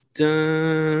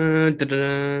Dun, dun,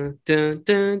 dun, dun,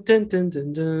 dun, dun, dun,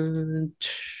 dun, dun.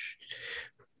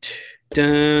 Dun,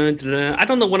 dun, dun. I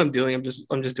don't know what I'm doing. I'm just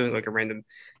doing like a random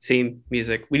theme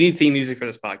music. We need theme music for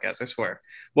this podcast, I swear.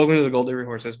 Welcome to the Gold River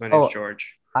Horses. My name's Oh,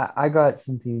 George. I got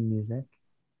some theme music.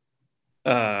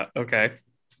 Okay.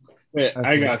 Wait, I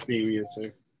Okay, got theme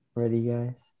music. ready,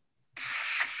 guys?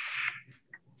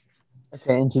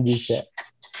 Okay, introduce it.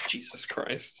 Jesus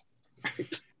Christ.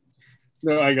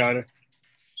 No, I got it.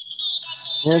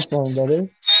 That sound better.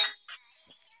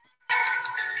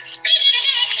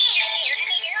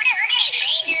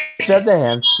 Is that the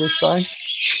hamster song?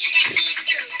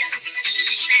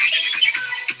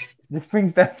 This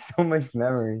brings back so much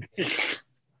memories.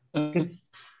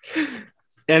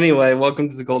 Anyway, welcome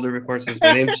to the Gold River Horses.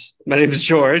 My name's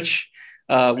George.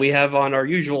 We have on our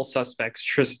usual suspects,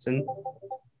 Tristan,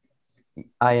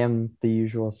 I am the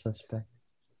usual suspect.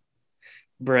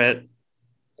 Brett,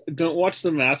 Don't watch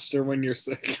The Master when you're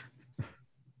sick.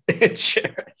 and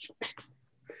Jared.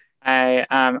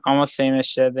 I Almost Famous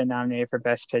should have been nominated for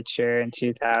Best Picture in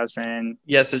 2000.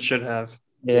 Yes, it should have.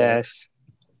 Yes.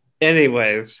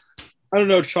 Anyways, I don't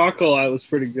know. Chocolate was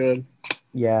pretty good.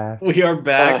 Yeah. we are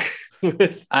back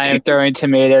with I am throwing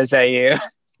tomatoes at you.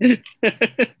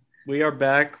 we are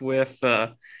back with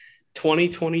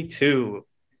 2022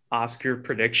 Oscar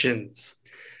predictions.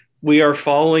 We are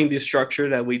following the structure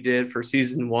that we did for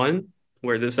season 1,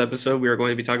 where this episode we are going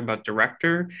to be talking about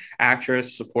director,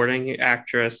 actress, supporting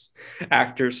actress,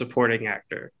 actor, supporting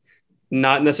actor.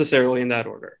 Not necessarily in that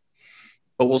order,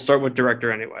 but we'll start with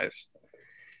director anyways.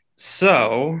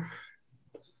 So,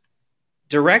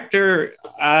 director,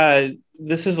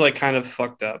 this is like kind of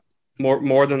fucked up,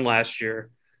 more than last year.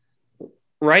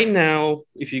 Right now,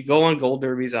 if you go on Gold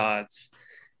Derby's odds,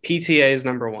 PTA is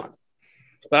number 1.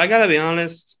 But I gotta be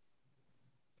honest,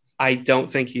 I don't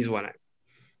think he's winning.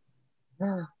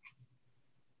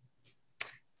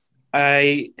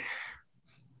 I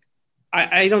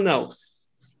don't know.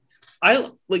 I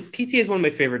like PTA is one of my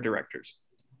favorite directors.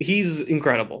 He's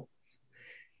incredible.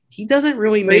 He doesn't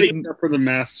really make Waiting for The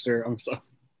Master. I'm sorry.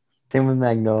 Same with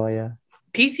Magnolia.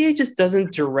 PTA just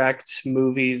doesn't direct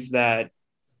movies that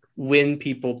win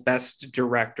people Best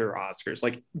Director Oscars.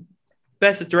 Like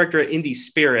Best Director at Indie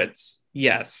Spirits,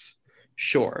 yes,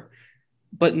 sure,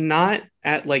 but not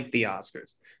at like the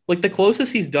Oscars. Like the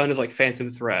closest he's done is like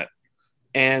Phantom Thread,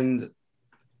 and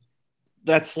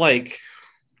that's like,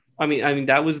 I mean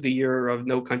that was the year of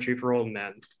No Country for Old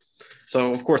Men,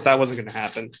 so of course that wasn't going to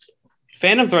happen.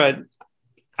 Phantom Thread,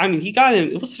 I mean he got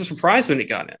in. It was a surprise when he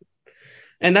got in,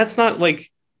 and that's not like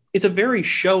it's a very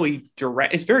showy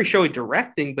direct. It's very showy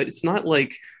directing, but it's not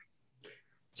like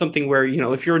something where, you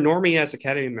know, if you're a normie as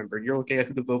Academy member, you're looking at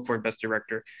who to vote for in Best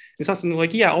Director. It's not something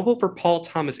like, yeah, I'll vote for Paul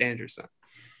Thomas Anderson.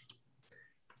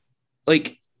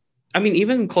 Like, I mean,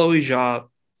 even Chloe Zhao,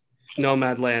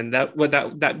 Nomadland,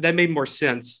 that made more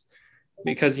sense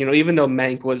because, you know, even though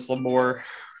Mank was a more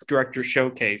director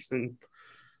showcase, and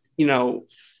you know,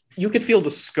 you could feel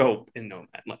the scope in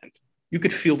Nomadland. You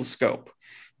could feel the scope.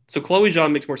 So Chloe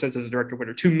Zhao makes more sense as a director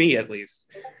winner, to me at least,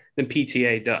 than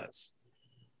PTA does.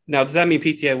 Now, does that mean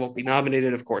PTA won't be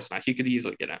nominated? Of course not. He could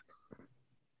easily get in.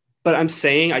 But I'm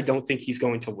saying I don't think he's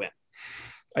going to win.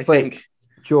 I think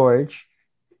George,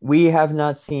 we have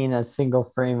not seen a single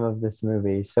frame of this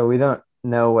movie, so we don't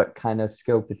know what kind of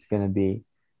scope it's going to be.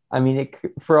 I mean,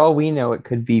 for all we know, it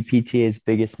could be PTA's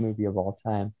biggest movie of all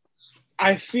time.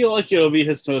 I feel like it'll be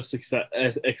his most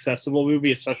accessible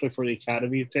movie, especially for the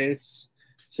Academy taste,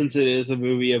 since it is a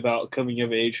movie about coming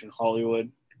of age in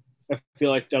Hollywood. I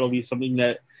feel like that'll be something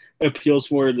that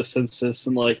appeals more to the census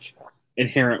and like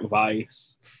Inherent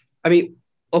Vice. I mean,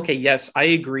 okay, yes, I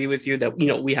agree with you that, you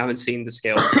know, we haven't seen the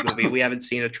scale of this movie. We haven't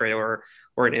seen a trailer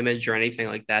or an image or anything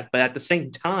like that. But at the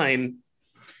same time,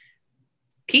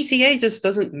 PTA just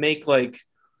doesn't make like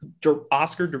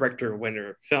Oscar director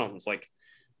winner films. Like,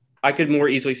 I could more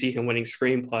easily see him winning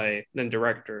screenplay than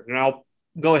director. And I'll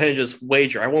go ahead and just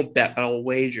wager. I won't bet, but I'll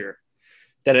wager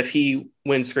that if he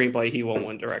wins screenplay, he won't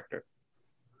win director.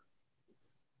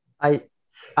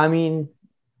 I mean,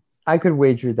 I could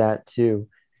wager that too,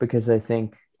 because I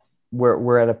think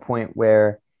we're at a point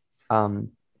where, you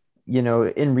know,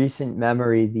 in recent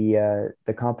memory,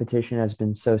 the competition has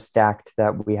been so stacked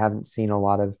that we haven't seen a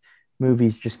lot of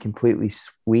movies just completely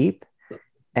sweep.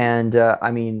 And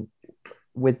I mean,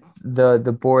 with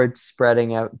the board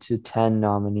spreading out to 10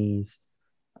 nominees,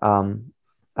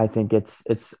 I think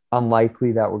it's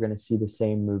unlikely that we're going to see the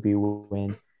same movie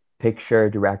win picture,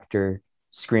 director,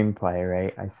 screenplay,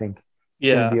 right? I think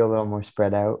it's going to Yeah. be a little more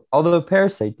spread out. Although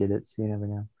Parasite did it, so you never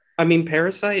know. I mean,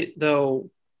 Parasite, though,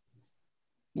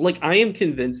 like I am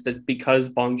convinced that because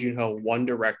Bong Joon-ho won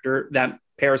director, that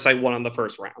Parasite won on the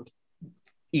first round.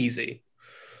 Easy.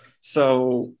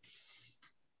 So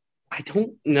I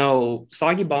don't know.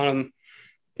 Soggy Bottom,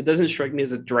 it doesn't strike me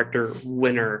as a director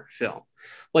winner film.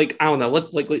 Like, I don't know.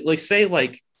 Let's like say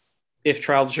like if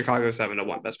Trial of Chicago 7 had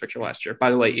won Best Picture last year.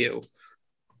 By the way, you.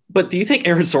 But do you think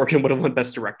Aaron Sorkin would have won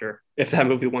Best Director if that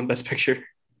movie won Best Picture?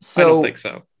 I don't think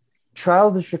so. Trial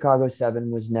of the Chicago 7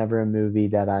 was never a movie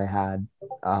that I had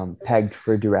pegged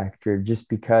for director just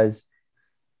because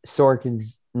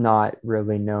Sorkin's not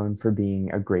really known for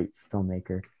being a great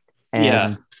filmmaker.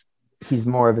 And he's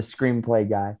more of a screenplay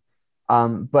guy.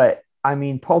 But I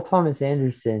mean, Paul Thomas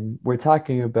Anderson, we're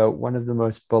talking about one of the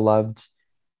most beloved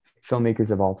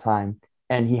filmmakers of all time,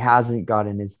 and he hasn't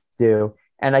gotten his due.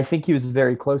 And I think he was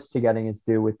very close to getting his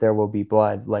due with There Will Be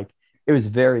Blood. Like, it was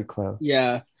very close.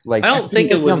 Yeah. Like, I don't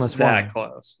think it was that won.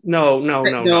 close. No.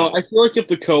 I feel like if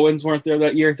the Coens weren't there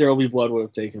that year, There Will Be Blood would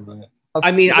have taken that.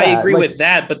 I mean, I agree with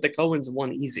that, but the Coens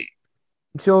won easy.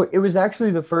 So it was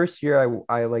actually the first year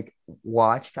I like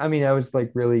watched. I mean, I was like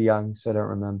really young, so I don't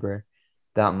remember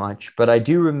that much. But I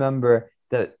do remember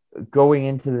that going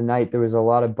into the night, there was a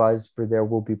lot of buzz for There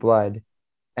Will Be Blood,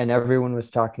 and everyone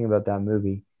was talking about that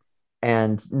movie.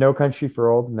 And No Country for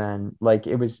Old Men, like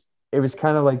it was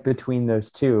kind of like between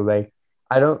those two. Like,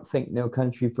 I don't think No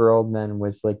Country for Old Men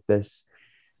was like this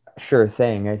sure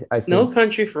thing. I think No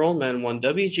Country for Old Men won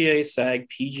WGA, SAG,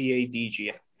 PGA,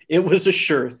 DGA. It was a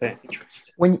sure thing,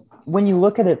 Tristan. When you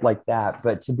look at it like that,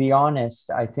 but to be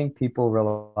honest, I think people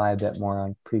rely a bit more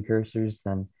on precursors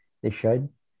than they should.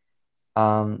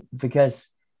 Because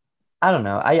I don't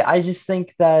know. I just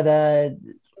think that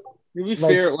To be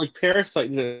fair, like Parasite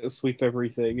didn't sweep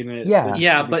everything in it.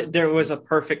 Yeah, but there was a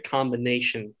perfect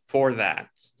combination for that.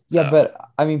 Yeah, but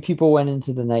I mean, people went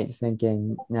into the night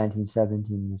thinking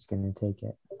 1917 was going to take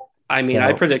it. I mean,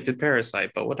 I predicted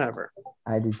Parasite, but whatever.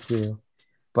 I did too.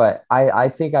 But I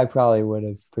think I probably would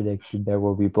have predicted There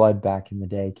Will Be Blood back in the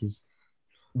day because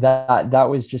that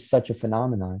was just such a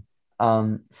phenomenon.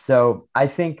 So I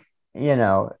think,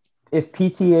 if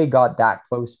PTA got that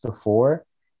close before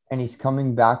and he's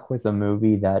coming back with a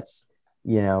movie that's,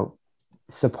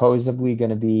 supposedly going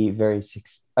to be very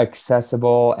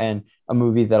accessible and a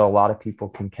movie that a lot of people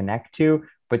can connect to,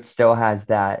 but still has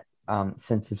that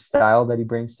sense of style that he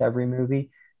brings to every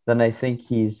movie, then I think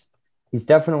he's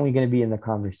definitely going to be in the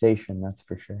conversation. That's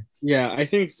for sure. Yeah, I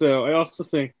think so. I also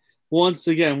think, once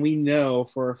again, we know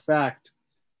for a fact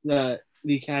that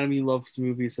the Academy loves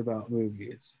movies about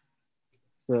movies.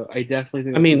 So I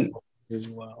definitely think as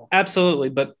well. Absolutely.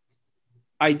 But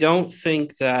I don't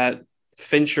think that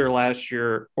Fincher last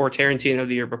year or Tarantino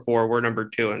the year before were number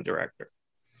 2 in director.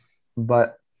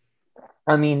 But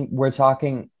I mean, we're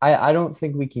talking. I don't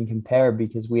think we can compare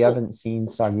because we haven't seen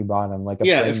Soggy Bottom.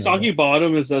 If Soggy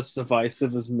Bottom is as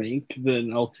divisive as Mank,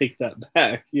 then I'll take that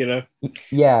back.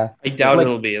 Yeah, I doubt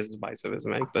it'll be as divisive as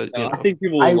Mank, but I think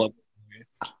people will love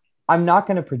it. I'm not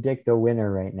going to predict the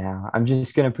winner right now. I'm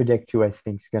just going to predict who I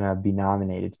think is going to be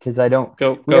nominated because I don't.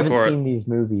 We haven't seen these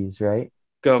movies, right?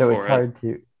 So it's hard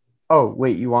to. Oh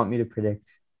wait, you want me to predict?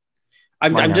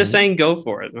 I'm just saying, go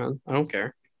for it, man. I don't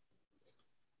care.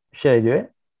 Should I do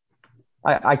it?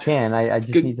 I can. I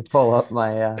just need to pull up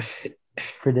my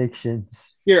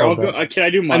predictions. Here, I'll go. Can I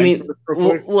do mine? I mean,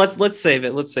 let's save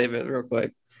it. Let's save it real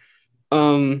quick.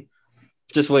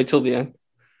 Just wait till the end.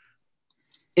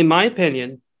 In my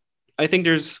opinion, I think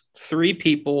there's 3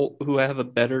 people who have a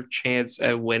better chance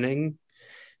at winning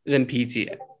than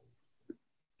PTA.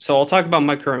 So I'll talk about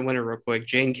my current winner real quick,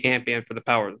 Jane Campion for The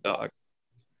Power of the Dog.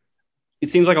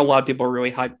 It seems like a lot of people are really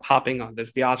hopping on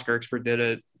this. The Oscar expert did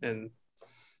it, and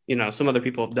some other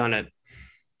people have done it.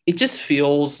 It just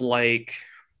feels like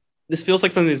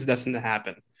something that's destined to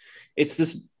happen. It's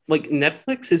this like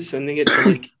Netflix is sending it to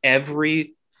like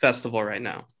every festival right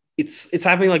now. It's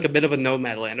having like a bit of a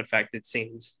Nomadland effect, it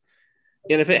seems.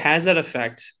 And if it has that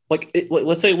effect,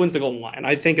 let's say it wins the Golden Lion,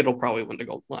 I think it'll probably win the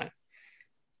Golden Lion.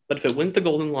 But if it wins the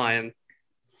Golden Lion,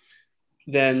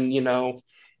 then it'll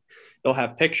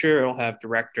have picture, it'll have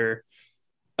director.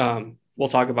 We'll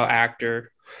talk about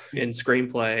actor and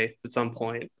screenplay at some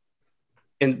point,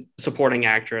 and supporting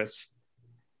actress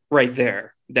right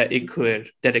there that it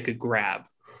could grab.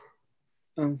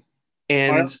 And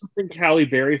I also think Halle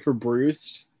Berry for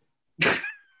Bruce.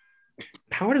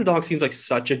 Power of the Dog seems like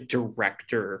such a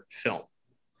director film.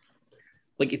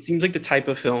 Like, it seems like the type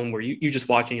of film where you just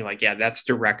watch and you're like, yeah, that's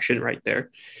direction right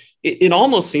there. It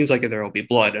almost seems like There Will Be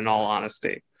Blood, in all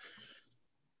honesty.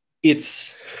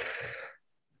 It's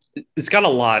got a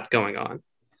lot going on.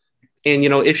 And,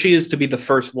 if she is to be the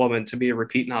first woman to be a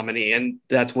repeat nominee, and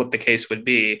that's what the case would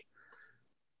be,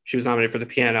 She was nominated for the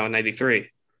piano in 93.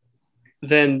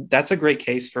 Then that's a great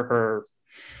case for her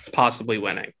possibly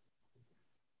winning,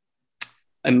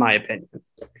 in my opinion.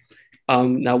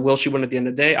 Now, will she win at the end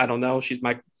of the day? I don't know. She's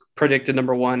my predicted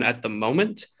number one at the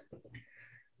moment.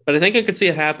 But I think I could see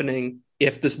it happening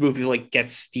if this movie like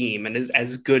gets steam and is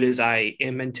as good as I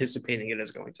am anticipating it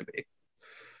is going to be.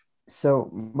 So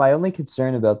my only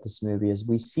concern about this movie is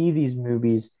we see these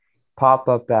movies pop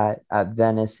up at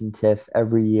Venice and TIFF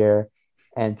every year,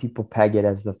 and people peg it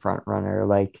as the front runner,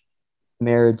 like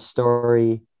Marriage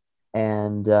Story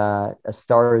and A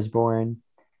Star Is Born,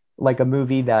 like a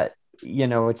movie that, you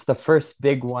know, it's the first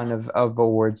big one of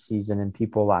awards season and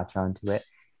people latch onto it,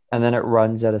 and then it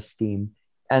runs out of steam.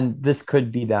 And this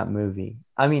could be that movie.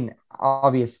 I mean,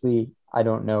 obviously, I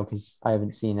don't know because I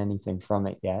haven't seen anything from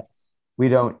it yet.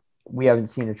 We haven't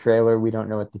seen a trailer. We don't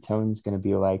know what the tone's going to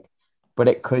be like, but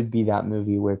it could be that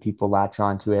movie where people latch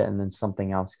onto it and then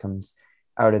something else comes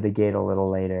out of the gate a little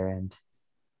later and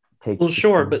takes. Well,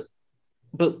 sure, but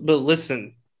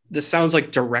listen, this sounds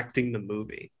like directing the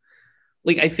movie.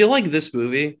 Like, I feel like this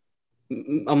movie,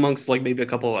 amongst like maybe a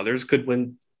couple of others, could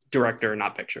win director,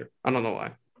 not picture. I don't know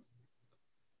why.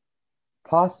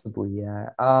 Possibly, yeah.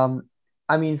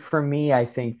 I mean, for me, I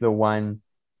think the one,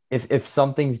 if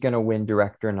something's gonna win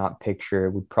director, not picture,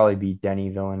 it would probably be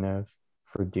Denis Villeneuve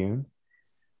for Dune.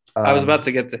 I was about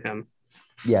to get to him.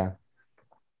 Yeah.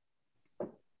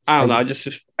 I don't know. I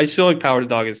just feel like Power of the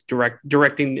Dog is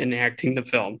directing and acting the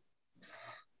film.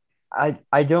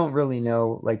 I don't really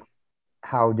know like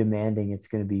how demanding it's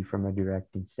going to be from a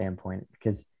directing standpoint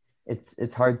because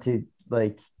it's hard to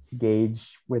like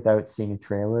gauge without seeing a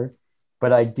trailer,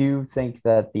 but I do think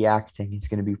that the acting is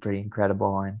going to be pretty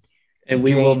incredible. And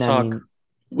we will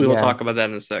talk about that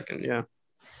in a second. Yeah.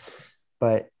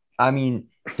 But I mean,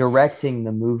 directing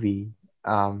the movie,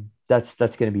 that's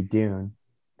going to be Dune.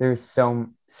 There's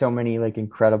so many like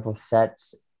incredible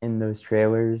sets in those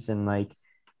trailers, and like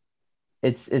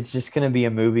it's just going to be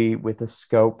a movie with a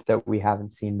scope that we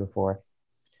haven't seen before.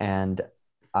 And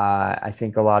I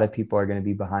think a lot of people are going to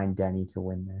be behind Denis to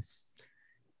win this.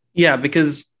 Yeah,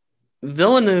 because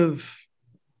Villeneuve,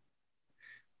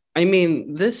 I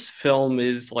mean, this film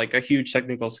is like a huge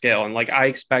technical scale. And like, I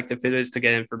expect if it is to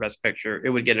get in for Best Picture,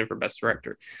 it would get in for Best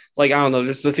Director. Like, I don't know,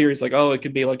 there's the theories like, oh, it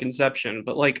could be like Inception.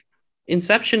 But like,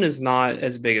 Inception is not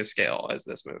as big a scale as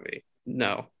this movie.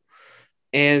 No.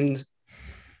 And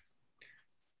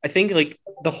I think like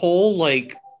the whole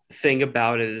like thing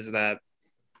about it is that,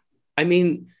 I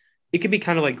mean, it could be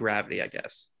kind of like Gravity, I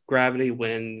guess. Gravity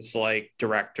wins like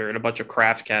director and a bunch of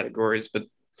craft categories, but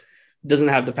doesn't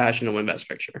have the passion to win Best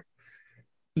Picture.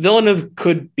 Villeneuve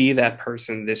could be that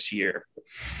person this year,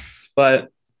 but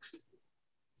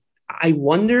I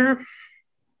wonder.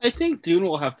 I think Dune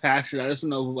will have passion. I just don't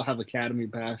know if we'll have Academy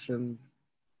passion.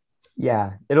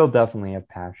 Yeah, it'll definitely have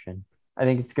passion. I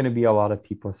think it's going to be a lot of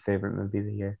people's favorite movie of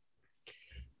the year.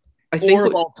 I think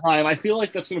of all time. I feel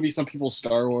like that's going to be some people's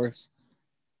Star Wars.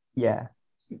 Yeah.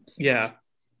 Yeah.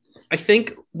 I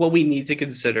think what we need to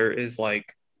consider is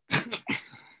like,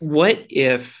 what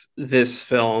if this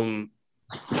film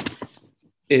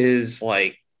is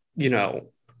like, you know,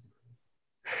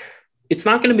 it's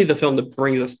not going to be the film that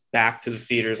brings us back to the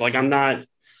theaters. Like, I'm not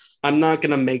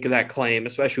going to make that claim,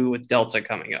 especially with Delta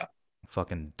coming up.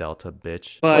 Fucking Delta,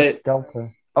 bitch. But what's Delta?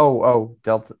 Oh,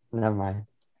 Delta. Never mind.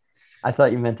 I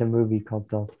thought you meant a movie called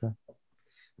Delta.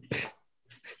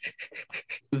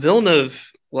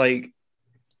 Villeneuve, like,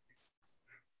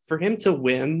 for him to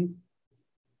win,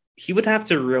 he would have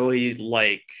to really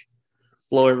like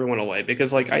blow everyone away,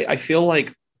 because like I feel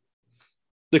like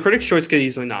the Critics' Choice could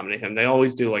easily nominate him. They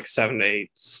always do like 7 to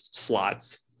 8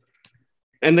 slots,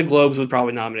 and the Globes would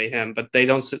probably nominate him, but they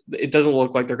don't. It doesn't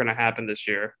look like they're going to happen this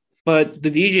year. But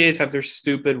the DGAs have their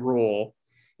stupid rule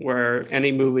where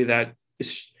any movie that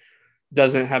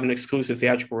doesn't have an exclusive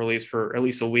theatrical release for at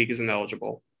least a week is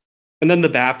ineligible. And then the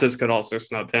BAFTAs could also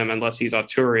snub him unless he's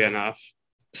auteur enough.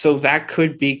 So that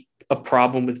could be a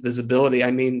problem with visibility.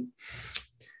 I mean,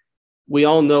 we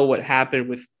all know what happened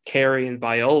with Carrie and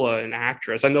Viola, an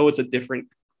actress. I know it's a different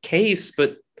case,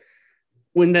 but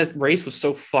when that race was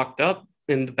so fucked up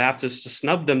and the BAFTAs just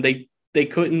snubbed them, they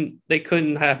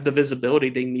couldn't have the visibility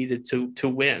they needed to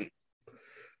win.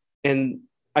 And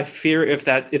I fear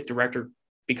if director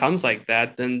becomes like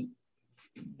that, then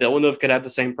Villeneuve could have the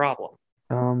same problem.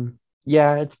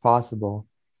 Yeah, it's possible.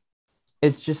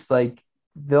 It's just like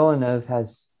Villeneuve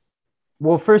has.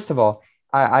 Well, first of all,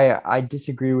 I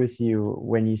disagree with you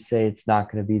when you say it's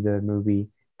not going to be the movie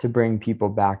to bring people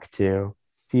back to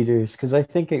theaters, because I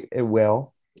think it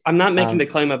will. I'm not making that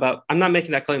claim about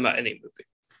any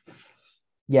movie.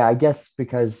 Yeah, I guess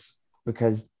because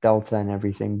because Delta and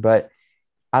everything. But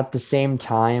at the same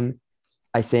time,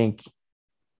 I think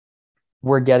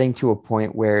we're getting to a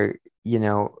point where,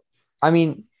 I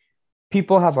mean,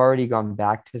 people have already gone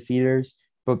back to theaters,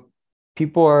 but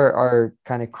people are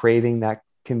kind of craving that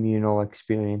communal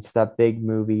experience, that big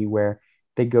movie where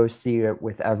they go see it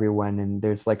with everyone and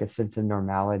there's like a sense of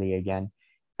normality again.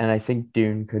 And I think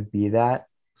Dune could be that.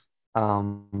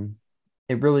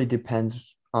 It really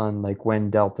depends on like when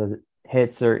Delta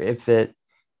hits or if it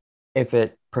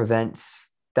prevents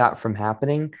that from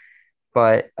happening.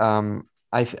 But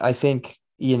I think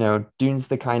Dune's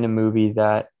the kind of movie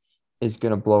that is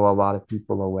going to blow a lot of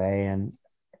people away, and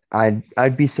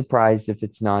I'd be surprised if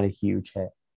it's not a huge hit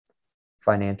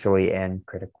financially and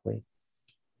critically.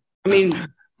 I mean,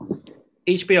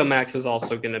 HBO Max is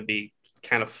also going to be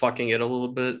kind of fucking it a little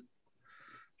bit.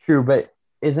 True, but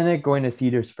isn't it going to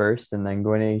theaters first and then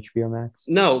going to HBO Max?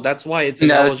 No, that's why it's No,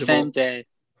 ineligible. same day.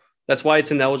 That's why it's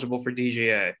ineligible for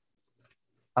DGA.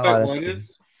 Oh, Wait, that's what good.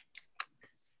 is?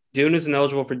 Dune is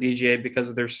ineligible for DGA because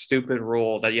of their stupid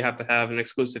rule that you have to have an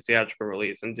exclusive theatrical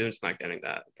release, and Dune's not getting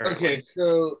that. Apparently. Okay,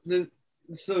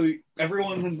 so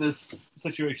everyone in this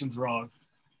situation's wrong.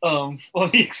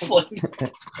 Let me explain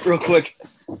real quick.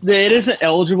 It isn't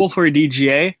eligible for a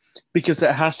DGA because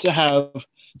it has to have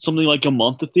something like a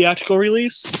month of theatrical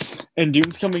release, and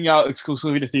Dune's coming out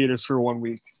exclusively to theaters for 1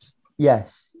 week.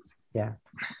 Yes. Yeah.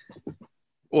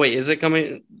 Wait, is it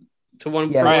coming to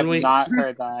one Yeah. for I 1 have week? not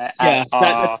heard that. Yeah, at all.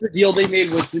 that's the deal they made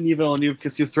with Denis Villeneuve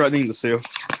because he was threatening to sue.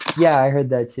 Yeah, I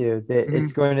heard that too. That Mhm.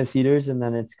 it's going to theaters and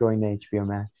then it's going to HBO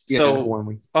Max. So- for 1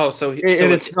 week. Oh, And so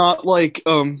it's not like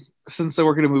since I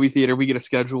work in a movie theater, we get a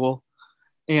schedule,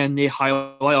 and they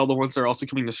highlight all the ones that are also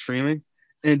coming to streaming.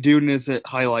 And Dune isn't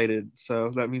highlighted,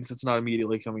 so that means it's not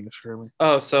immediately coming to streaming.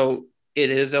 so it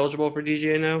is eligible for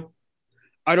DGA now.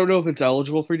 I don't know if it's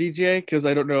eligible for DGA because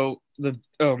I don't know the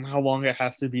how long it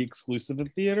has to be exclusive in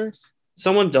theaters.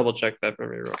 Someone double check that for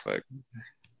me real quick.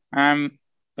 I'm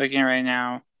looking right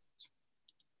now,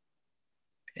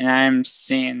 and I'm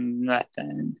seeing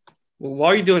nothing. Well,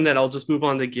 while you're doing that, I'll just move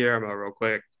on to Guillermo real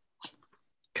quick.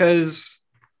 Because,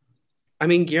 I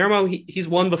mean, Guillermo, he's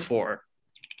won before.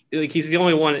 Like, he's the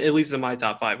only one, at least in my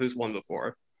top 5, who's won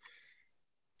before.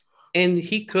 And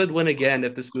he could win again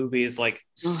if this movie is like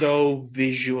so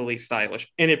visually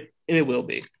stylish, and it will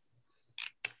be.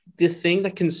 The thing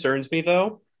that concerns me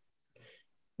though,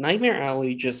 Nightmare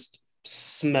Alley just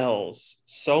smells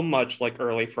so much like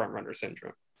early frontrunner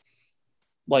syndrome,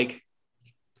 like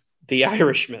The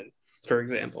Irishman, for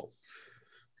example,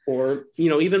 or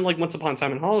even like Once Upon a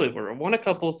Time in Hollywood, where it won a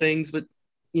couple of things, but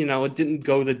it didn't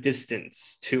go the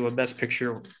distance to a Best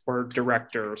Picture or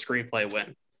Director or Screenplay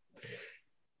win.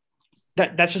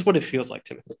 That's just what it feels like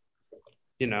to me,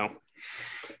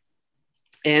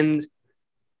 and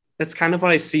that's kind of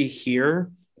what I see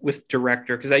here with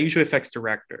director, because that usually affects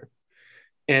director.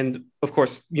 And of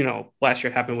course, last year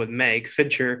it happened with Meg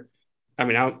Fincher. I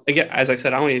mean, again, as I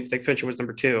said, I don't even think Fincher was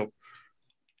number 2,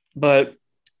 but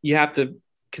you have to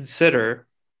consider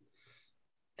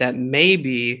that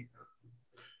maybe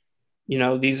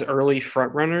these early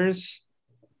frontrunners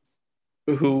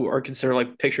who are considered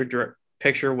like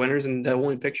picture winners and the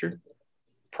only picture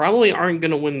probably aren't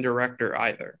going to win director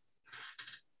either.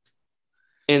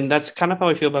 And that's kind of how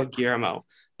I feel about Guillermo.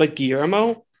 But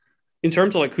Guillermo, in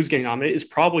terms of like who's getting nominated, is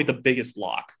probably the biggest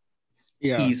lock.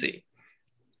 Yeah, Easy.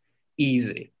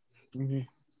 Mm-hmm.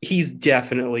 He's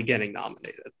definitely getting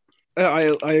nominated.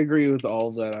 I agree with all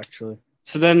of that actually.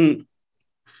 So then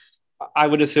I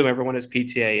would assume everyone is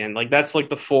PTA, and like that's like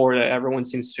the 4 that everyone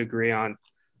seems to agree on.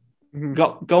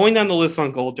 Mm-hmm. Going down the list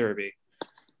on Gold Derby,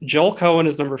 Joel Cohen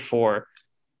is number 4.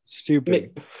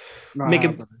 Stupid.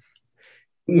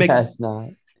 It's not.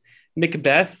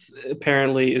 Macbeth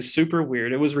apparently is super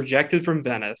weird. It was rejected from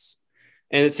Venice,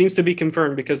 and it seems to be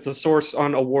confirmed because the source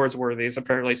on Awards Worthy is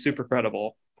apparently super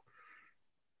credible.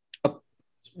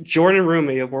 Jordan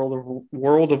Rumi of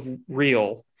World of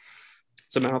Real,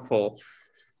 it's a mouthful,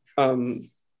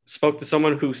 spoke to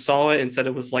someone who saw it and said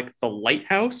it was like The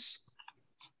Lighthouse.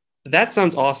 That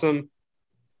sounds awesome.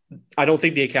 I don't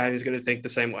think the Academy is going to think the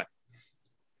same way.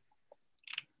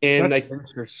 And That's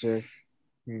interesting.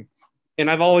 And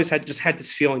I've always had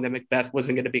this feeling that Macbeth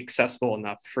wasn't going to be accessible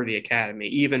enough for the Academy,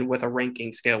 even with a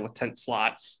ranking scale with 10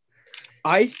 slots.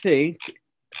 I think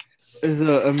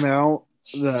the amount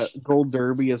that Gold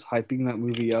Derby is hyping that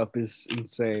movie up is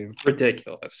insane.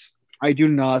 Ridiculous. I do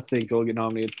not think it'll get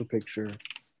nominated for picture.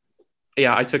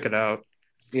 Yeah, I took it out.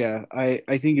 Yeah, I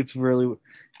think it's really,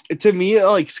 to me, it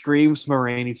like screams Ma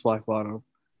Rainey's Black Bottom.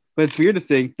 But it's weird to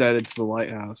think that it's The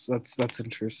Lighthouse. That's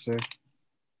interesting.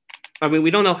 I mean,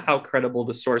 we don't know how credible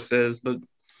the source is, but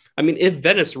I mean, if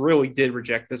Venice really did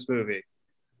reject this movie,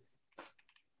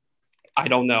 I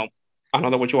don't know. I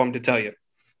don't know what you want me to tell you.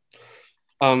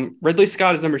 Ridley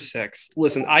Scott is number 6.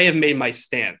 Listen, I have made my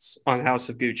stance on House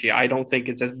of Gucci. I don't think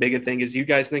it's as big a thing as you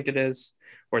guys think it is,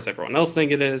 or as everyone else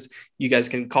think it is. You guys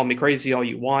can call me crazy all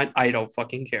you want. I don't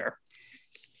fucking care.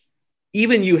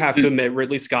 Even you have to admit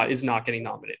Ridley Scott is not getting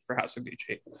nominated for House of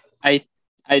Gucci.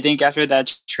 I think after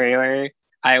that trailer,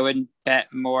 I would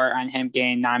bet more on him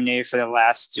getting nominated for The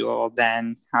Last Duel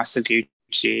than House of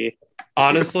Gucci.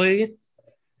 Honestly,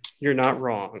 you're not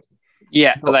wrong.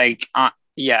 Yeah,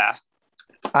 yeah.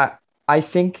 I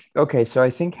think okay, so I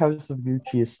think House of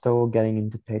Gucci is still getting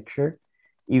into picture,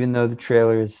 even though the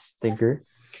trailer is stinker.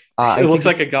 It looks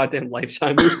like a goddamn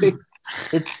Lifetime movie.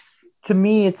 It's to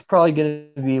me, it's probably gonna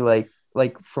be like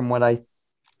from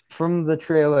the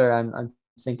trailer, I'm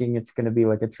thinking it's gonna be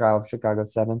like a Trial of Chicago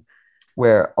 7,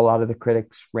 where a lot of the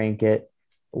critics rank it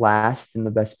last in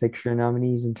the Best Picture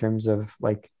nominees in terms of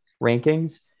like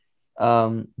rankings.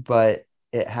 But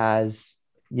it has,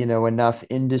 enough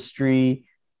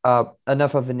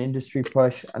enough of an industry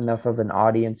push, enough of an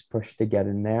audience push to get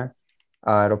in there.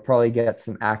 It'll probably get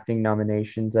some acting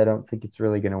nominations. I don't think it's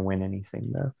really going to win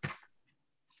anything though.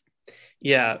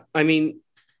 Yeah, I mean,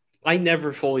 I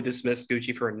never fully dismissed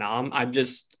Gucci for a nom. I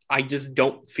just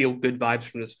don't feel good vibes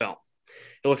from this film.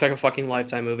 It looks like a fucking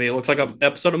Lifetime movie. It looks like an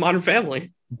episode of Modern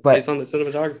Family But based on the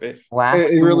cinematography.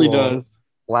 It really does.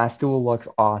 Last Duel looks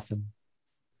awesome.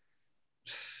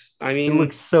 I It mean,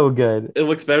 looks so good. it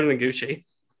looks better than Gucci.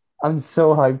 I'm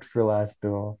so hyped for Last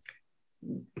Duel.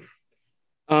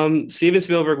 Steven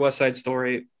Spielberg, West Side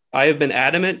Story. I have been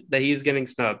adamant that he's getting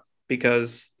snubbed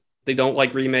because they don't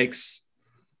like remakes.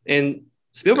 And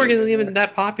Spielberg isn't even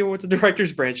that popular with the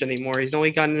director's branch anymore. He's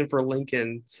only gotten in for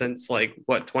Lincoln since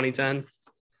 2010.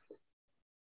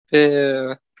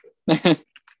 Ew.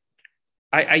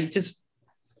 I just,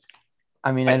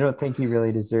 I mean, I don't think he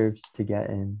really deserves to get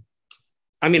in.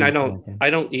 I mean, I Lincoln.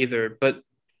 don't either, but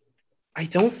I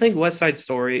don't think West Side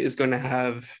Story is going to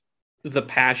have the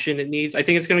passion it needs. I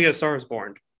think it's going to get A Star Is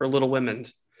Born or Little Women.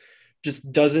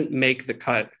 Just doesn't make the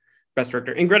cut Best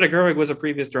Director. And Greta Gerwig was a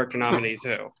previous director nominee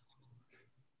too.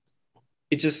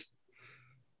 It just,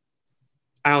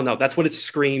 I don't know. That's what it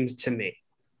screams to me.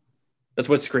 That's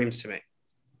what it screams to me,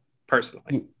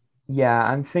 personally. Yeah,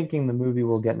 I'm thinking the movie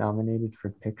will get nominated for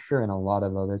picture and a lot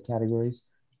of other categories,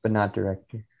 but not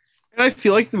director. And I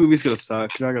feel like the movie's gonna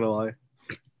suck. Not gonna lie.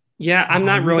 Yeah, I'm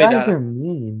not You really guys that. are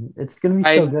mean. It's gonna be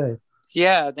so good.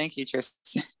 Yeah, thank you,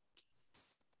 Tristan.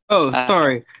 Oh,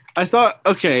 sorry. I thought.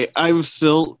 Okay, I'm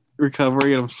still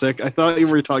recovering and I'm sick. I thought you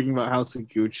were talking about House of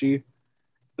Gucci.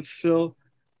 Still.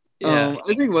 Yeah.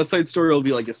 I think West Side Story will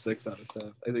be like a 6 out of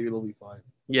 10. I think it'll be fine.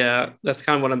 Yeah, that's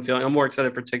kind of what I'm feeling. I'm more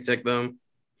excited for Tick Tick Boom.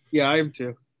 Yeah, I am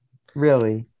too.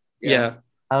 Really? Yeah.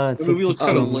 I don't The know. movie looks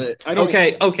kind of lit. I don't,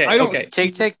 Okay.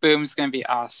 Tick Tick Boom's gonna be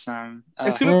awesome.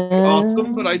 It's gonna be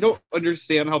awesome, but I don't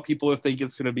understand how people think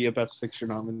it's gonna be a Best Picture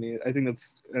nominee. I think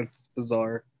that's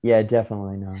bizarre. Yeah,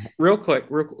 definitely not. Real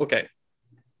quick. Okay.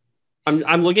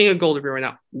 I'm looking at Gold Review right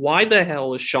now. Why the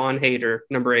hell is Sean Hayter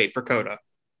number 8 for Coda?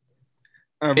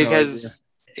 I have no Because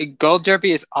Gold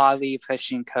Derby is oddly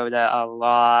pushing Coda a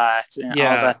lot, and all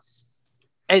Yeah. the.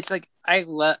 It's like I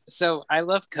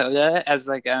love Coda as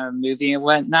like a movie and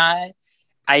whatnot.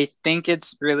 I think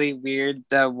it's really weird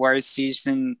the award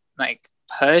season like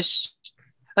push.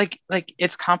 Like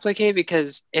it's complicated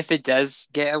because if it does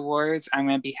get awards, I'm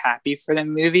gonna be happy for the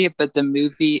movie, but the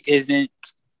movie isn't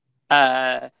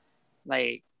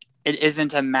like it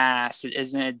isn't a Mass, it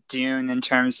isn't a Dune in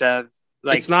terms of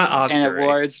like It's not Oscar. an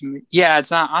awards. Yeah,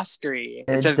 it's not Oscar-y.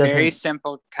 It's It a very doesn't-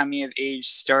 simple coming of age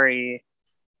story.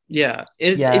 Yeah,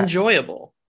 it's Yeah.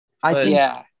 enjoyable. I But- think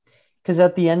Yeah. because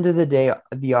at the end of the day,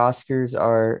 the Oscars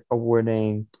are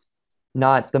awarding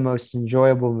not the most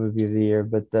enjoyable movie of the year,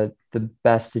 but the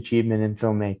best achievement in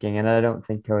filmmaking. And I don't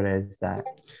think Coda is that.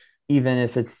 Even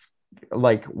if it's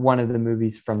like one of the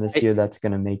movies from this year that's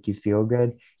going to make you feel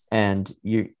good, and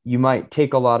you might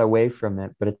take a lot away from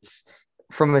it, but it's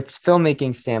from a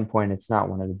filmmaking standpoint, it's not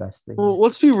one of the best things. Well,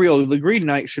 let's be real. The Green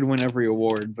Knight should win every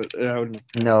award, but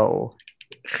No.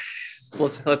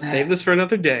 Let's save this for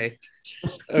another day.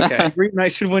 Okay. Green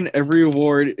Knight should win every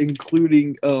award,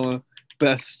 including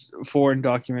best foreign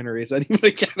documentary. Is that even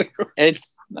a category?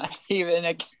 It's not even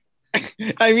a.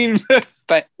 I mean,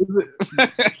 But-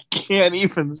 I can't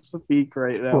even speak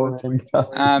right now.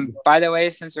 By the way,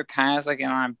 since we're kind of like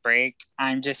on break,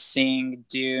 I'm just seeing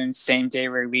Dune same day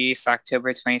release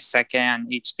October 22nd on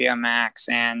HBO Max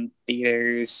and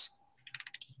theaters.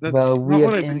 That's Well, not we have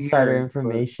what I've been insider hearing,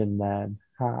 information then.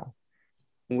 Huh.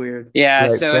 Weird. Yeah,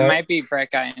 Right, so Brett? it might be Brett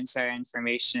got insider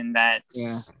information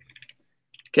that's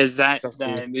because that Stuff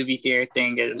the movie theater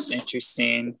thing is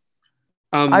interesting.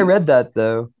 I read that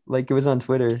though. Like it was on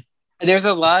Twitter. There's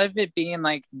a lot of it being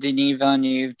like Denis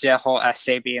Villeneuve, the whole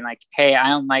essay being like, "Hey, I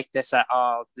don't like this at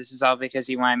all. This is all because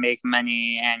you want to make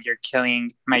money, and you're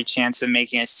killing my chance of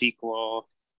making a sequel."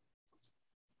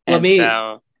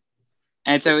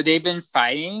 And so they've been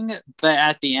fighting, but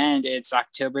at the end, it's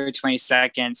October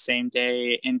 22nd, same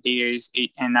day in theaters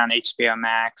and on HBO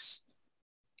Max.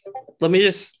 Let me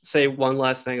just say one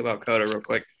last thing about Coda real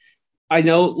quick. I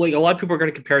know like a lot of people are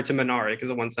going to compare it to Minari because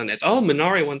it won Sundance. Oh,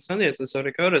 Minari won Sundance and so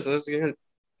did Coda. So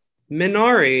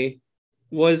Minari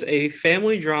was a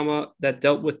family drama that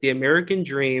dealt with the American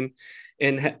dream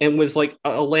and was like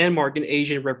a landmark in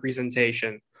Asian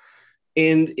representation.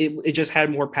 And it just had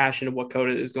more passion of what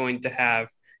Coda is going to have.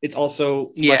 It's also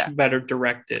much better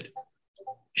directed.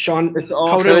 Sean, It's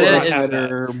also Coda a is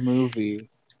better movie.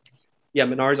 Yeah,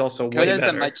 Minari is also way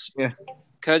better.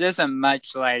 Coda's a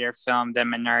much lighter film than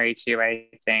Minari 2, I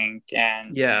think.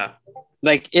 And yeah,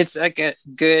 like it's like a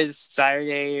good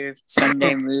Saturday,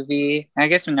 Sunday movie. I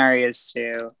guess Minari is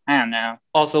too. I don't know.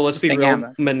 Also, let's be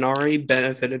real. Minari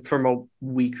benefited from a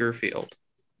weaker field.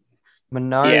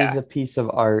 Minari is a piece of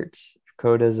art.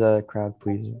 Coda's a crowd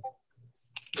pleaser.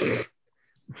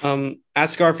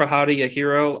 Asghar Farhadi, a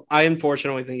hero. I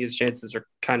unfortunately think his chances are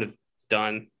kind of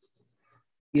done.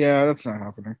 Yeah, that's not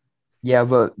happening. Yeah,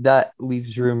 but that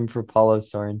leaves room for Paulo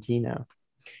Sorrentino.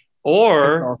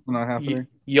 Or that's also not happening.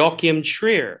 Joachim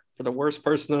Trier for the worst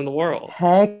person in the world.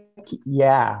 Heck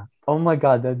yeah. Oh my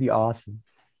god, that'd be awesome.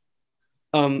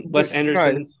 Wes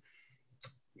Anderson. Guys,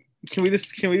 can we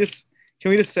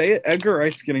just say it? Edgar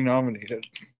Wright's getting nominated.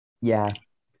 Yeah.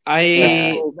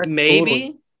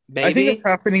 Maybe. I think it's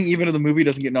happening even if the movie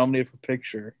doesn't get nominated for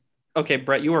picture. Okay,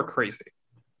 Brett, you are crazy.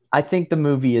 I think the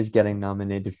movie is getting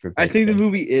nominated for picture. I think the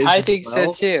movie is. I think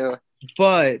so too.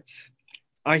 But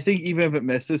I think even if it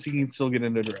misses, he can still get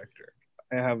into director.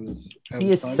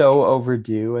 He is so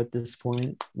overdue at this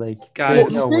point. Like,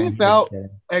 guys, the thing about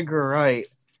Edgar Wright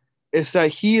is that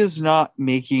he is not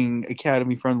making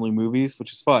Academy-friendly movies,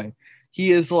 which is fine.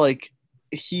 He's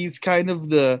kind of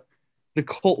the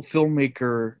cult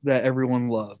filmmaker that everyone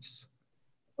loves.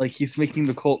 Like, he's making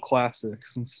the cult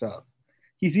classics and stuff.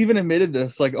 He's even admitted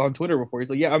this, like, on Twitter before. He's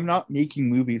like, yeah, I'm not making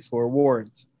movies for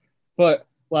awards. But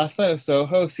Last Night of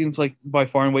Soho seems like by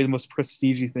far and away the most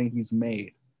prestige thing he's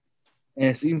made. And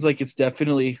it seems like it's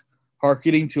definitely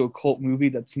marketing to a cult movie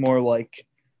that's more like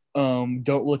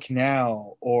Don't Look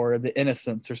Now or The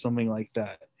Innocents or something like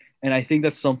that. And I think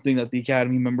that's something that the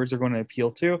Academy members are going to appeal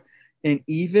to. And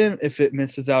even if it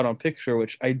misses out on picture,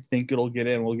 which I think it'll get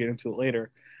in, we'll get into it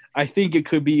later, I think it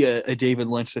could be a David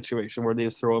Lynch situation where they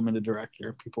just throw him into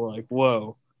director. People are like,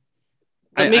 whoa.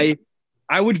 I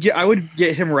would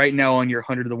get him right now on your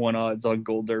 100-1 odds on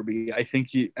Gold Derby. I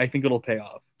think it'll pay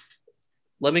off.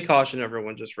 Let me caution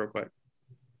everyone just real quick.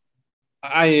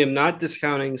 I am not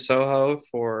discounting Soho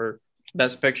for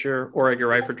Best Picture or Edgar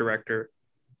Wright for Director.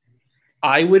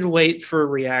 I would wait for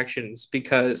reactions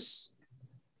because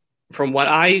from what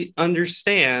I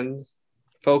understand,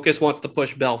 Focus wants to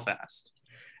push Belfast.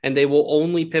 And they will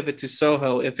only pivot to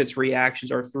Soho if its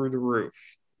reactions are through the roof.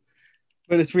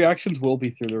 But its reactions will be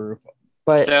through the roof.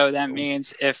 But so that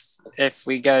means if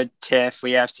we go TIFF,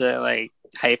 we have to like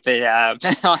hype it up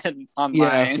online.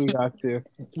 Yeah, we have to.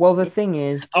 Well, the thing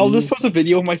is, I'll just post a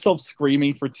video of myself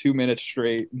screaming for 2 minutes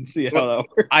straight and see how that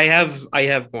works. I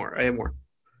have more.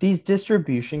 These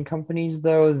distribution companies,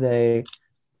 though,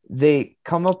 they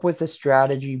come up with a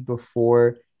strategy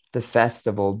before the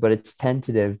festival, but it's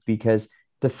tentative because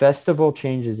the festival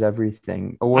changes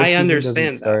everything. I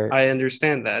understand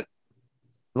that.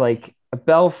 Like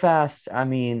Belfast, I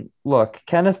mean, look,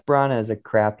 Kenneth Branagh is a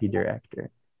crappy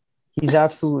director. He's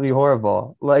absolutely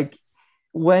horrible. Like,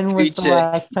 when was the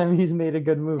last time he's made a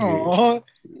good movie? No,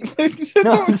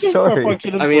 I'm sorry.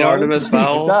 I mean, Artemis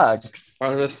Fowl sucks.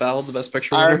 Artemis Fowl, the Best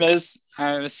Picture. Artemis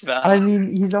Fowl. I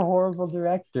mean, he's a horrible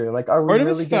director. Like, are we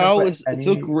Artemis really Fowl is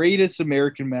the greatest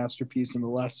American masterpiece in the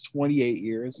last 28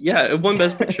 years. Yeah, it won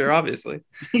Best Picture, obviously.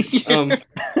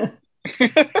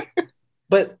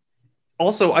 But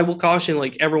also, I will caution,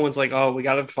 like, everyone's like, oh, we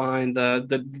got to find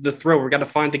the Thrill. We got to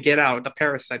find the Get Out, the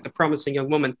Parasite, the Promising Young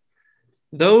Woman.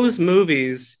 Those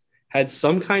movies had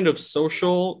some kind of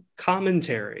social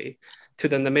commentary to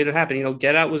them that made it happen. You know,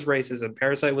 Get Out was racism.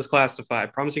 Parasite was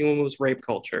classified. Promising Young Woman was rape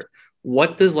culture.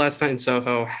 What does Last Night in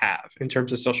Soho have in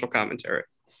terms of social commentary?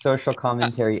 Social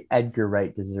commentary. Edgar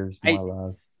Wright deserves more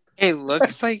love. It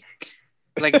looks like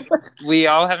we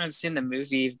all haven't seen the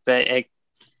movie, but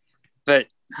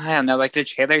I don't know, like the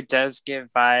trailer does give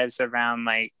vibes around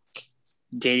like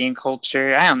dating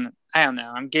culture. I don't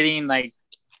know. I'm getting like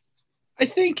I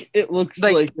think it looks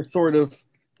Like- like a sort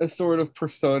of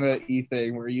persona-y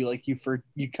thing where you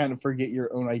kind of forget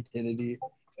your own identity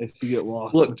as you get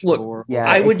lost Look, into look, the world. Yeah,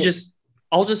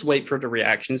 I'll just wait for the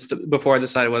reactions before I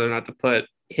decide whether or not to put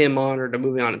him on or the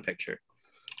movie on a picture.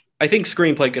 I think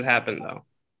screenplay could happen though.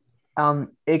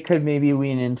 It could maybe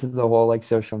lean into the whole like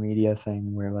social media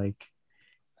thing where like,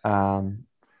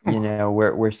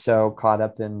 we're so caught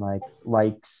up in like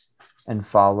likes and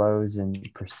follows and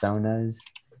personas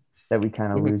that we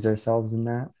kind of Mhm. lose ourselves in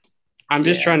that. I'm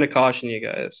just Yeah. trying to caution you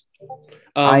guys.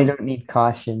 I don't need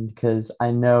caution because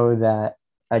I know that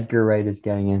Edgar Wright is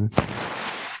getting in.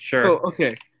 Sure. Oh,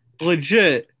 okay.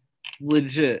 Legit.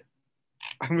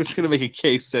 I'm just gonna make a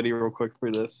case study real quick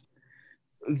for this.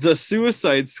 The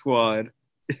Suicide Squad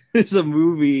is a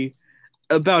movie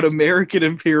about American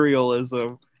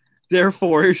imperialism.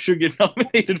 Therefore, it should get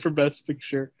nominated for Best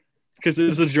Picture because it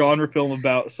is a genre film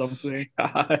about something.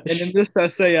 Gosh. And in this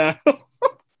essay,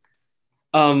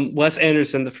 Wes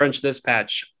Anderson, The French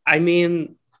Dispatch. I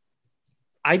mean,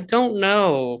 I don't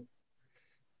know,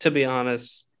 to be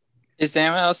honest. is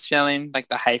anyone else feeling like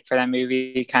the hype for that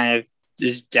movie kind of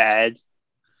is dead?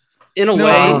 In a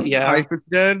no, way, yeah. hype is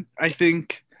dead. I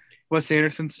think Wes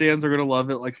Anderson stands are gonna love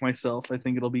it like myself. I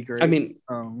think it'll be great. I mean,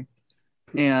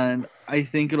 and I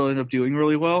think it'll end up doing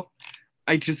really well.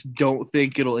 I just don't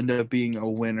think it'll end up being a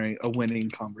winning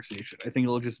conversation. I think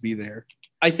it'll just be there.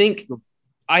 I think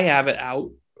I have it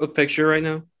out of picture right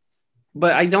now,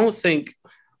 but I think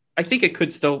it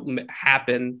could still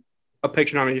happen. A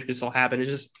picture nomination could still happen.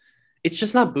 It's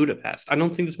just not Budapest. I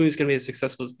don't think this movie's going to be as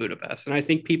successful as Budapest, and I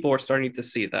think people are starting to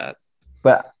see that.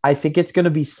 But I think it's going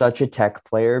to be such a tech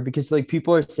player because like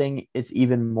people are saying it's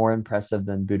even more impressive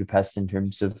than Budapest in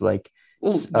terms of like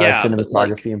cinematography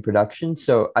like, and production.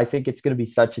 So I think it's going to be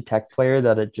such a tech player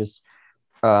that it just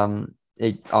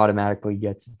it automatically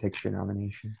gets a picture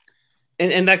nomination.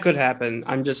 And that could happen.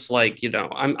 I'm just like,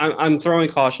 I'm throwing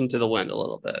caution to the wind a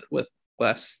little bit with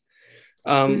Wes.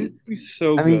 It'd be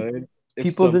so I mean, good if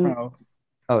people didn't- somehow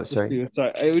Oh, sorry.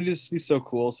 it would just be so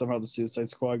cool somehow the Suicide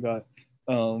Squad got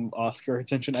Oscar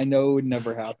attention. I know it would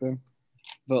never happen,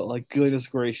 but like goodness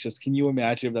gracious, can you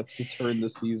imagine if that's the turn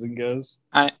the season goes?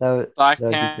 Black That'd be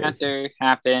crazy. Panther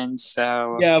happened,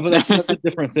 so Yeah, but that's a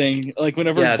different thing. Like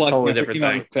whenever Yeah, Black totally Panther different came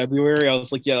out in thing. February, I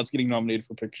was like, yeah, that's getting nominated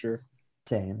for picture.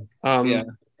 Same. Yeah.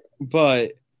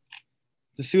 But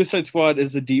the Suicide Squad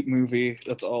is a deep movie.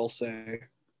 That's all I'll say.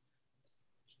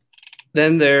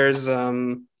 Then there's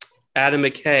Adam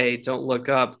McKay, Don't Look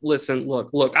Up. Listen,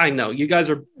 look, I know you guys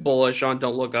are bullish on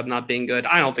Don't Look Up not being good.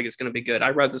 I don't think it's going to be good. I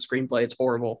read the screenplay. It's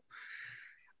horrible.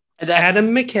 Adam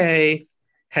McKay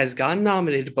has gotten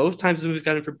nominated both times the movie's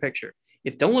gotten for picture.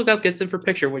 If Don't Look Up gets in for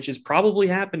picture, which is probably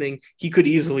happening, he could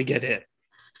easily get in.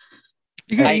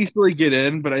 You could easily get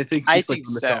in, but I think I he's think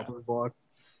on the so. top of the block.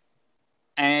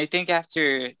 And I think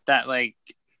after that like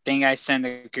thing I sent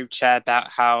in the group chat about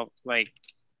how like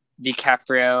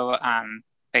DiCaprio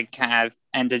like kind of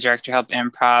and the director helped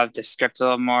improv the script a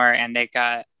little more, and they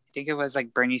got, I think it was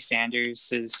like Bernie Sanders,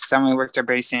 someone who worked at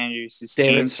Bernie Sanders'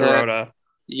 David team Sirota,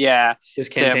 to his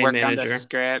campaign work manager. on the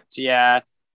script. Yeah.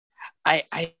 I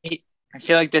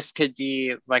feel like this could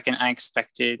be like an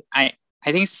unexpected. I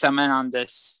think someone on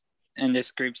this in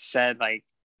this group said like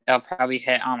it'll probably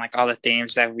hit on like all the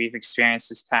themes that we've experienced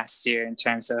this past year in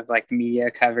terms of like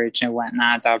media coverage and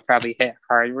whatnot. That'll probably hit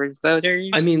hard with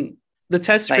voters. I mean, the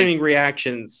test screening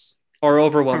reactions are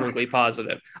overwhelmingly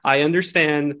positive. I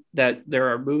understand that there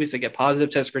are movies that get positive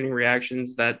test screening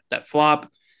reactions that flop.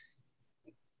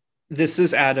 This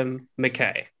is Adam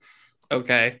McKay.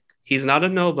 Okay. He's not a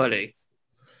nobody.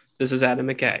 This is Adam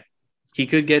McKay. He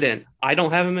could get in. I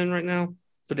don't have him in right now,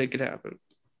 but it could happen.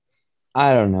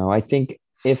 I don't know. I think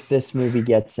if this movie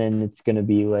gets in, it's going to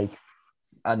be like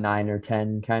a 9 or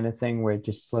 10 kind of thing where it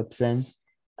just slips in.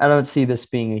 I don't see this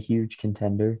being a huge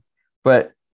contender.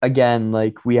 But again,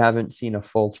 like we haven't seen a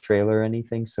full trailer or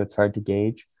anything, so it's hard to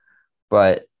gauge.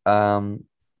 But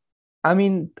I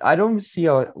mean, I don't see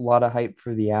a lot of hype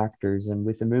for the actors, and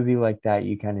with a movie like that,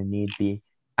 you kind of need the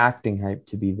acting hype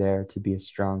to be there to be a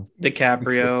strong.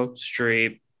 DiCaprio,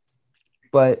 Streep.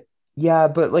 But yeah,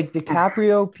 but like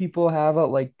DiCaprio, people have a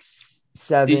like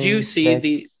 7. Did you see 6.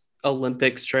 the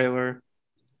Olympics trailer?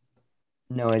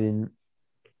 No, I didn't.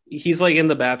 He's like in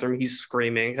the bathroom. He's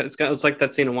screaming. It's like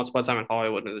that scene in Once Upon a Time in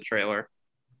Hollywood in the trailer.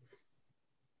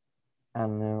 I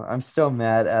don't know. I'm still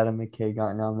mad Adam McKay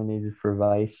got nominated for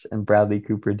Vice and Bradley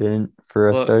Cooper didn't for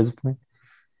A Star Is Born.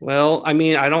 Well, I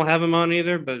mean, I don't have him on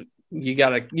either, but you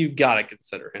gotta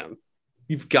consider him.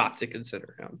 you've got to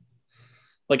consider him.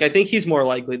 Like, I think he's more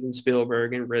likely than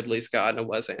Spielberg and Ridley Scott and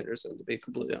Wes Anderson, to be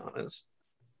completely honest.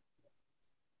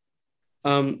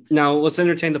 Now let's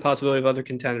entertain the possibility of other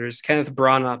contenders. Kenneth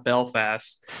Branagh,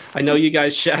 Belfast. I know you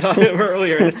guys shat on him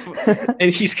earlier,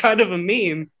 and he's kind of a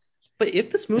meme. But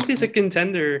if this movie's a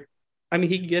contender, I mean,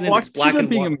 he can get in. It's black and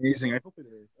being white. amazing. I hope it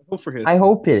is. I hope for his. I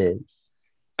hope it is.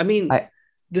 I mean,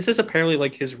 this is apparently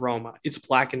like his Roma. It's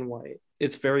black and white.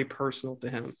 It's very personal to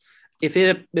him. If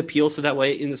it appeals to that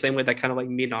way in the same way that kind of like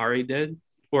Minari did,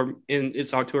 or in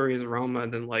its auteur as Roma,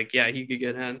 then like, yeah, he could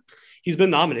get in. He's been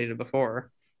nominated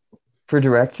before. For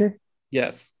director?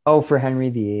 Yes. Oh, for Henry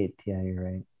VIII. Yeah, you're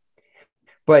right.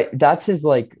 But that's his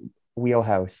like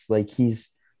wheelhouse. Like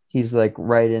he's like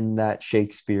right in that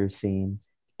Shakespeare scene.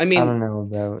 I mean, I don't know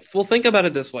about. Well, think about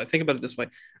it this way.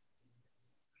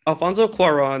 Alfonso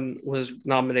Cuarón was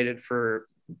nominated for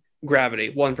Gravity,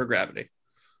 won for Gravity.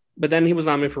 But then he was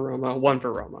nominated for Roma, won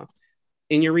for Roma.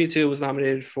 Iñárritu was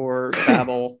nominated for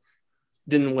Babel,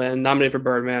 didn't win. Nominated for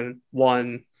Birdman,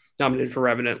 won. Nominated for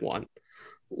Revenant, won.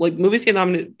 Like, movies get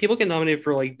nominated, people get nominated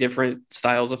for like different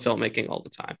styles of filmmaking all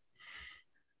the time.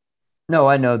 No,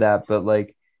 I know that, but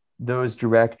like those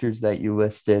directors that you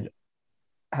listed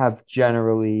have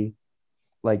generally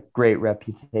like great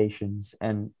reputations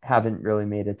and haven't really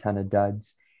made a ton of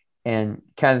duds. And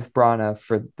Kenneth Branagh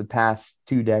for the past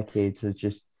 2 decades has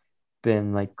just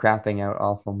been like crapping out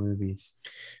awful movies.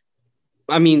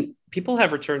 I mean, people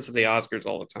have returns to the Oscars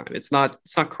all the time. It's not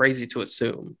crazy to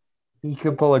assume. He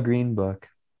could pull a Green Book.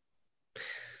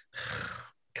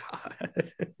 God.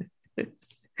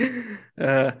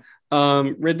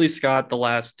 Ridley Scott, The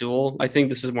Last Duel. I think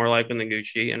this is more likely than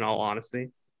Gucci, in all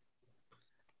honesty.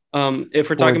 If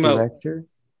we're talking about director,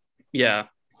 yeah.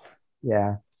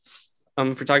 If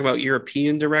we're talking about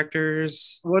European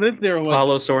directors, what if there was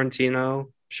Paolo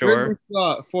Sorrentino? Sure. Ridley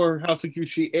Scott for House of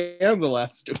Gucci and The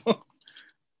Last Duel.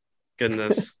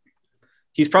 Goodness,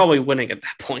 he's probably winning at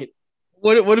that point.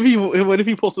 What if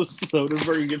he pulls a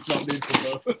Soderbergh and gets nominated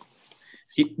for both?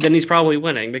 Then he's probably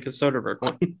winning because Soderbergh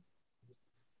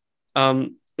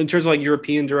won. In terms of like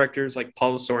European directors, like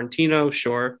Paolo Sorrentino,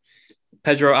 sure.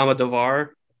 Pedro Almodovar,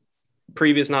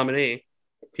 previous nominee,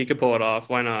 he could pull it off.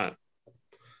 Why not?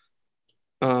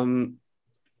 I mean,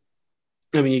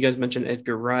 you guys mentioned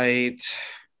Edgar Wright.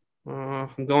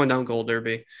 I'm going down Gold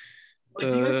Derby. Like,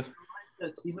 you guys realize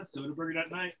that Steven Soderbergh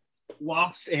that night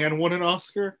lost and won an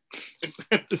Oscar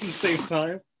at the same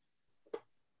time?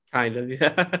 Kind of,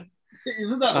 yeah.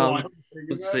 Isn't that wild?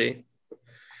 Let's see.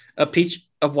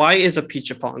 Why is a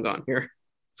Peachapong on here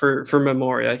for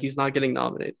Memoria? He's not getting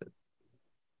nominated.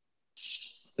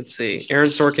 Let's see. Aaron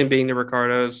Sorkin being the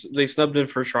Ricardos. They snubbed him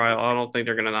for Trial. I don't think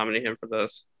they're going to nominate him for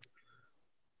this.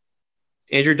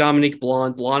 Andrew Dominique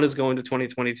Blonde. Blonde is going to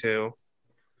 2022.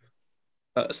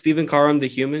 Stephen Karam, The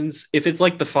Humans. If it's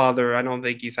like The Father, I don't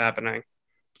think he's happening.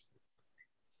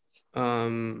 They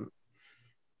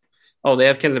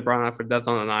have Kenneth Branagh for Death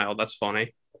on the Nile. That's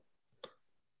funny.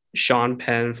 Sean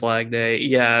Penn, Flag Day.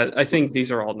 Yeah, I think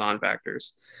these are all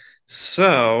non-factors.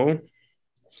 So,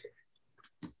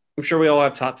 I'm sure we all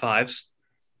have top fives.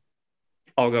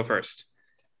 I'll go first.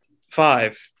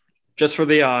 5, just for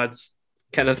the odds,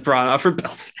 Kenneth Branagh for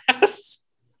Belfast.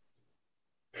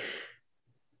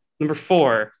 Number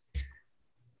 4,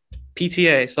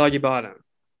 PTA, Soggy Bottom.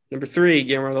 Number 3,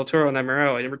 Guillermo del Toro, Nightmare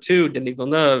Alley. Number 2, Denis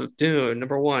Villeneuve, Dune.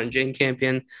 Number 1, Jane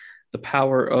Campion, The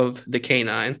Power of the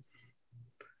Canine.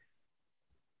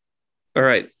 All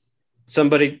right.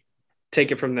 Somebody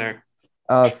take it from there.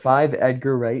 5,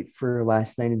 Edgar Wright for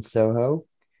Last Night in Soho.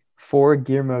 4,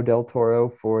 Guillermo del Toro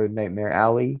for Nightmare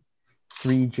Alley.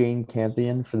 3, Jane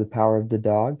Campion for The Power of the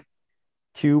Dog.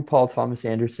 2, Paul Thomas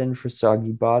Anderson for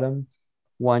Soggy Bottom.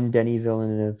 1, Denis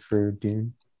Villeneuve for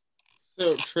Dune.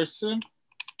 So, Tristan?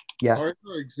 Yeah. Ours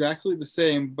are exactly the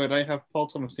same, but I have Paul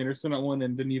Thomas Anderson at 1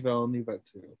 and Denis Villeneuve at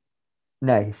 2.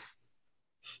 Nice.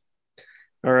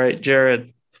 All right,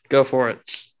 Jared, go for it.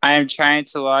 I am trying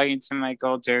to log into my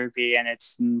Gold Derby and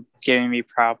it's giving me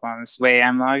problems. Wait,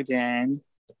 I'm logged in.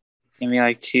 Give me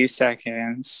like 2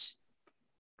 seconds.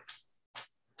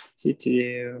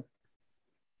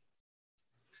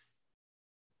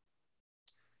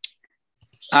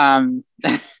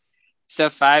 So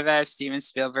 5, I have Steven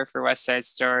Spielberg for West Side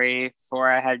Story.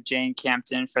 4, I have Jane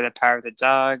Campion for The Power of the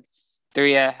Dog.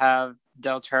 3, I have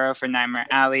Del Toro for Nightmare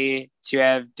Alley. 2, I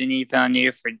have Denis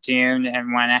Villeneuve for Dune.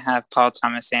 And 1, I have Paul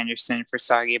Thomas Anderson for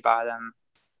Soggy Bottom.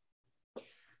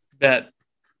 Bet.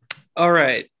 All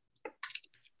right.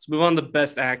 Let's move on to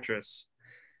Best Actress.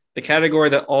 The category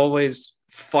that always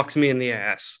fucks me in the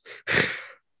ass.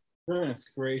 Goodness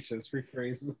gracious,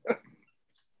 rephrase that.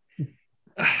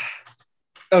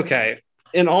 Okay.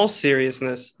 In all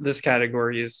seriousness, this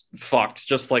category is fucked,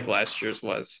 just like last year's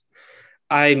was.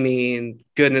 I mean,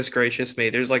 goodness gracious me.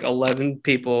 There's like 11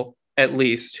 people at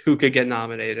least who could get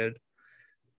nominated.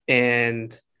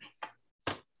 And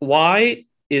why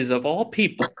is, of all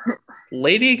people,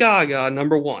 Lady Gaga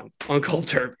number one on Cold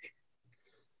Derby?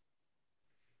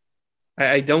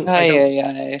 I don't get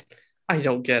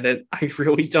it. I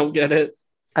really don't get it.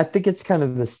 I think it's kind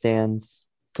of the stands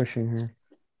pushing her.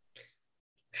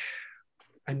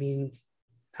 I mean,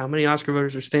 how many Oscar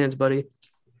voters are stands, buddy?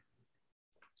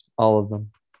 All of them.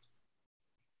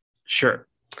 Sure.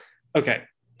 Okay.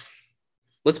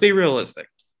 Let's be realistic.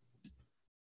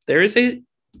 There is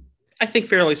I think,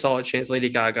 fairly solid chance Lady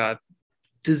Gaga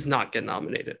does not get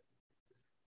nominated.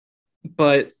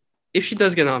 But if she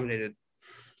does get nominated,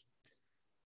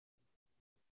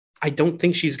 I don't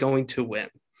think she's going to win.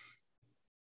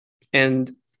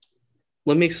 And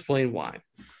let me explain why.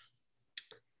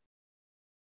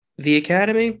 The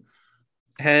Academy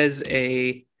has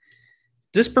a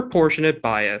disproportionate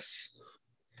bias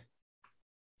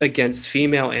against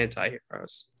female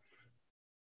anti-heroes.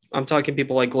 I'm talking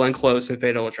people like Glenn Close in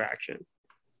Fatal Attraction,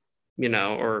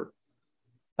 or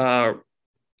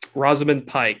Rosamund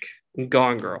Pike in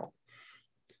Gone Girl,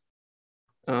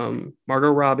 Margot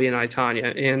Robbie and I,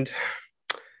 Tonya, and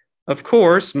of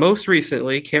course, most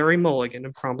recently, Carey Mulligan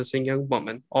in Promising Young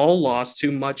Woman, all lost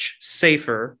to much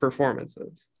safer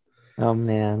performances. Oh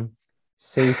man,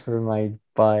 safer my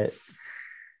butt.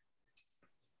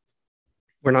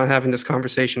 We're not having this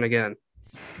conversation again.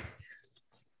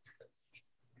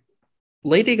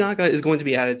 Lady Gaga is going to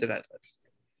be added to that list.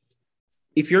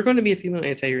 If you're going to be a female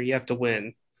anti-hero, you have to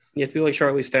win. You have to be like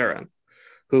Charlize Theron,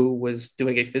 who was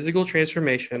doing a physical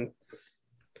transformation.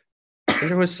 And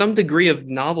there was some degree of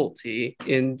novelty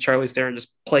in Charlize Theron just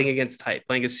playing against type,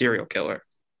 playing a serial killer,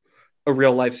 a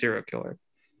real life serial killer.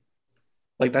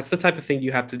 Like, that's the type of thing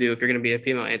you have to do if you're going to be a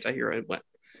female anti-hero and win.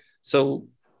 So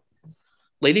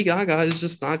Lady Gaga is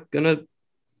just not going to,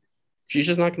 she's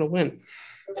just not going to win.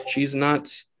 She's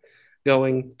not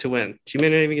going to win. She may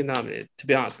not even get nominated, to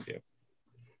be honest with you.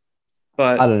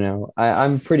 But I don't know.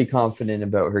 I'm pretty confident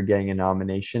about her getting a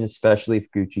nomination, especially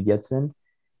if Gucci gets in.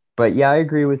 But yeah, I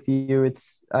agree with you.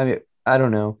 I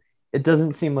don't know. It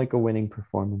doesn't seem like a winning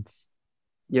performance.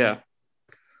 Yeah.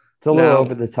 It's a little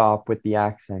over the top with the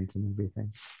accent and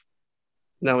everything.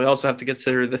 Now we also have to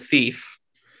consider the thief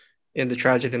in the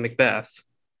tragedy Macbeth.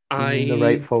 The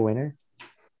rightful winner?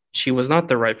 She was not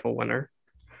the rightful winner.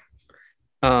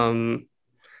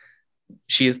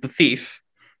 She is the thief.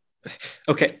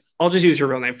 Okay, I'll just use her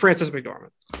real name, Frances McDormand,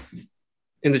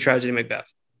 in the tragedy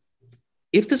Macbeth.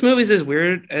 If this movie is as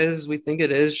weird as we think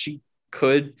it is, she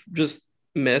could just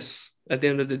miss at the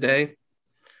end of the day.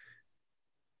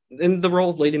 And the role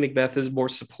of Lady Macbeth is more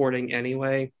supporting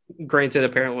anyway. Granted,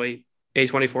 apparently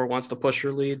A24 wants to push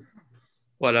her lead.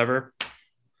 Whatever.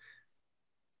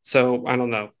 So I don't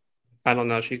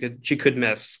know. She could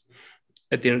miss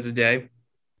at the end of the day.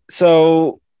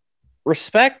 So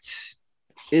Respect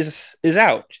is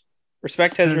out.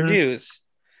 Respect has reviews.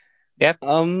 Yep.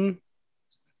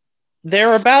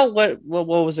 They're about what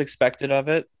was expected of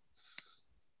it,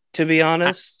 to be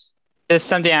honest. Just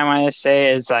something I want to say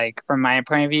is, like, from my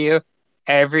point of view,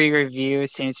 every review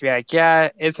seems to be like, yeah,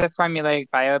 it's a formulaic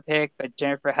biopic, but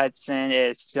Jennifer Hudson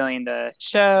is stealing the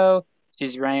show.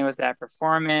 She's running with that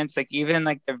performance. Like, even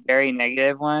like the very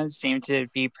negative ones seem to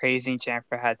be praising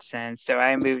Jennifer Hudson. So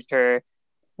I moved her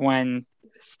one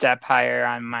step higher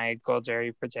on my Gold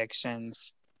Derby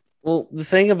predictions. Well, the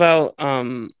thing about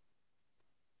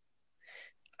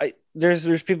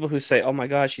there's people who say, "Oh my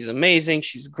God, she's amazing,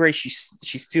 she's great, she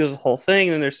steals the whole thing,"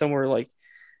 and then there's somewhere like,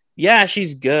 "Yeah,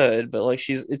 she's good, but like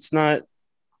she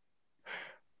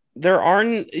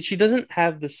doesn't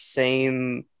have the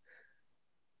same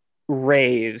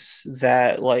raves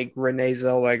that like Renee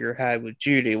Zellweger had with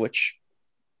Judy, which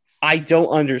I don't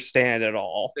understand at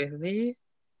all." Really?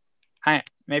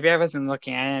 Maybe I wasn't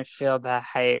looking. I didn't feel the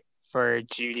hype for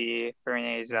Judy, for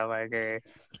Renee Zellweger.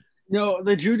 No,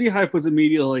 the Judy hype was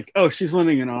immediately like, oh, she's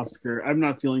winning an Oscar. I'm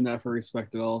not feeling that for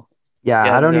Respect at all.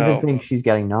 Yeah, I don't even think she's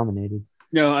getting nominated.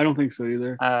 No, I don't think so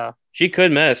either. She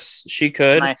could miss. She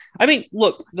could. I mean,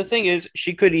 look, the thing is,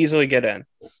 she could easily get in.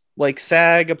 Like,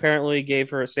 SAG apparently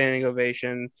gave her a standing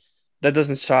ovation. That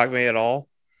doesn't shock me at all.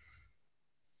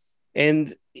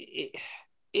 And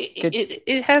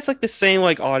it has like the same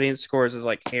like audience scores as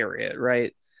like Harriet,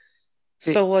 right?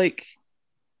 So like,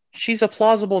 she's a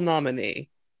plausible nominee,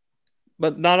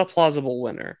 but not a plausible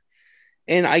winner.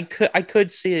 And I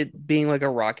could see it being like a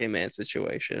Rocket Man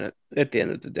situation at the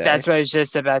end of the day. That's what I was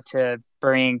just about to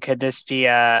bring. Could this be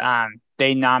a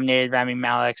they nominated Rami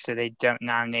Malek, so they don't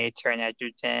nominate Taron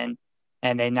Egerton.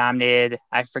 And they nominated,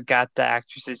 I forgot the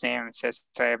actress's name, I'm so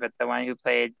sorry, but the one who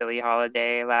played Billie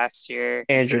Holiday last year.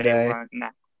 Andra Day.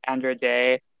 Andra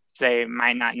Day. So they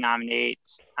might not nominate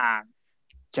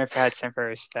Jennifer Hudson for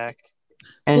Respect.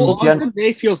 And well, Andra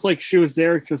Day feels like she was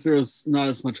there because there was not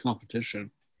as much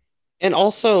competition. And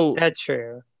also, That's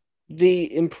true.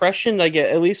 The impression I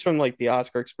get, at least from like the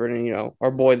Oscar expert and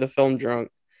our boy, the film drunk,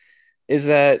 is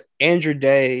that Andra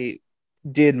Day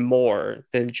did more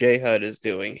than J Hud is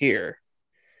doing here,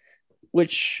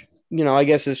 which I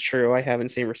guess is true. I haven't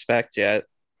seen Respect yet.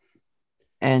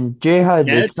 And J Hud,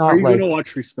 it's not are you like gonna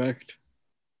watch Respect?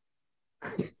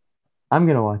 I'm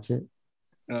gonna watch it.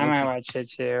 I might watch it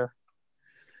too.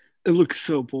 It looks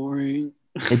so boring.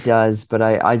 It does, but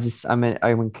I'm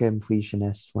a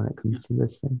completionist when it comes to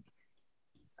this thing.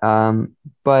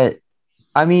 But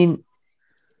I mean,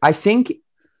 I think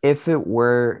if it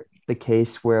were the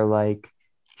case where like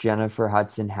Jennifer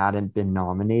Hudson hadn't been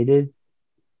nominated,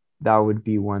 that would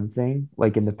be one thing,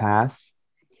 like in the past.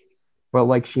 But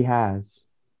like she has.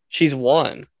 She's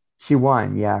won. She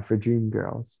won, yeah, for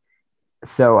Dreamgirls.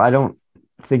 So I don't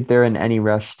think they're in any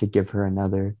rush to give her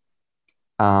another.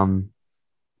 And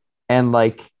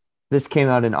like this came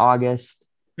out in August.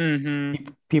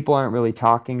 Mm-hmm. People aren't really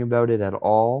talking about it at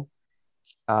all.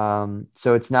 So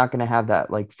it's not going to have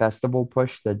that like festival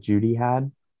push that Judy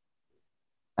had.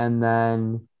 And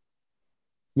then,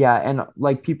 yeah, and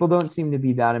like people don't seem to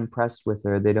be that impressed with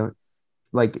her. They don't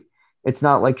like, it's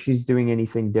not like she's doing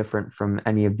anything different from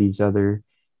any of these other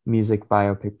music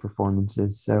biopic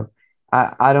performances. So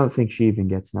I don't think she even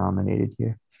gets nominated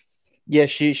here. Yeah,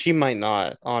 she might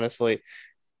not, honestly.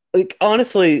 Like,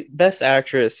 honestly, Best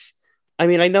Actress. I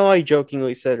mean, I know I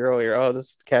jokingly said earlier, oh,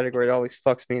 this category always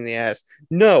fucks me in the ass.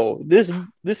 No,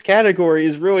 this category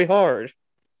is really hard.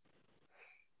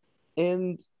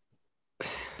 And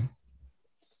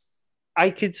I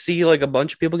could see like a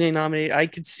bunch of people getting nominated. I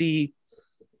could see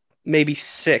maybe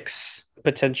 6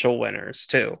 potential winners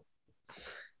too.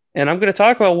 And I'm going to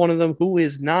talk about one of them who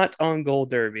is not on Gold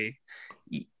Derby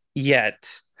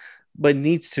yet, but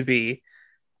needs to be.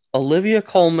 Olivia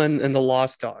Colman in The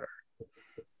Lost Daughter,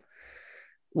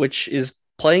 which is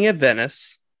playing at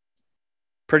Venice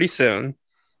pretty soon.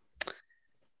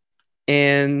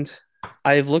 And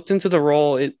I've looked into the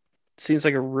role. It seems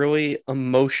like a really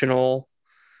emotional,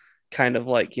 kind of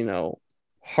like,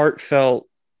 heartfelt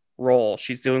role.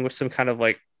 She's dealing with some kind of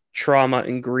like trauma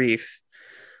and grief,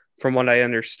 from what I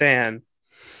understand.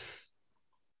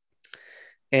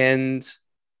 And,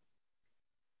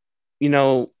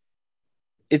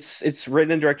 it's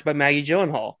written and directed by Maggie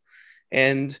Gyllenhaal,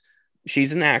 and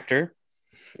she's an actor,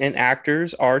 and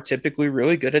actors are typically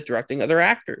really good at directing other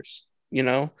actors,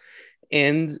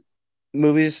 and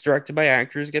movies directed by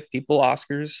actors get people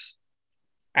Oscars,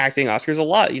 acting Oscars a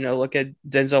lot. Look at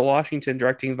Denzel Washington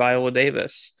directing Viola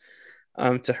Davis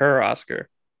to her Oscar,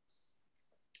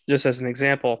 just as an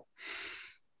example.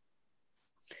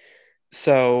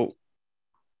 So,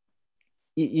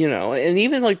 and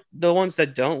even like the ones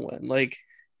that don't win, like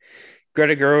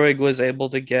Greta Gerwig was able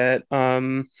to get,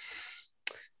 Saoirse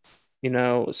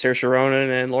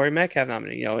Ronan and Laurie Metcalf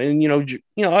nominated,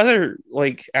 and other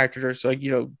like actors like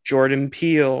Jordan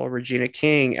Peele, Regina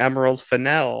King, Emerald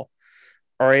Fennell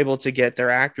are able to get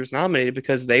their actors nominated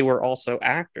because they were also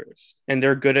actors and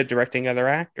they're good at directing other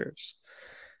actors.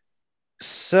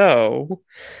 So,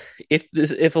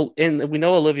 and we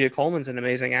know Olivia Colman's an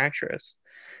amazing actress,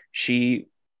 she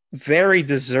very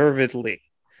deservedly,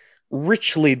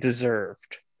 richly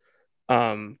deserved,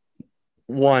 won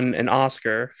an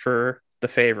Oscar for The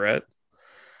Favorite.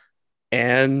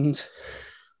 And,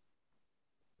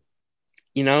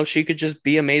 she could just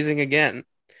be amazing again.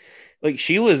 Like,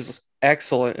 she was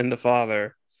excellent in The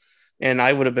Father, and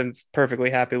I would have been perfectly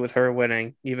happy with her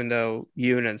winning, even though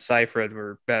Yoon and Seyfried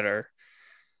were better.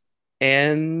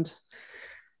 And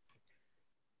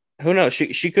who knows?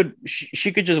 She could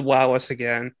just wow us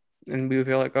again, and we would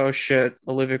be like, "Oh shit,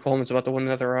 Olivia Colman's about to win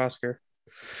another Oscar."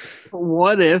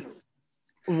 What if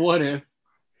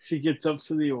she gets up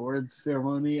to the awards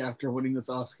ceremony after winning this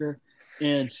Oscar,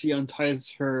 and she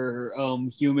unties her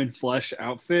human flesh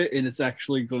outfit, and it's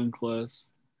actually Glenn Close?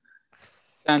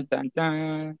 Dun, dun,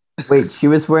 dun. Wait, she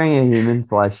was wearing a human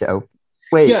flesh outfit.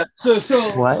 Wait, yeah. So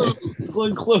what? So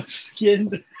Glenn Close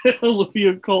skinned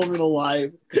Olivia Colman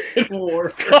alive and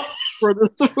wore for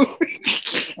this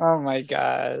movie. Oh my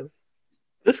god.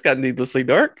 This got needlessly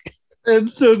dark. And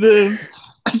so then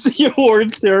at the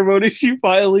award ceremony, she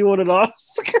finally won an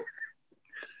Oscar.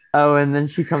 Oh, and then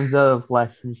she comes out of the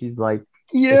flesh and she's like,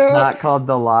 Yeah. it's not called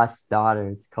The Lost Daughter,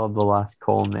 it's called The Lost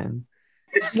Coleman.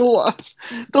 The lost,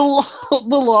 the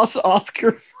lost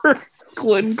Oscar for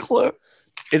Glenn Close.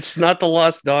 It's not The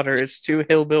Lost Daughter. It's Two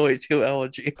Hillbilly, Two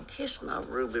Elegy. Kiss my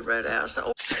ruby red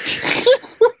asshole.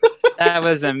 That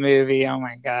was a movie. Oh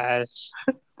my gosh.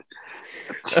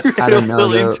 I don't know,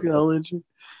 though. Trilogy. Is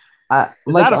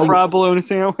Like that a fried bologna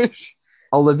sandwich?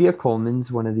 Olivia Colman's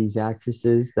one of these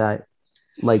actresses that,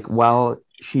 like, while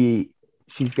she's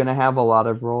gonna have a lot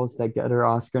of roles that get her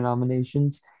Oscar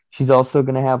nominations, she's also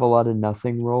gonna have a lot of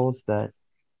nothing roles that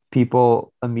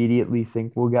people immediately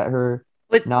think will get her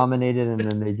But nominated, and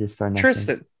then they just are nothing.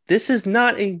 Tristan, this is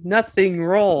not a nothing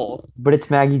role. But it's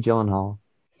Maggie Gyllenhaal.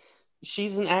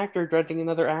 She's an actor directing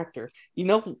another actor. You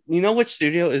know which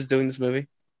studio is doing this movie?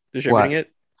 Distributing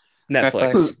it?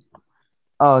 Netflix. Netflix.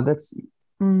 Oh, that's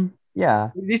yeah.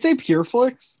 Did you say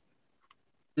Pureflix?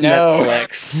 No.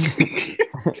 Netflix.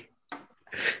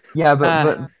 Yeah,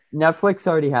 but Netflix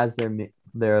already has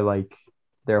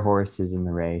their horses in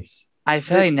the race. I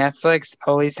feel like Netflix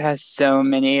always has so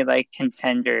many like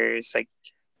contenders. Like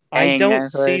I dang, don't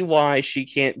see Netflix. why she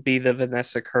can't be the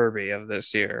Vanessa Kirby of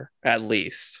this year, at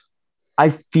least. I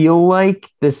feel like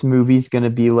this movie's gonna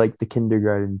be like The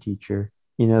Kindergarten Teacher.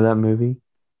 You know that movie?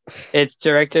 It's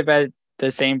directed by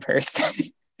the same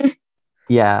person.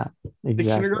 Yeah, The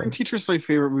Kindergarten exactly. Teacher is my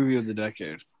favorite movie of the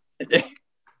decade.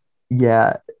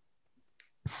 Yeah.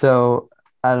 So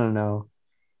I don't know.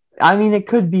 I mean, it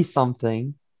could be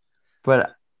something,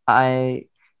 but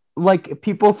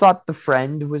people thought The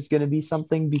Friend was gonna be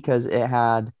something because it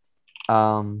had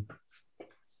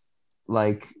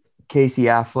like Casey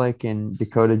Affleck and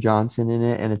Dakota Johnson in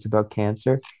it, and it's about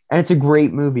cancer. And it's a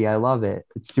great movie. I love it.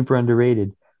 It's super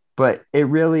underrated. But it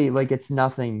really, it's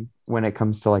nothing when it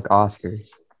comes to like Oscars.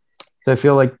 So I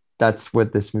feel like that's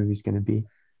what this movie's gonna be.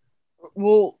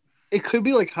 Well, it could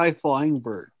be like High Flying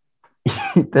Bird.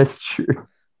 That's true.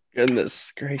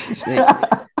 Goodness gracious me.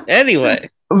 Anyway,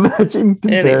 Imagine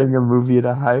comparing a movie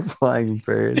to High Flying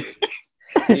Bird.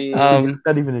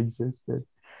 That even existed.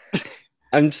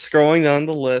 I'm scrolling down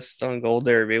the list on Gold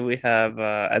Derby. We have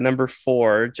at number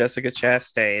 4, Jessica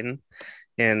Chastain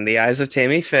in The Eyes of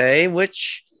Tammy Faye,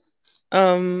 which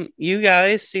you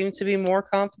guys seem to be more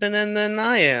confident in than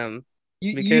I am.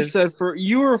 You said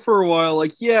you were for a while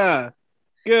like, yeah,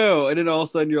 go, and then all of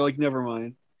a sudden you're like, never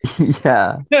mind.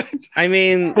 Yeah. I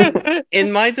mean,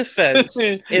 in my defense,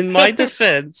 it's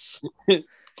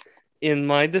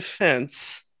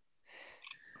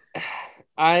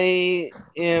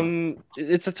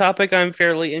a topic I'm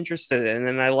fairly interested in,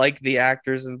 and I like the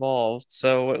actors involved.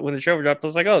 So when the trailer dropped, I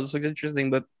was like, oh, this looks interesting.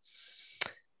 But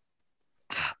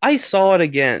I saw it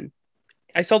again.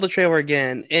 I saw the trailer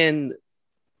again, and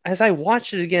as I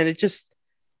watched it again,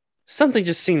 something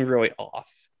just seemed really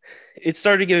off. It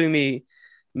started giving me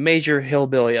major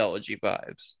Hillbilly Elegy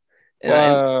vibes.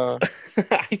 Whoa.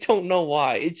 I don't know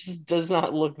why. It just does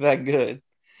not look that good.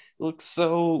 It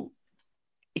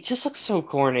just looks so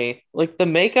corny. Like the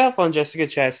makeup on Jessica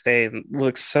Chastain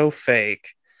looks so fake.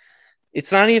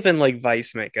 It's not even like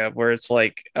Vice makeup where it's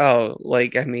like, oh,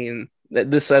 like, I mean,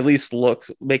 this at least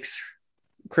makes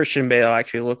Christian Bale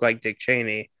actually look like Dick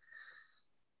Cheney.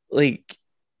 Like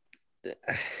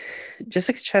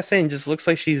Jessica Chastain just looks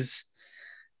like she's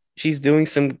doing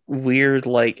some weird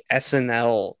like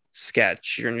SNL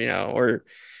sketch, or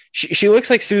she looks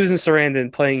like Susan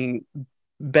Sarandon playing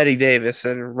Betty Davis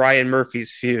and Ryan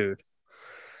Murphy's Feud.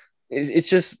 It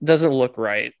just doesn't look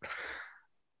right.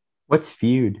 What's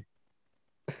Feud?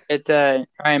 It's a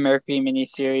Ryan Murphy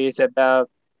miniseries about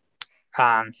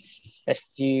a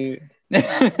feud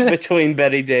between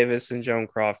Betty Davis and Joan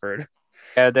Crawford.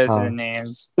 Yeah, those are the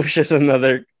names. Which is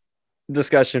another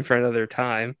discussion for another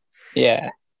time.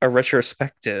 Yeah. A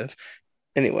retrospective.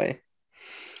 Anyway.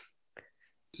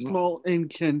 Small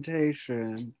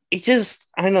incantation.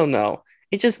 I don't know.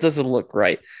 It just doesn't look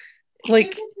right.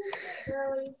 Like,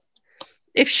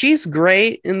 if she's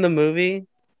great in the movie,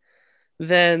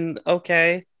 then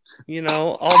okay,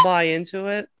 I'll buy into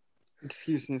it.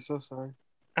 Excuse me, so sorry.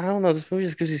 I don't know. This movie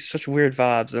just gives you such weird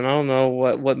vibes, and I don't know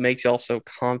what makes y'all so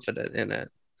confident in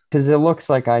it. Because it looks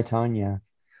like I, Tonya.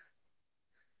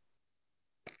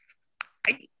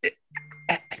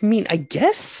 I mean, I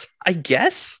guess. I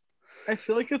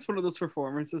feel like it's one of those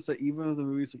performances that even if the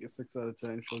movie's like a 6 out of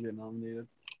 10, she'll get nominated.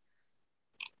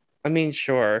 I mean,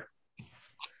 sure.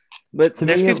 But To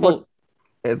there's me, people...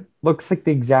 It looks like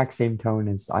the exact same tone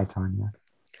as I, Tonya.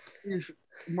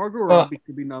 Margot Robbie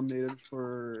could be nominated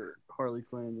for Harley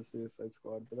Quinn in the Suicide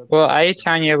Squad. But I,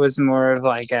 Tonya was more of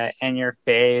like a in your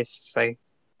face. Like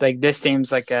this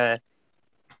seems like a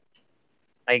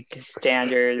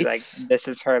standard, like this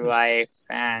is her life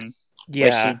and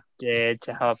what she did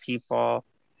to help people.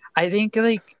 I think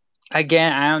like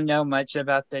again, I don't know much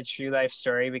about the true life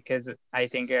story because I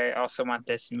think I also want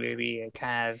this movie to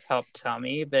kind of help tell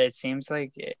me. But it seems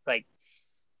like like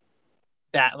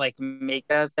that like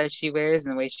makeup that she wears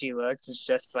and the way she looks is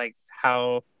just like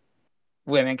how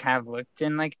women kind of looked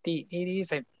in like the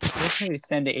 80s. Like this movie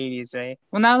set in the 80s, right?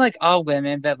 Well, not like all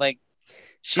women, but like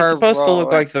She's her supposed to look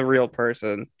role. like the real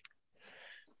person.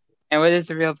 And what does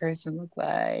the real person look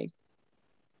like?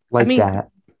 Like I mean, that.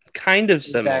 kind of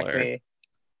similar. Exactly.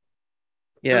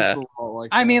 Yeah. Looks a lot like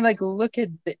I that. mean, like look at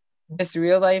this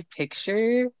real life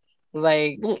picture.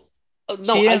 Like Well,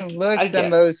 no, she didn't look I the get.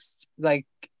 most like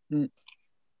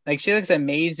she looks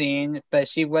amazing, but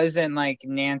she wasn't like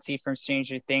Nancy from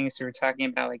Stranger Things who were talking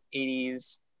about like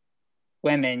 80s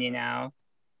women, you know.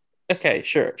 Okay,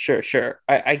 sure.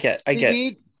 I get.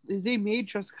 They made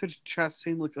Jessica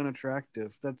Chastain look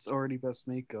unattractive. That's already best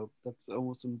makeup. That's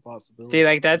almost an impossibility. See,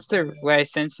 like that's the what I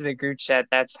sent to the group chat.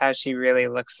 That's how she really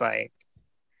looks like.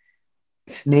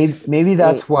 Maybe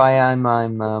that's why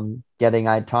I'm getting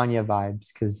I, Tonya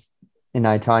vibes, because in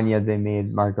I, Tonya they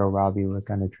made Margot Robbie look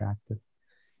unattractive.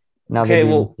 Now Okay, they're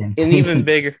doing well, the same an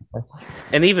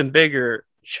thing. even bigger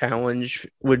challenge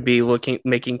would be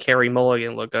making Carrie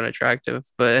Mulligan look unattractive.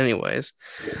 But anyways,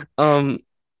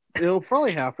 It'll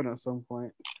probably happen at some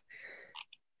point.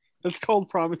 It's called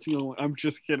promising. I'm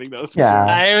just kidding. That was Yeah.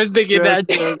 I was thinking Joke,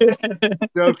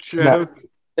 that. joke.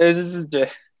 It was just a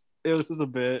bit. It was just a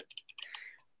bit.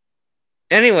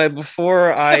 anyway,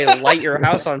 before I light your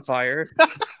house on fire,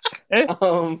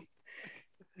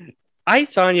 I,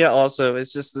 Tanya also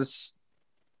is just this.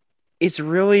 It's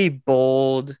really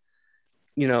bold,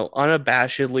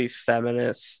 unabashedly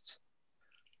feminist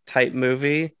type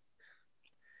movie.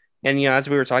 And as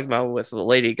we were talking about with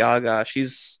Lady Gaga,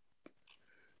 she's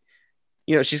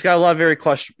got a lot of very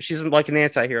she's like an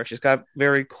anti-hero. She's got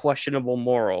very questionable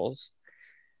morals,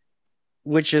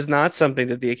 which is not something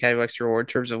that the Academy likes to reward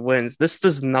in terms of wins. This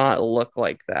does not look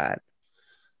like that,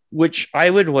 which I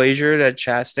would wager that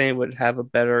Chastain would have a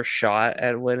better shot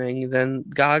at winning than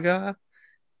Gaga.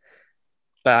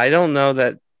 But I don't know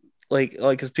that,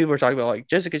 because people are talking about like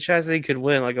Jessica Chastain could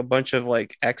win, like a bunch of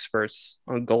like experts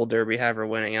on Gold Derby have her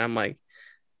winning, and I'm like,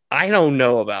 I don't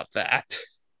know about that.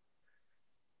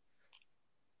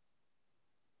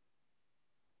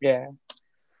 Yeah.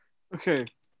 Okay.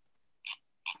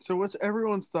 So what's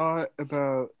everyone's thought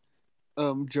about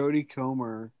Jodie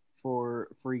Comer for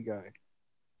Free Guy?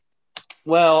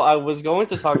 Well, I was going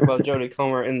to talk about Jodie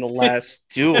Comer in the last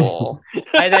duel.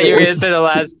 I thought you were going to say the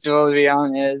last duel, to be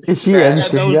honest. Is she But- in Yeah,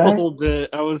 that Free was the Guy? whole bit.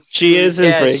 She is in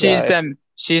yeah, Free she's Guy.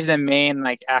 she's the main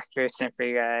like actress in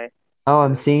Free Guy. Oh,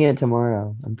 I'm seeing it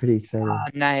tomorrow. I'm pretty excited. Oh,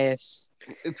 nice.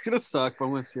 It's gonna suck, but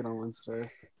I'm gonna see it on Wednesday.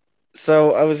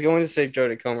 So I was going to save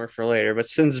Jodie Comer for later, but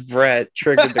since Brett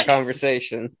triggered the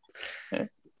conversation,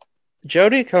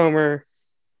 Jodie Comer,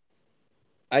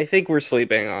 I think we're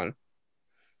sleeping on.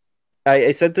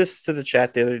 I said this to the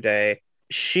chat the other day.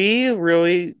 She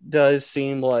really does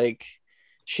seem like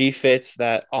she fits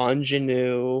that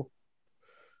ingenue,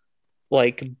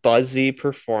 like buzzy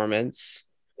performance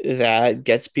that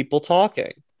gets people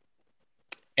talking.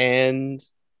 And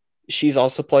she's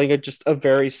also playing just a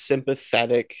very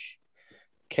sympathetic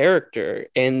character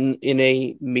in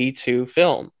a Me Too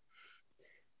film.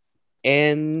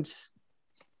 And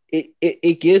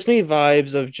it gives me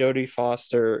vibes of Jodie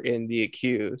Foster in The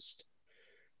Accused.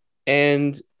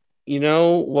 And you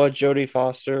know what Jodie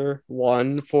Foster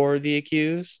won for The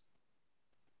Accused?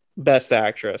 Best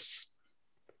Actress.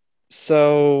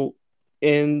 So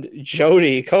in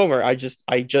Jodie Comer, I just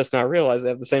now realized they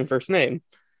have the same first name,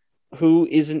 who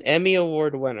is an Emmy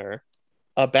Award winner,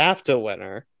 a BAFTA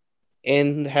winner,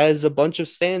 and has a bunch of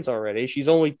stands already. She's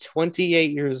only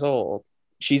 28 years old.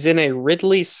 She's in a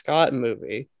Ridley Scott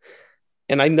movie.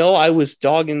 And I know I was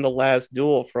dogging The Last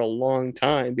Duel for a long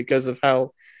time because of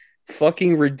how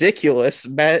fucking ridiculous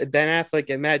Ben Affleck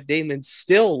and Matt Damon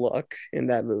still look in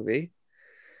that movie.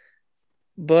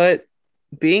 But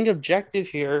being objective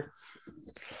here,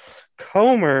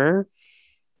 Comer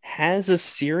has a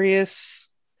serious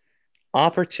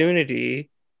opportunity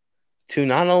to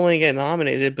not only get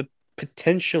nominated, but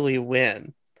potentially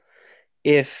win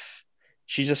if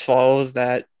she just follows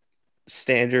that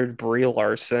standard Brie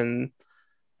Larson,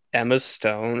 Emma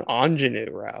Stone,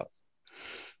 ingenue route.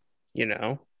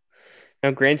 Now,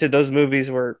 granted, those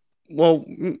movies were, well,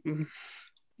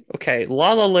 okay,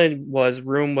 La La Land was,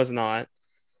 Room was not.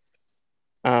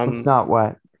 It's not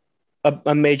what?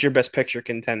 A major Best Picture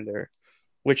contender,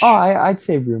 which... Oh, I'd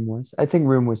say Room was. I think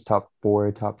Room was top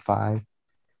 4, top 5.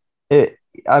 It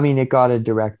got a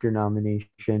director nomination.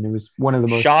 It was one of the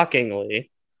most... Shockingly.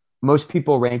 most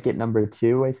people rank it number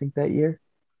 2, I think, that year.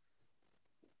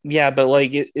 Yeah, but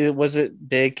like it was it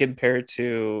big compared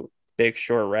to Big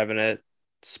Short, Revenant,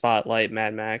 Spotlight,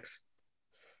 Mad Max?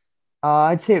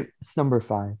 I'd say it's number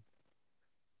 5,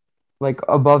 like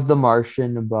above The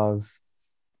Martian, above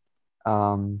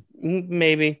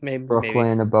Maybe.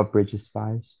 Brooklyn, above Bridges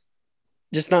Fives.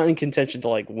 Just not in contention to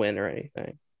like win or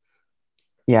anything.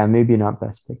 Yeah, maybe not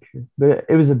Best Picture, but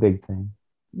it was a big thing.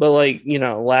 But like,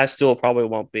 Last Duel probably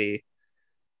won't be.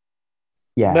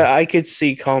 But Yeah, I could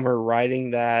see Comer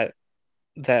riding that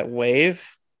wave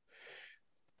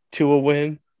to a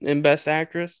win in Best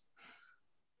Actress.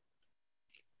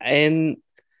 And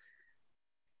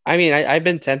I mean, I've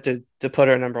been tempted to put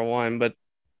her number one, but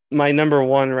my number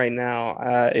one right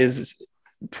now is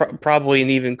probably an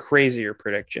even crazier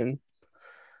prediction.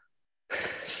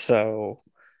 So,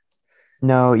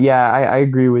 no, yeah, I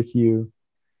agree with you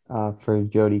for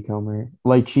Jodie Comer.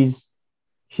 Like she's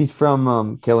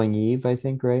from Killing Eve, I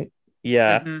think, right?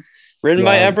 yeah, Mhm. written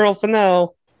by Yeah. Emerald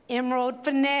Fennell. Emerald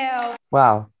Fennell.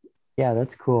 Wow. Yeah,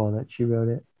 that's cool that she wrote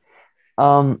it.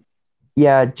 Um,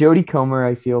 yeah, Jodie Comer,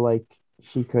 I feel like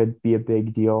she could be a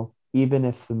big deal, even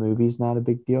if the movie's not a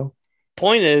big deal.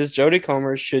 Point is, Jodie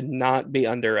Comer should not be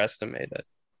underestimated.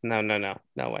 No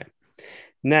way.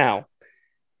 Now,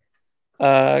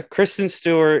 Kristen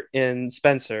Stewart in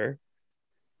Spencer.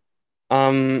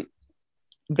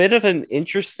 Bit of an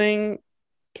interesting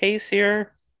case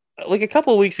here. Like a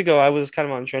couple of weeks ago, I was kind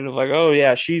of on trend of like, oh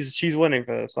yeah, she's winning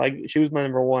for this. Like she was my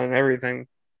number one and everything.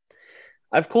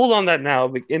 I've cooled on that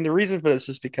now, and the reason for this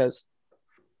is because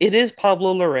it is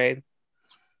Pablo Larraín.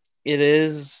 It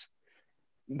is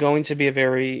going to be a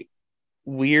very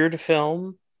weird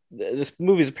film. This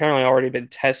movie's apparently already been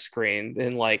test screened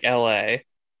in like LA.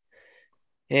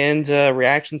 And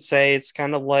reactions say it's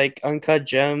kind of like Uncut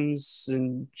Gems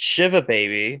and Shiva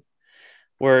Baby,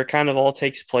 where it kind of all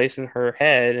takes place in her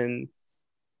head, and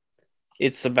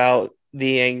it's about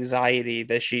the anxiety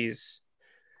that she's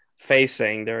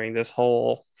facing during this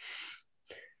whole,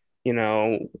 you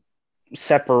know,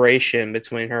 separation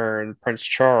between her and Prince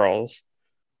Charles.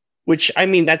 Which, I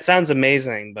mean, that sounds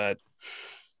amazing, but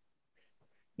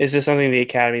is this something the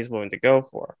Academy is willing to go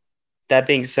for? That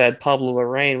being said, Pablo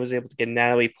Larraín was able to get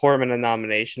Natalie Portman a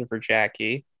nomination for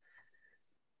Jackie,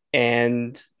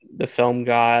 and the film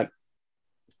got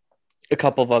a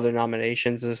couple of other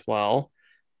nominations as well.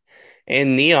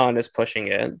 And Neon is pushing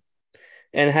it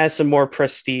and has some more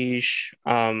prestige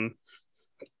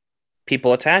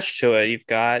people attached to it. You've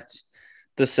got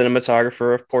the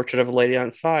cinematographer of Portrait of a Lady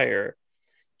on Fire.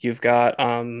 You've got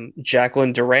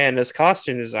Jacqueline Durran as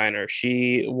costume designer.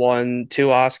 She won 2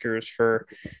 Oscars for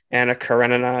Anna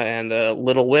Karenina and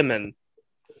Little Women,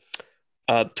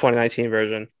 2019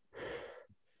 version.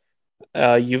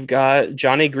 You've got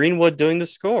Johnny Greenwood doing the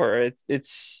score.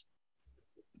 It's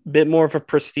a bit more of a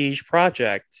prestige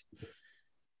project.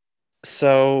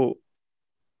 So,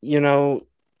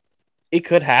 it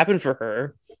could happen for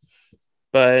her,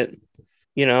 but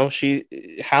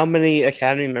how many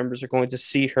Academy members are going to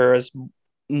see her as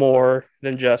more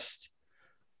than just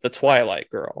the Twilight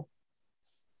girl?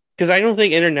 Because I don't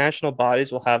think international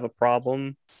bodies will have a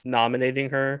problem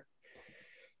nominating her.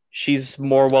 She's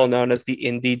more well known as the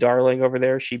indie darling over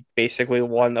there. She basically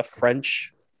won the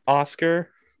French Oscar,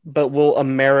 but will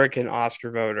American Oscar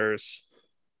voters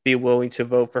be willing to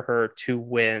vote for her to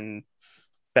win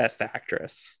Best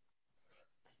Actress?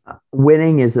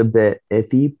 Winning is a bit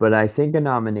iffy, but I think a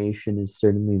nomination is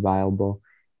certainly viable.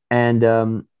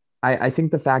 And I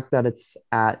think the fact that it's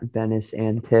at Venice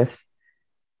and TIFF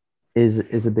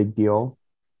is a big deal.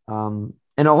 And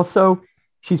also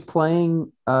she's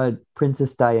playing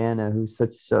Princess Diana, who's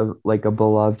such a like a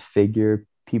beloved figure.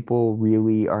 People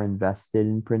really are invested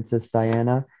in Princess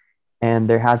Diana, and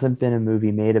there hasn't been a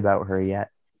movie made about her yet.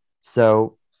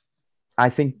 So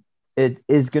I think it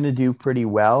is going to do pretty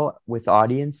well with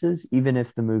audiences, even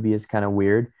if the movie is kind of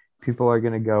weird. People are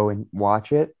going to go and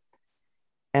watch it.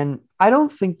 And I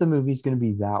don't think the movie's going to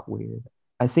be that weird.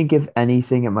 I think if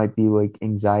anything, it might be like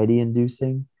anxiety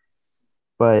inducing,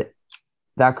 but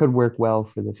that could work well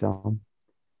for the film.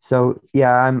 So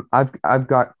yeah, I've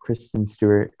got Kristen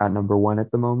Stewart at number 1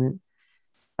 at the moment,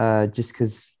 just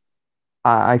because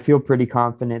I feel pretty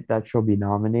confident that she'll be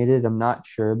nominated. I'm not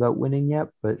sure about winning yet,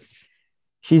 but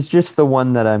she's just the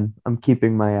one that I'm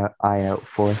keeping my eye out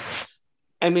for.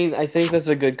 I mean, I think that's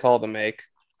a good call to make,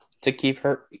 to keep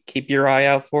your eye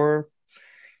out for her.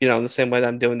 The same way that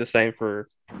I'm doing the same for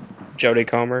Jodie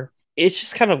Comer. It's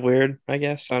just kind of weird, I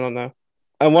guess. I don't know.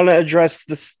 I want to address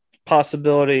this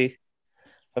possibility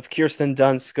of Kirsten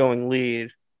Dunst going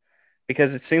lead,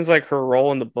 because it seems like her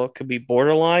role in the book could be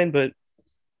borderline, but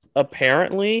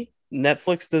apparently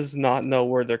Netflix does not know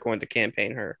where they're going to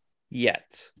campaign her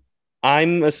yet.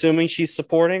 I'm assuming she's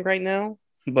supporting right now,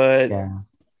 but Yeah.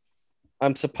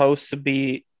 I'm supposed to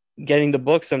be getting the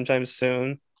book sometime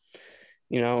soon.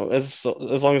 As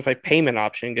long as my payment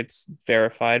option gets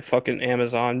verified. Fucking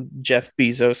Amazon, Jeff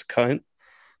Bezos cunt.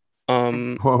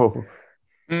 Whoa.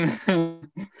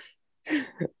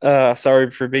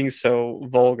 Sorry for being so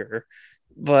vulgar,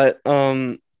 but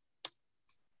depending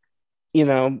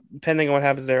on what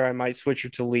happens there, I might switch her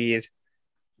to lead.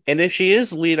 And if she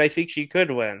is lead, I think she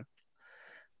could win.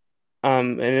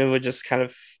 And it would just kind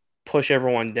of push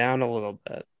everyone down a little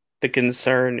bit. The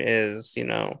concern is,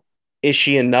 is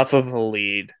she enough of a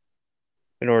lead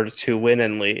in order to win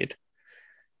and lead?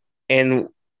 And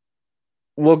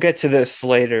we'll get to this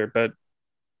later, but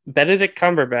Benedict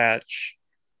Cumberbatch,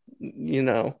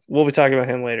 we'll be talking about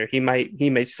him later. He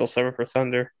may still suffer for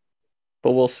Thunder,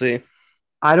 but we'll see.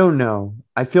 I don't know.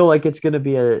 I feel like it's going to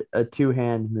be a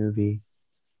two-hand movie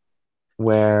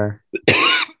where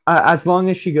as long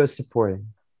as she goes supporting,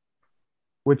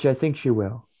 which I think she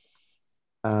will,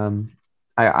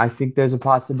 I think there's a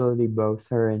possibility both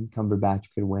her and Cumberbatch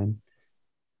could win.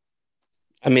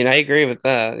 I mean, I agree with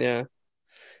that. Yeah,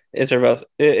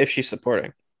 if she's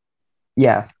supporting.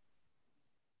 Yeah.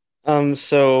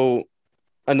 So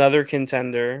another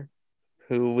contender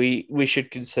who we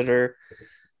should consider,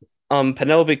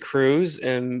 Penelope Cruz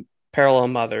in Parallel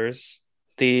Mothers,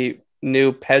 the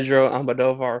new Pedro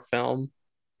Almodovar film.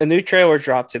 A new trailer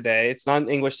dropped today. It's not in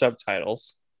English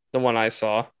subtitles, the one I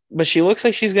saw, but she looks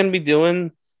like she's going to be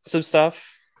doing some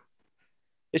stuff.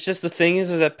 It's just the thing is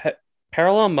that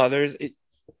Parallel Mothers,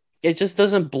 it just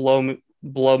doesn't blow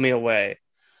me away.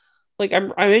 Like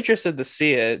I'm interested to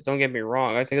see it. Don't get me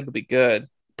wrong. I think it'll be good,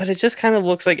 but it just kind of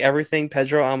looks like everything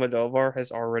Pedro Almodovar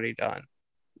has already done.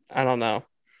 I don't know.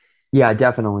 Yeah,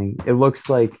 definitely. It looks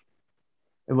like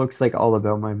All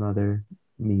About My Mother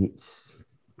meets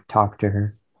Talk to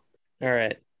Her. All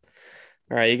right.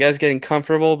 You guys getting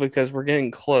comfortable because we're getting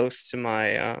close to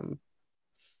my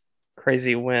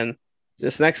crazy win.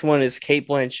 This next one is Cate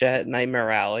Blanchett, Nightmare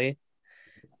Alley.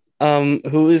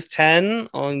 Who is 10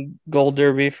 on Gold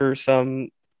Derby for some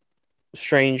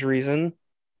strange reason.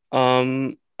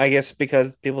 I guess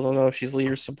because people don't know if she's lead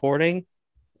or supporting.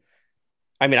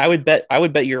 I mean, I would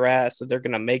bet your ass that they're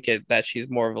gonna make it that she's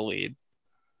more of a lead.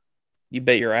 You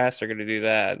bet your ass they're gonna do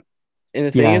that. And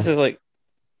the thing is like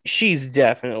she's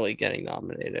definitely getting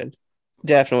nominated.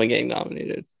 Definitely getting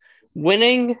nominated.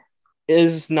 Winning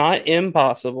is not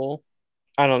impossible.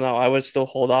 I don't know. I would still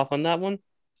hold off on that one.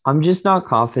 I'm just not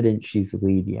confident she's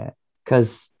lead yet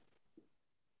because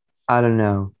I don't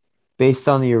know. Based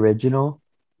on the original,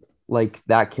 like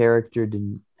that character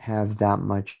didn't have that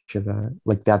much of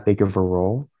that big of a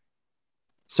role.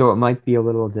 So it might be a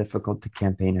little difficult to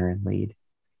campaign her in lead.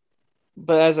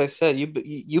 But as I said,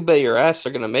 you bet your ass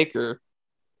they're gonna make her.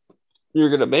 You're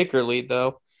gonna make her lead,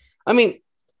 though. I mean,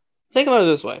 think about it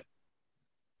this way: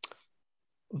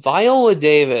 Viola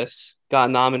Davis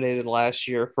got nominated last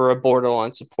year for a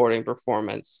borderline supporting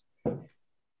performance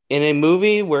in a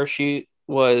movie where she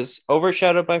was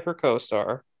overshadowed by her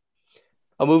co-star,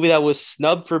 a movie that was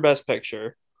snubbed for Best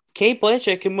Picture. Cate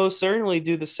Blanchett can most certainly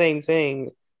do the same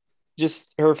thing,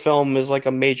 just her film is like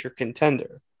a major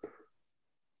contender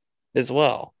as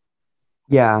well.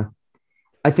 Yeah.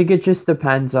 I think it just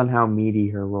depends on how meaty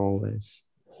her role is.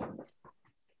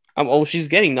 She's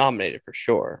getting nominated for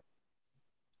sure.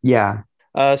 Yeah.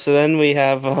 So then we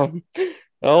have,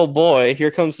 oh boy,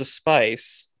 here comes the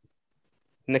spice.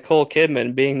 Nicole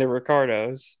Kidman being the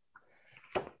Ricardos.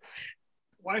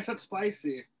 Why is that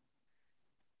spicy?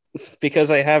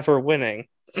 Because I have her winning.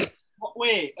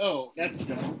 Wait, that's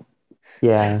dumb.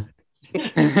 Yeah.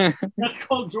 That's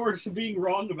called George being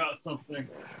wrong about something.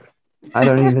 I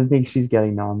don't even think she's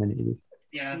getting nominated.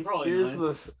 Yeah, probably Here's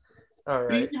not. All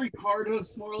right. Being the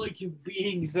Ricardos more like you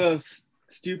being the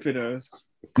stupidos.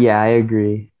 Yeah, I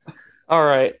agree. All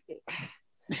right.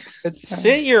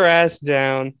 Sit your ass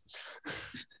down.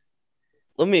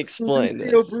 Let me explain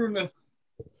this. Bruno.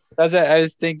 That's what I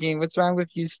was thinking. What's wrong with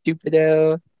you,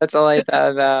 stupido? That's all I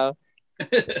thought about.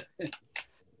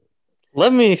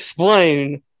 Let me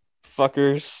explain,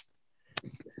 fuckers.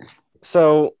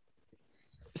 So,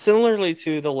 similarly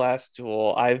to the last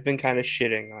duel, I've been kind of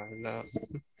shitting on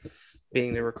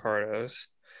being the Ricardos.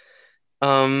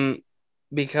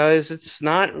 Because it's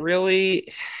not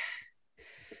really.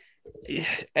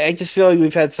 I just feel like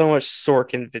we've had so much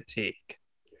Sorkin fatigue.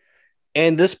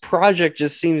 And this project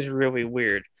just seems really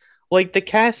weird. Like the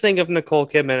casting of Nicole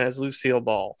Kidman as Lucille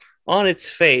Ball on its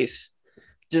face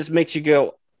just makes you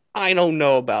go, I don't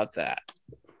know about that.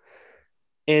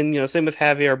 And same with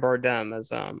Javier Bardem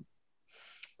as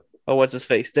what's his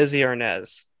face, Desi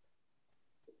Arnaz.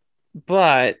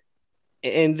 But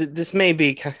this may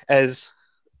be as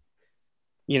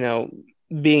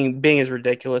being as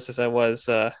ridiculous as I was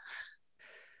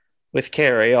with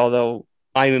Carrie, although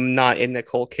I'm not in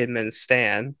Nicole Kidman's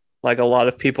stan like a lot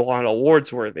of people on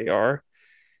awards worthy are.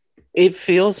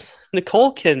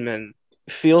 Nicole Kidman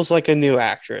feels like a new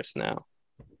actress now,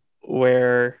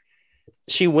 where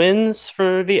she wins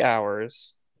for The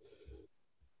Hours,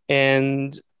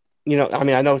 and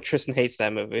I know Tristan hates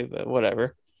that movie, but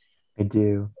whatever. I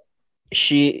do.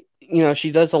 She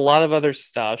does a lot of other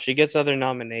stuff. She gets other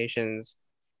nominations.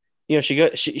 She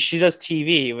does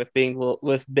TV with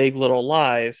Big Little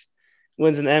Lies,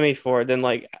 wins an Emmy for it. Then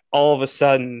like all of a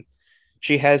sudden,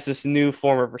 she has this new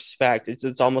form of respect.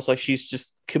 It's almost like she's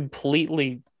just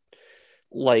completely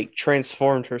like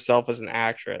transformed herself as an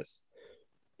actress,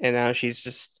 and now she's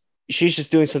just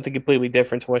doing something completely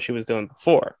different to what she was doing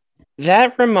before.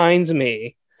 That reminds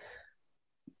me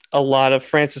a lot of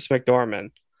Frances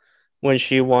McDormand when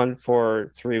she won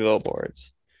for Three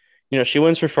Billboards. She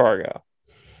wins for Fargo.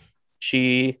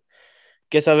 She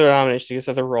gets other nominations, she gets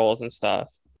other roles and stuff.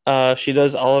 She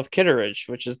does Olive Kitteridge,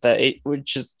 which is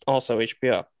also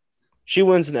HBO. She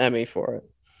wins an Emmy for it.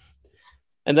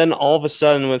 And then all of a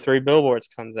sudden, when Three Billboards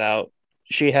comes out,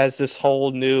 she has this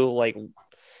whole new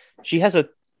she has a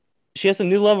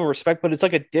new level of respect, but it's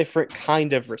like a different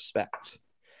kind of respect.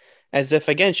 As if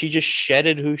again, she just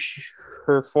shedded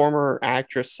her former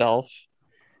actress self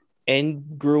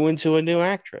and grew into a new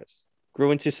actress,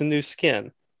 grew into some new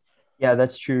skin. Yeah,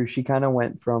 that's true. She kind of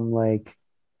went from like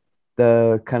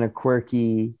the kind of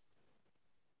quirky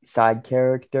side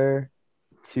character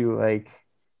to like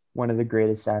one of the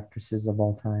greatest actresses of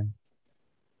all time.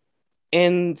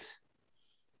 And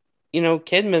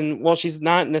Kidman, while she's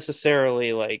not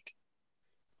necessarily like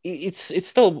it's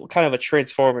still kind of a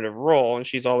transformative role, and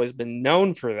she's always been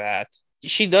known for that.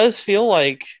 She does feel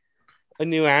like a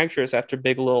new actress after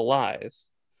Big Little Lies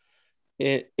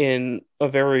in a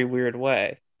very weird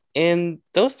way. And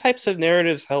those types of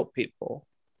narratives help people.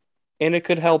 And it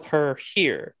could help her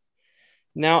here.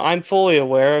 Now, I'm fully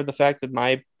aware of the fact that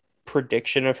my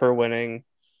prediction of her winning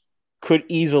could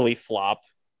easily flop.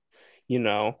 A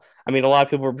lot of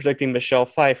people were predicting Michelle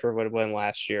Pfeiffer would win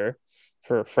last year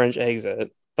for French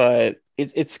Exit, but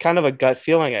it's kind of a gut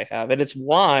feeling I have. And it's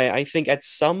why I think at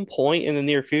some point in the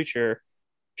near future,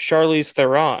 Charlize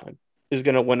Theron is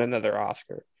going to win another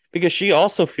Oscar, because she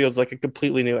also feels like a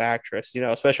completely new actress,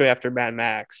 especially after Mad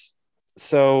Max.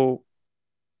 So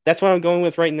that's what I'm going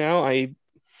with right now. I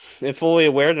am fully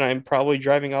aware that I'm probably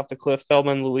driving off the cliff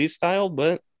Thelma and Louise style,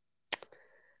 but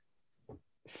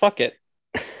fuck it.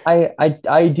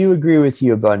 I do agree with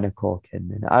you about Nicole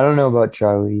Kidman. I don't know about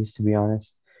Charlize, to be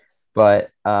honest, but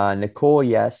Nicole,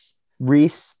 yes.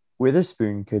 Reese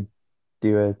Witherspoon could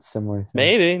do a similar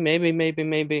thing.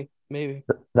 Maybe.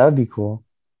 That would be cool.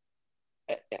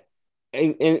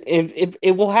 And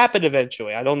it will happen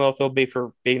eventually. I don't know if it'll be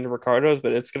for being the Ricardos,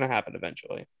 but it's going to happen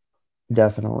eventually.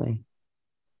 Definitely.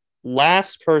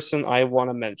 Last person I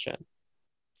want to mention,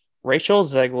 Rachel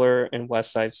Zegler in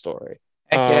West Side Story.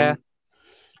 Heck yeah.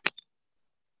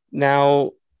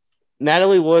 Now,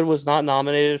 Natalie Wood was not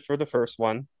nominated for the first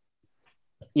one,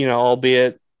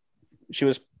 albeit she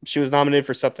was nominated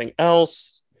for something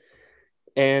else,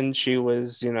 and she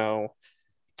was in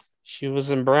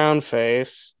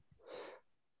brownface.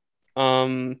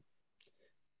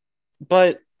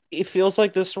 But it feels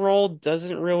like this role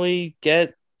doesn't really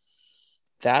get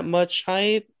that much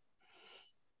hype.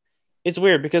 It's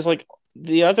weird because like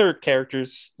the other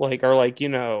characters are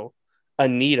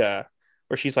Anita,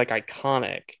 where she's like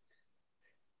iconic.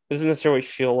 Doesn't necessarily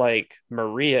feel like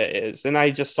Maria is. And I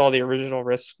just saw the original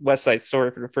West Side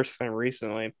Story for the first time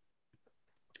recently.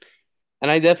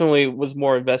 And I definitely was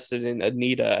more invested in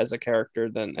Anita as a character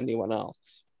than anyone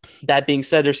else. That being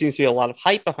said, there seems to be a lot of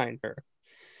hype behind her.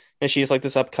 And she's like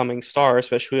this upcoming star,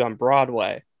 especially on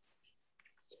Broadway.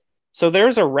 So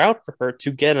there's a route for her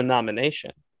to get a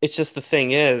nomination. It's just the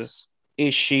thing is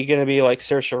she going to be like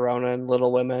Saoirse Ronan in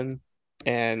Little Women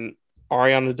and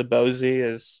Ariana DeBose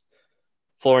is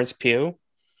Florence Pugh?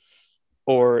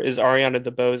 Or is Ariana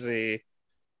DeBose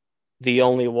the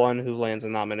only one who lands a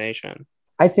nomination?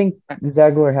 I think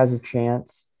Zegler has a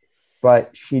chance, but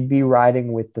she'd be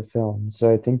riding with the film.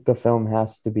 So I think the film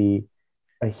has to be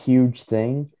a huge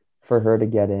thing for her to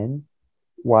get in,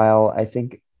 while I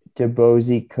think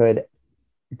DeBose could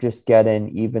just get in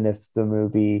even if the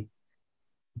movie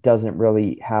doesn't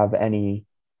really have any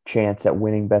chance at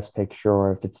winning Best Picture,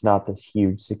 or if it's not this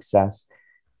huge success.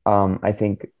 I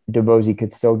think Debussy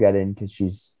could still get in because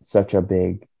she's such a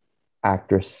big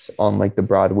actress on like the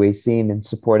Broadway scene, and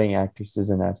supporting actress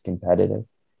isn't as competitive.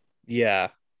 Yeah.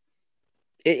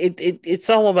 It's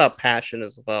all about passion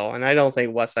as well. And I don't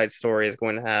think West Side Story is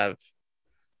going to have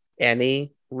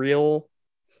any real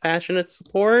passionate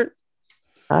support.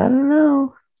 I don't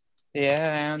know.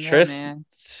 Yeah, I don't know, Tristan,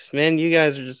 man, you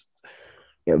guys are just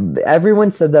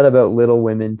Everyone said that about Little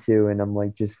Women too, and I'm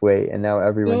like, just wait. And now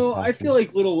everyone's No, I passionate. feel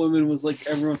like Little Women was like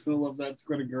everyone's gonna love that. It's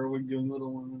Greta Gerwig doing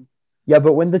Little Women. Yeah,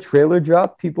 but when the trailer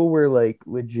dropped, people were like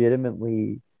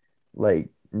legitimately like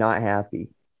not happy.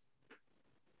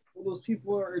 Well, those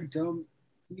people are dumb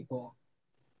people.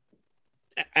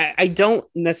 I don't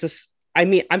necessarily. I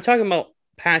mean, I'm talking about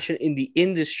passion in the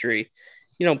industry.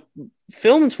 You know,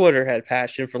 film Twitter had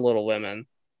passion for Little Women,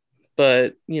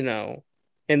 but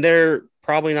and they're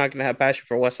probably not going to have passion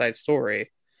for West Side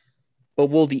Story. But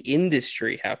will the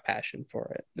industry have passion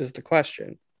for it? Is the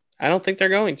question. I don't think they're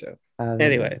going to.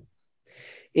 Anyway.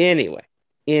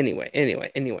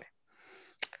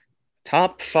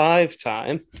 Top 5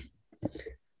 time.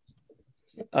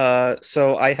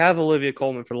 So I have Olivia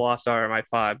Colman for Lost Daughter in my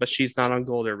 5, but she's not on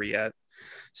Gold Derby yet.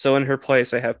 So in her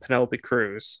place, I have Penelope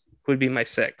Cruz, who would be my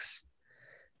 6.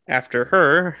 After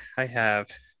her, I have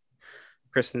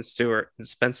Kristen Stewart and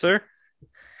Spencer,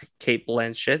 Kate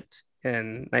Blanchett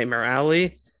and Nightmare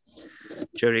Alley,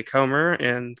 Jodie Comer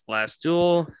and Last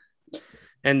Duel,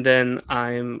 and then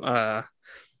I'm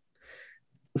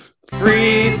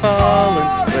free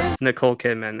falling with Nicole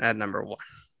Kidman at number 1.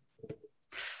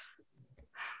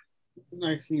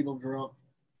 Nice needle drop.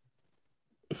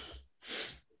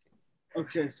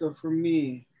 Okay, so for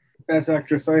me, Best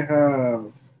Actress, I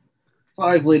have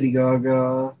 5 Lady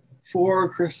Gaga, 4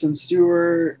 Kristen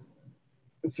Stewart,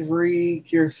 3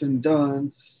 Kirsten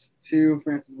Dunst, 2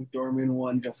 Frances McDormand,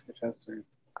 1 Jessica Chastain.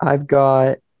 I've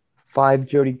got 5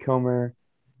 Jodie Comer,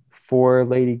 4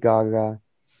 Lady Gaga,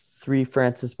 3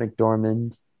 Frances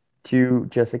McDormand, 2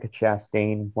 Jessica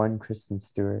Chastain, 1 Kristen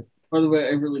Stewart. By the way,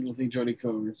 I really don't think Jodie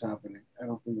Comer is happening. I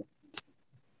don't think.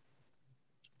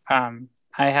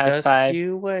 I have Just 5.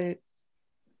 you wait.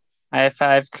 I have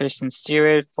 5 Kristen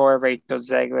Stewart, 4 Rachel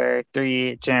Zegler,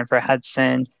 3 Jennifer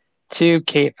Hudson, 2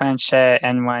 Kate Blanchett,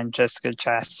 and 1 Jessica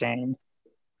Chastain.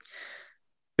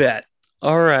 Bet.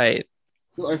 All right.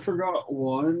 So I forgot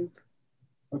 1.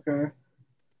 Okay.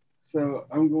 So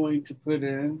I'm going to put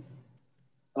in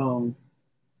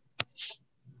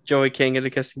Joey King in the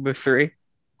Kissing Booth 3.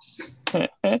 yeah.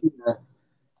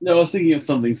 No, I was thinking of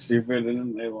something stupid and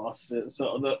then they lost it.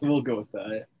 So we'll go with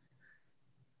that.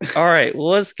 All right. Well,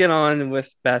 let's get on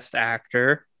with Best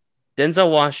Actor.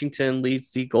 Denzel Washington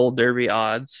leads the Gold Derby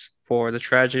odds for The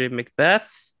Tragedy of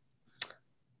Macbeth.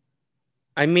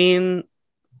 I mean,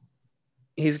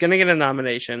 he's going to get a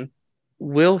nomination.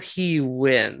 Will he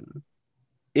win?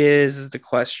 Is the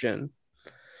question.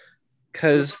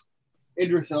 Because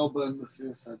Idris Elba in The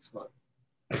Suicide Squad.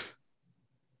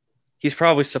 he's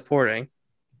probably supporting,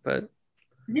 but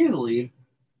He's the lead.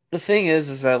 the thing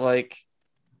is that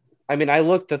I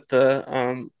looked at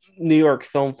the New York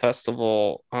Film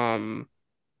Festival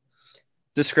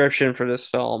description for this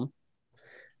film,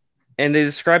 and they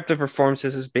described the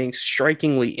performances as being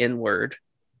strikingly inward,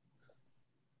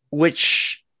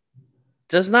 which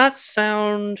does not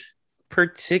sound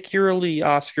particularly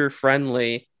Oscar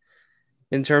friendly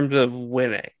in terms of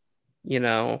winning.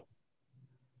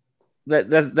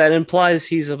 That implies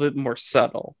he's a bit more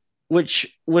subtle,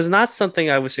 which was not something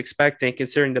I was expecting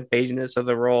considering the baitiness of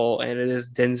the role, and it is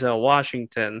Denzel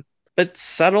Washington. But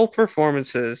subtle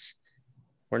performances,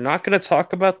 we're not going to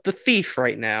talk about The Thief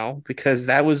right now because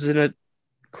that was in a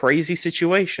crazy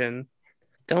situation,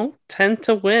 don't tend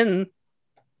to win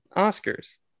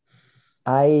Oscars.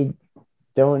 I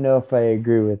don't know if I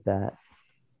agree with that.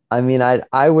 I mean,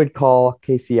 I would call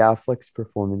Casey Affleck's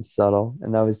performance subtle,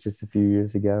 and that was just a few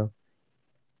years ago.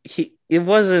 It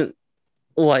wasn't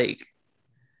like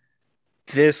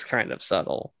this kind of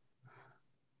subtle.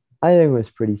 I think it was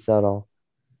pretty subtle.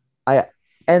 I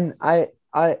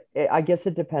guess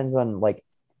it depends on like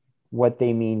what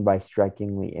they mean by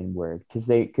strikingly inward, because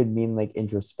they could mean like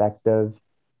introspective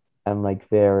and like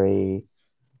very,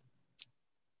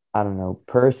 I don't know,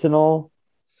 personal,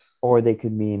 or they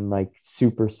could mean like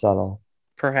super subtle.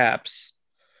 Perhaps.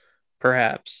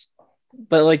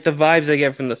 But like the vibes I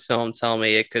get from the film tell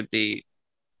me it could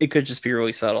just be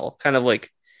really subtle. Kind of like,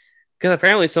 because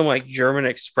apparently some like German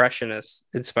expressionist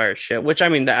inspired shit, which I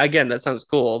mean, again, that sounds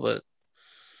cool, but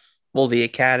will the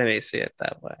Academy see it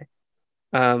that way?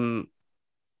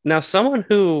 Now someone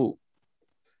who,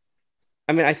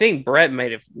 I mean, I think Brett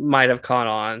might have caught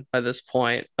on by this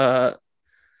point.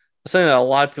 something that a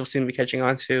lot of people seem to be catching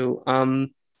on to.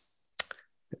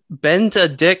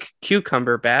 Benedict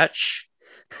Cumberbatch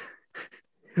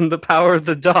in The Power of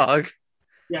the Dog.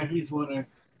 Yeah, he's winner.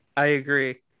 I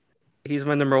agree. He's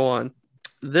my number one.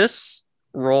 This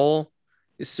role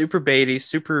is super baity,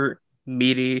 super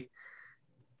meaty.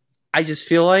 I just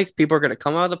feel like people are going to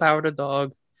come out of The Power of the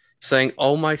Dog saying,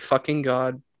 oh my fucking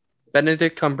God,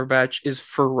 Benedict Cumberbatch is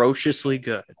ferociously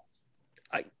good.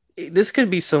 This could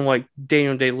be some like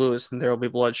Daniel Day-Lewis and There Will Be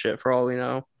Bloodshed for all we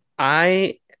know.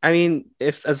 I mean,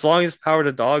 if as long as Power of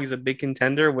the Dog is a big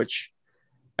contender, which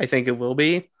I think it will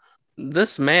be,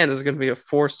 this man is going to be a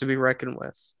force to be reckoned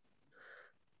with.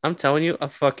 I'm telling you, a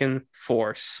fucking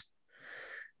force.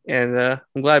 And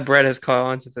I'm glad Brett has caught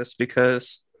on to this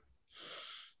because,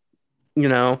 you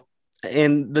know,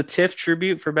 in the TIFF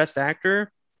tribute for Best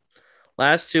Actor,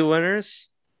 last two winners,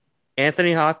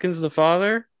 Anthony Hopkins, the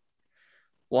father,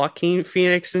 Joaquin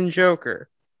Phoenix, and Joker.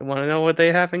 You want to know what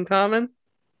they have in common?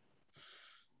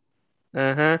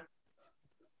 I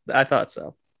thought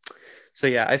so. So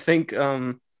yeah, I think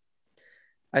Benedict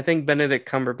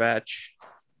Cumberbatch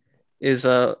is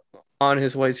on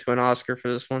his way to an Oscar for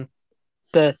this one.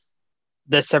 The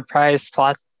surprise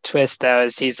plot twist though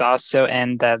is he's also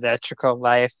in The Electrical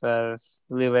Life of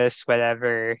Lewis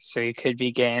whatever, so he could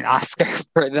be getting an Oscar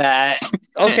for that.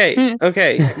 Okay,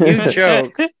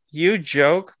 you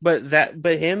joke, but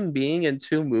him being in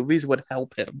two movies would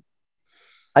help him.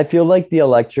 I feel like The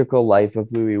Electrical Life of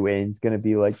Louis Wayne is going to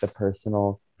be like the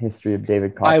personal history of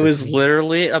David Copperfield. I was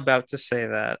literally about to say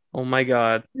that. Oh my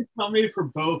God. He's nominated for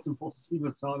both and both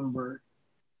Steven Soderbergh.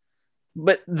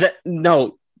 But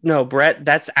no, Brett,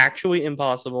 that's actually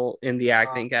impossible in the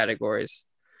acting categories.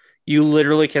 You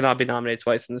literally cannot be nominated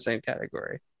twice in the same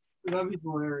category. That'd be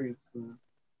hilarious.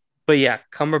 But yeah,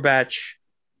 Cumberbatch,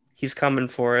 he's coming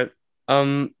for it.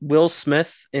 Will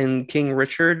Smith in King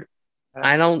Richard.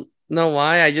 I don't know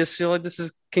why. I just feel like this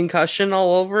is Concussion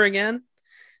all over again.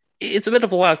 It's a bit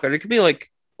of a wild card. It could be like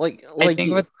I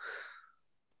think with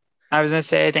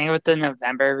the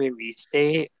November release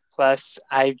date, plus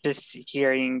I just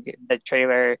hearing the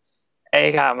trailer,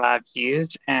 it got a lot of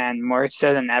views, and more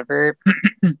so than ever,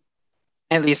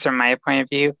 at least from my point of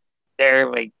view, their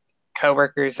like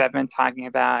coworkers have been talking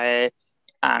about it.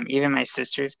 Even my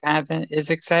sister's kind of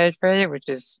is excited for it, which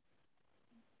is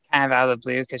kind of out of the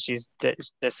blue because she's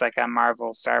just like a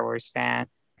Marvel Star Wars fan.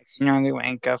 She normally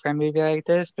wouldn't go for a movie like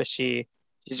this, but she's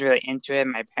really into it.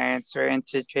 My parents were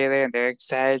into the trailer and they're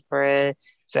excited for it.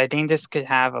 So I think this could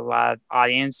have a lot of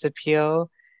audience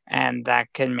appeal and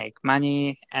that could make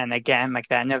money. And again, like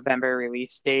that November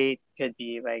release date could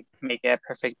be like make it a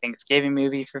perfect Thanksgiving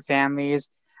movie for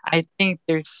families. I think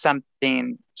there's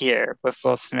something here with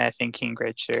Will Smith and King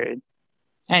Richard.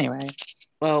 Anyway.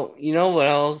 Well, you know what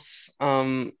else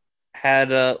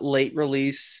had a late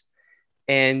release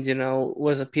and,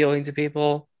 was appealing to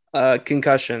people?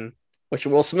 Concussion, which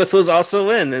Will Smith was also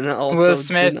in. And also Will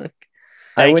Smith...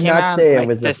 I would not say it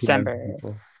was December.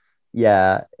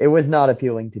 Yeah, it was not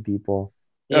appealing to people.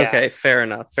 Yeah. Okay, fair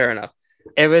enough.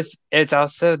 It's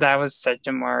also, that was such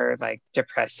a more like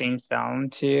depressing film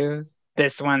too.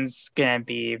 This one's gonna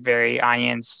be very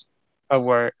audience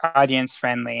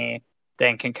friendly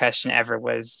than Concussion ever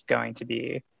was going to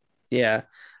be. Yeah,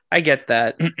 I get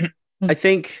that. I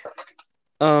think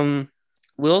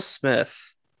Will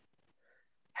Smith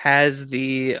has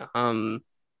the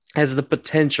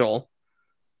potential.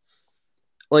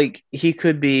 Like, he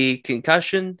could be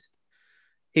Concussioned.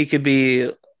 He could be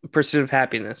Pursuit of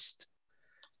Happiness.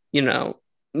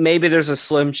 Maybe there's a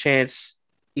slim chance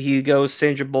he goes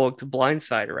Sandra Bullock to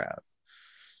Blindside route.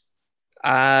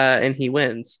 And he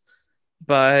wins.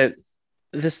 But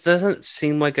this doesn't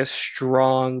seem like a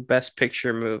strong Best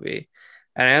Picture movie.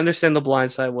 And I understand The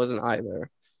Blindside wasn't either.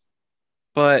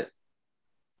 But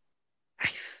I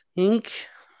think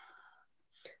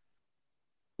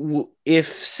if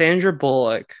Sandra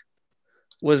Bullock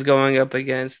was going up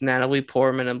against Natalie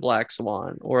Portman in Black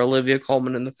Swan, or Olivia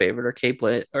Colman in The Favorite,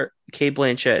 or Cate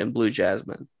Blanchett in Blue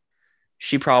Jasmine,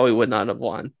 she probably would not have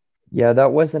won. Yeah,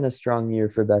 that wasn't a strong year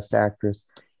for Best Actress.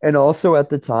 And also at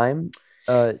the time,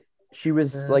 she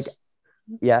was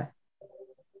yeah.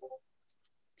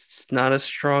 It's not a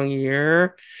strong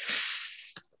year.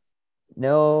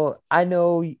 No, I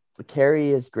know Carrie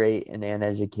is great in An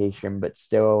Education, but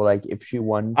still, like, if she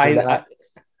won for that...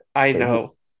 I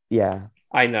know. Yeah.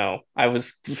 I know. I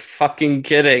was fucking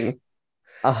kidding.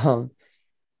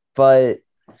 But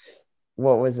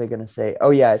what was I going to say?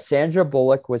 Oh, yeah. Sandra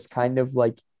Bullock was kind of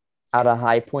like at a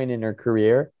high point in her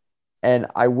career. And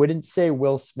I wouldn't say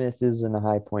Will Smith is in a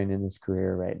high point in his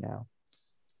career right now.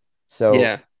 So,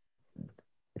 yeah.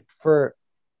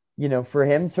 for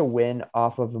him to win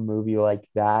off of a movie like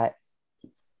that,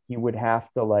 he would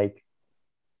have to like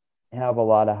have a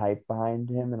lot of hype behind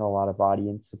him and a lot of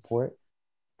audience support.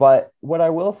 But what I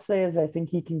will say is I think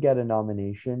he can get a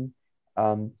nomination,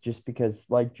 just because,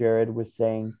 like Jared was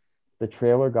saying, the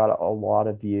trailer got a lot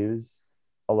of views.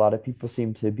 A lot of people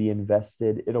seem to be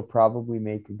invested. It'll probably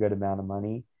make a good amount of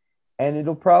money, and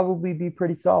it'll probably be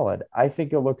pretty solid. I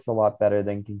think it looks a lot better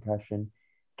than Concussion.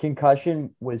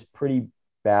 Concussion was pretty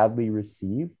badly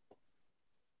received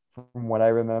from what I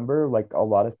remember. Like, a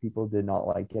lot of people did not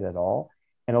like it at all.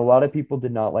 And a lot of people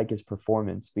did not like his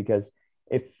performance because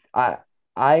if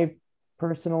I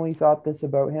personally thought this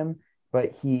about him,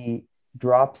 but he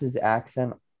drops his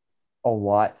accent a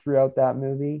lot throughout that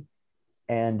movie,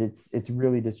 and it's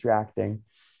really distracting.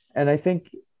 And I think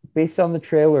based on the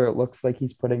trailer, it looks like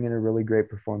he's putting in a really great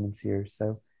performance here.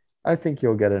 So I think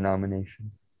he'll get a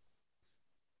nomination.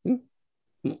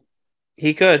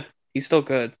 He could. He still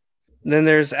could. Then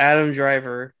there's Adam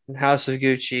Driver in House of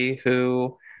Gucci,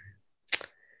 who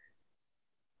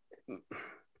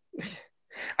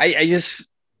I just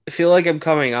feel like I'm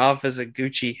coming off as a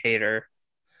Gucci hater,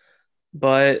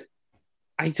 but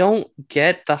I don't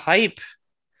get the hype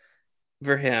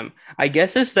for him. I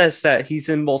guess it's that he's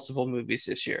in multiple movies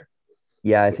this year.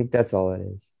 Yeah, I think that's all it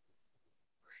is.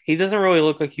 He doesn't really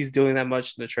look like he's doing that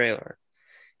much in the trailer,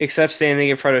 except standing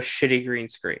in front of shitty green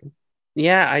screen.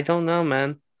 Yeah, I don't know,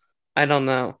 man. I don't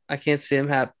know. I can't see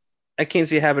him I can't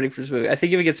see it happening for this movie. I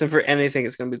think if he gets in for anything,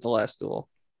 it's gonna be The Last Duel.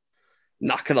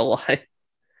 Not gonna lie.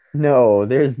 No,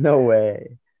 there's no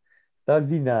way. That'd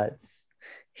be nuts.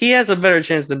 He has a better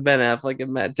chance than Ben Affleck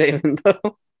and Matt Damon,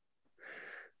 though.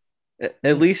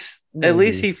 At least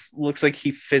he looks like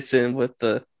he fits in with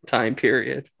the time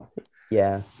period.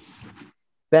 Yeah.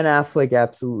 Ben Affleck,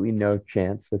 absolutely no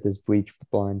chance with his bleached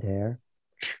blonde hair.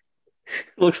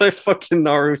 Looks like fucking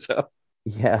Naruto.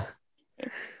 Yeah.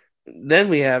 Then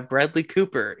we have Bradley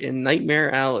Cooper in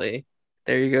Nightmare Alley.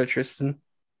 There you go, Tristan.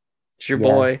 It's your Yeah.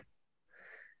 boy.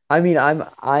 I mean,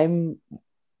 I'm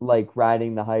like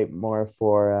riding the hype more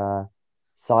for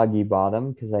Soggy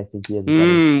Bottom because I think he has a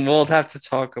better. We'll have to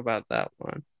talk about that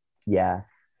one. Yeah.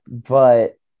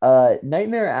 But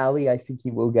Nightmare Alley, I think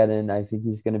he will get in. I think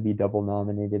he's going to be double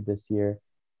nominated this year.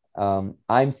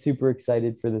 I'm super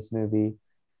excited for this movie.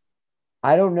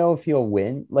 I don't know if he'll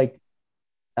win. Like,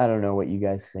 I don't know what you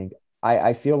guys think.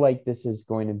 I feel like this is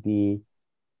going to be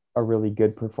a really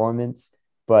good performance,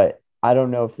 but I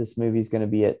don't know if this movie is going to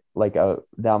be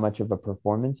that much of a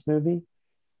performance movie.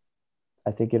 I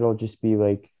think it'll just be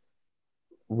like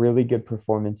really good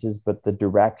performances, but the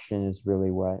direction is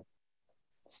really what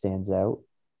stands out.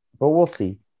 But we'll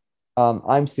see.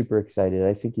 I'm super excited.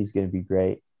 I think he's going to be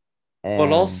great. And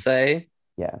What I'll say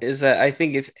yeah, is that I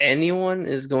think if anyone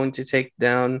is going to take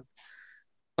down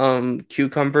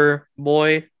Cucumber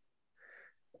Boy,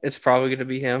 it's probably going to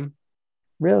be him.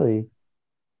 really.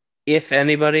 If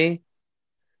anybody,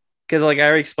 because like I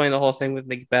already explained the whole thing with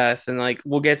Macbeth, and like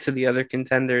we'll get to the other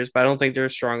contenders, but I don't think they're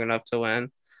strong enough to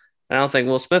win. I don't think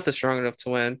Will Smith is strong enough to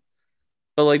win.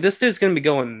 But like this dude's gonna be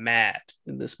going mad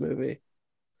in this movie.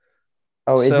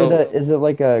 Oh, So- is it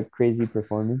like a crazy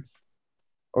performance?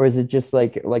 Or is it just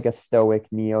like a stoic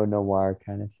neo-noir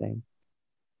kind of thing?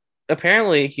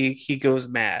 Apparently he goes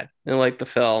mad in like the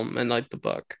film and like the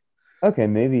book. Okay,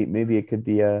 maybe it could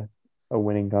be a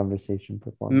winning conversation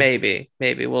performance.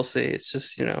 Maybe we'll see. It's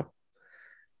just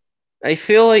I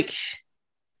feel like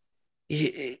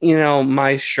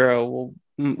Maestro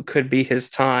could be his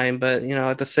time, but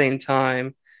at the same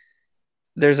time,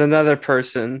 there's another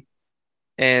person,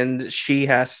 and she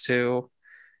has to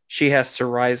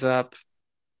rise up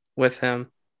with him.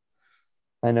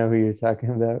 I know who you're talking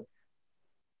about.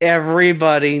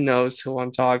 Everybody knows who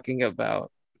I'm talking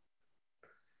about.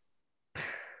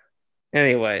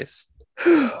 Anyways,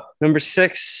 number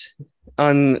 6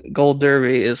 on Gold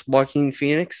Derby is Joaquin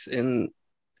Phoenix in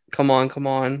Come On, Come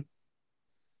On.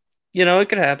 It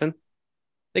could happen.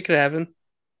 It could happen.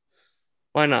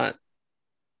 Why not?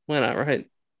 Why not, right?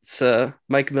 It's a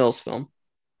Mike Mills film.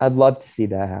 I'd love to see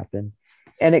that happen.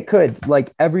 And it could,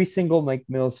 like every single Mike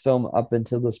Mills film up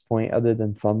until this point, other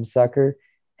than Thumbsucker,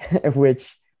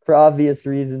 which for obvious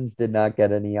reasons did not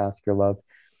get any Oscar love.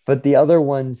 But the other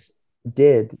ones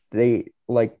did. They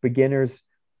like Beginners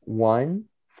won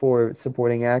for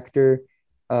supporting actor.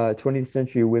 20th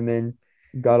Century Women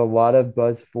got a lot of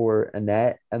buzz for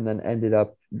Annette and then ended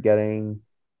up getting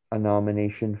a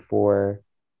nomination for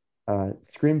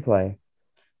screenplay.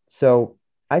 So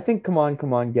I think Come On,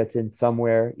 Come On gets in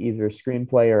somewhere, either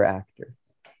screenplay or actor.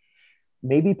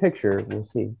 Maybe picture, we'll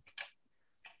see.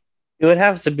 It would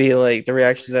have to be like the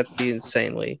reactions have to be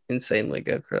insanely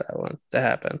good for that one to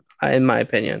happen, in my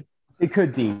opinion. It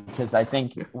could be because I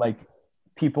think like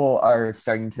people are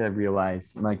starting to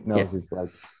realize Mike Mills is like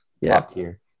top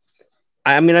tier.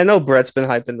 I mean, I know Brett's been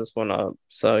hyping this one up,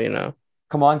 so you know.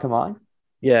 Come on.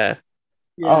 Yeah.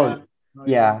 Oh,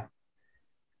 yeah.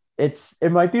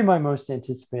 It might be my most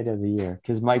anticipated of the year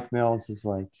because Mike Mills is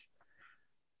like.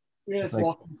 Yeah, it's like,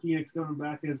 Walking Phoenix coming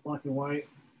back in black and white.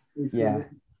 Yeah.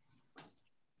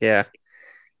 Yeah.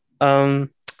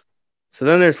 So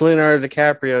then there's Leonardo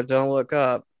DiCaprio, Don't Look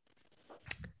Up.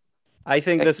 I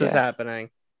think this is happening.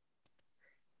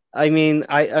 I mean,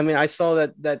 I saw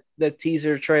that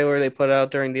teaser trailer they put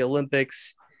out during the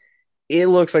Olympics. It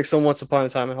looks like some Once Upon a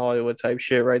Time in Hollywood type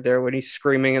shit right there when he's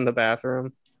screaming in the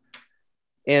bathroom.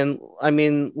 And I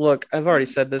mean, look, I've already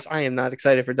said this. I am not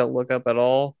excited for Don't Look Up at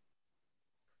all.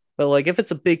 But like, if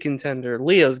it's a big contender,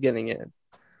 Leo's getting in.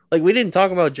 Like, we didn't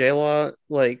talk about J-Law.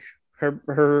 Like,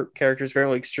 her character is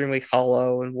very extremely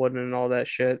hollow and wooden and all that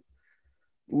shit.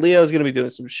 Leo's gonna be doing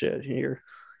some shit here.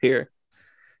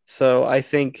 So I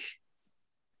think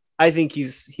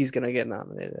he's gonna get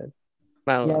nominated.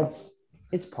 I don't know.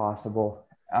 It's possible.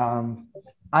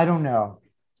 I don't know.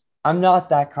 I'm not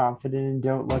that confident in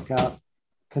Don't Look Up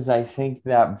because I think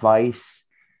that Vice,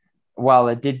 while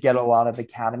it did get a lot of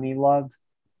Academy love,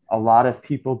 a lot of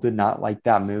people did not like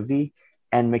that movie,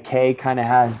 and McKay kind of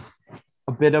has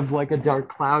a bit of like a dark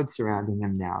cloud surrounding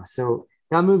him now. So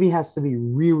that movie has to be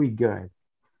really good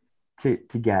to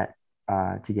get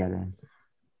in.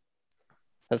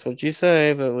 That's what you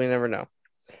say, but we never know.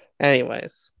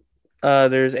 Anyways,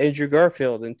 there's Andrew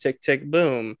Garfield in Tick Tick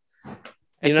Boom.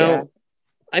 You know,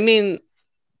 I mean,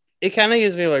 it kind of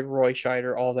gives me like Roy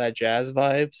Scheider, All That Jazz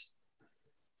vibes,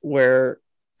 where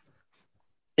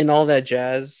in All That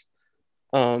Jazz,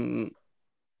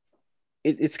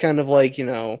 it's kind of like, you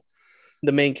know,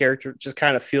 the main character just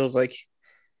kind of feels like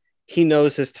he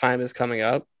knows his time is coming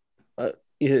up,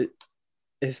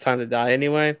 his time to die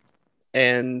anyway,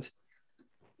 and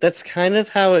that's kind of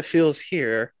how it feels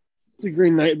here. The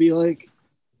Green Knight be like,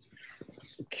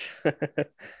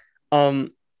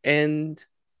 and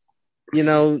you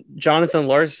know, Jonathan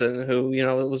Larson, who, you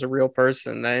know, was a real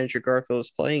person that Andrew Garfield is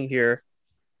playing here.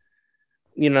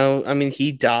 You know, I mean,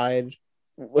 he died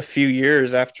a few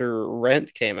years after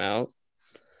Rent came out.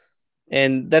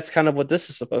 And that's kind of what this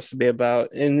is supposed to be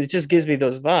about. And it just gives me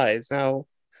those vibes. Now,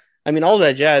 I mean, All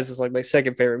That Jazz is like my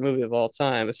second favorite movie of all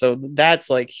time. So that's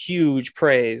like huge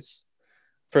praise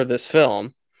for this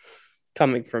film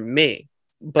coming from me.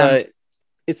 But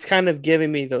it's kind of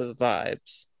giving me those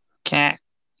vibes. Can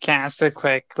I ask a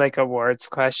quick like awards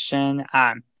question?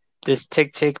 Does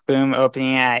Tick Tick Boom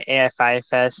opening at AFI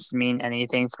Fest mean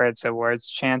anything for its awards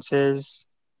chances?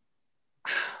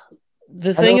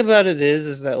 The thing about it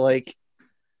is that like,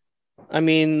 I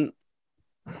mean,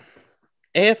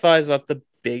 AFI is not the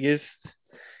biggest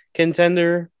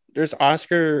contender. There's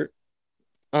Oscar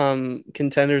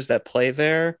contenders that play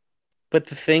there, but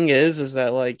the thing is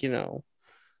that like, you know,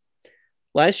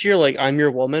 last year like I'm Your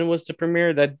Woman was the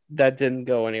premiere that didn't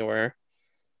go anywhere.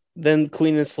 Then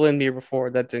Queen and Slim the year before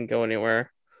that didn't go anywhere.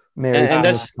 And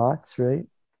that's Fox, right?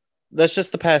 That's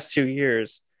just the past 2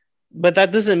 years, but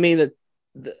that doesn't mean that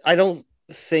I don't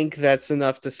think that's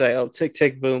enough to say, oh, Tick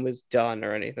Tick Boom is done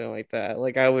or anything like that.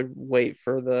 Like, I would wait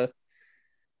for the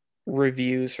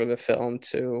reviews for the film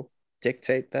to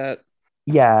dictate that.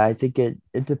 Yeah, I think it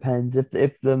depends.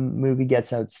 If the movie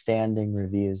gets outstanding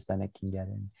reviews, then it can get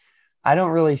in. I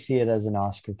don't really see it as an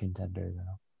Oscar contender,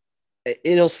 though.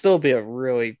 It'll still be a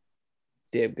really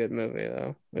damn good movie,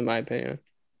 though, in my opinion.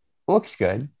 Looks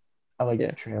good. I like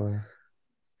the trailer.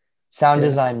 Sound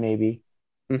design, maybe.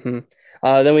 Mm-hmm.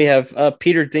 Then we have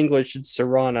Peter Dinklage in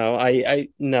Serrano. I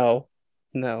no.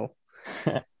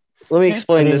 Let me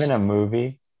explain this. Even a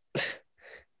movie.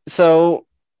 So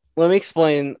let me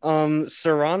explain.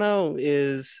 Serrano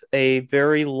is a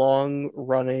very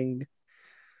long-running,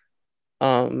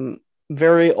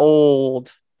 very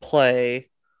old play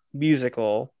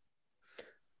musical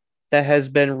that has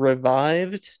been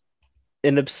revived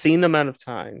an obscene amount of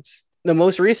times. The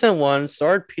most recent one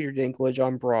starred Peter Dinklage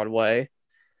on Broadway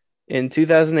in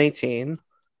 2018,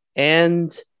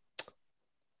 and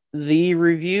the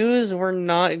reviews were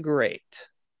not great.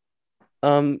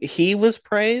 He was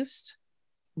praised,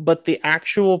 but the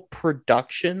actual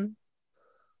production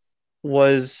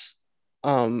was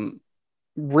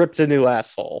ripped a new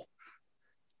asshole,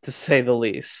 to say the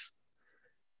least.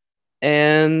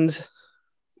 And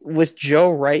with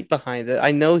Joe Wright behind it,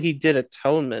 I know he did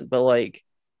Atonement, but like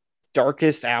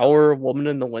Darkest Hour, Woman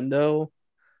in the Window,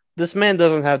 this man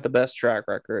doesn't have the best track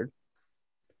record.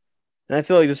 And I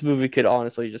feel like this movie could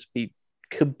honestly just be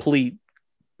complete,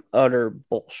 utter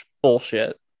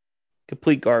bullshit,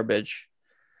 complete garbage.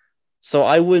 So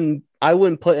I wouldn't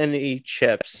put any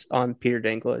chips on Peter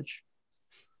Dinklage.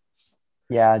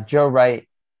 Yeah, Joe Wright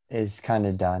is kind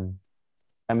of done.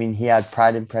 I mean, he had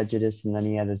Pride and Prejudice and then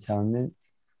he had Atonement.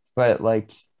 But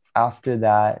like after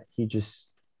that, he just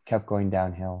kept going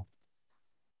downhill.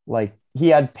 Like he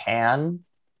had Pan.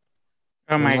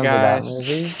 Oh my Remember that gosh.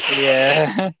 movie?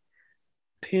 Yeah.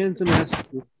 Pan's a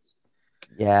masterpiece.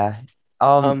 Yeah.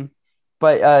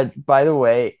 But by the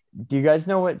way, do you guys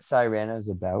know what Cyrano's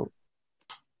about?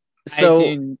 So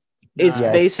I do it's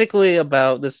not. basically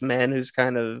about this man who's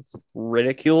kind of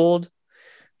ridiculed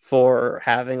for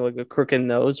having like a crooked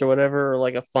nose or whatever, or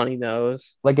like a funny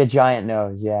nose. Like a giant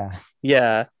nose, yeah.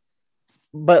 Yeah.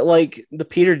 But like the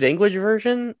Peter Dinklage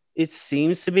version, it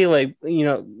seems to be like,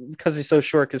 because he's so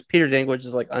short, because Peter Dinklage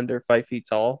is like under 5 feet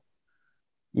tall.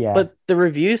 Yeah. But the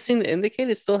reviews seem to indicate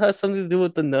it still has something to do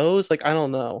with the nose. Like, I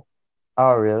don't know.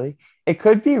 Oh, really? It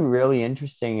could be really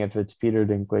interesting if it's Peter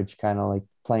Dinklage kind of like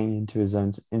playing into his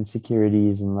own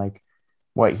insecurities and like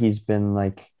what he's been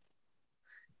like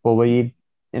bullied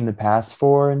in the past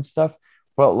for and stuff.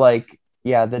 But like,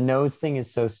 yeah, the nose thing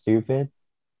is so stupid.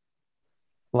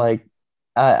 Like,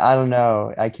 I don't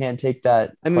know. I can't take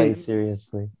that I play mean,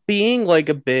 seriously. being like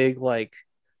a big like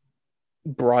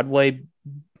Broadway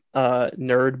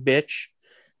nerd bitch,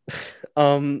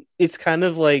 it's kind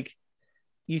of like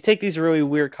you take these really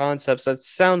weird concepts that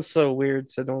sound so weird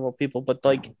to normal people, but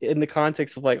like in the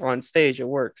context of like on stage, it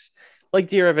works. Like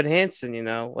Dear Evan Hansen,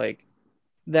 like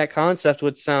that concept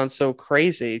would sound so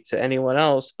crazy to anyone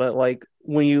else, but like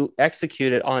when you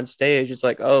execute it on stage, it's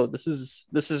like, oh, this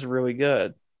is really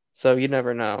good. So you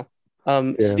never know.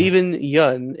 Yeah. Stephen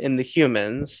Yun in The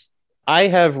Humans. I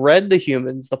have read The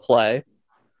Humans, the play.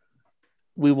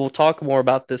 We will talk more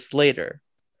about this later.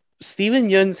 Stephen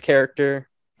Yun's character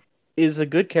is a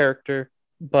good character,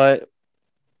 but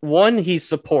one, he's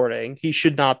supporting. He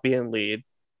should not be in lead.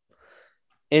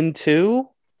 And two,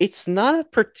 it's not a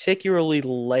particularly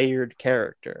layered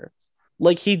character.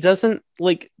 Like he doesn't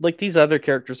like these other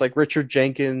characters like Richard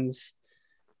Jenkins,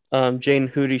 Jane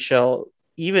Houdyshell,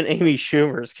 even Amy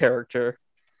Schumer's character.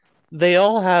 They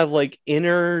all have like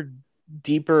inner,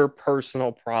 deeper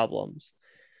personal problems.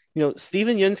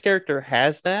 Stephen Yun's character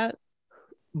has that,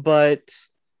 but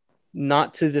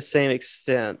not to the same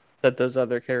extent that those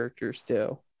other characters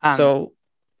do. So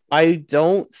I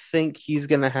don't think he's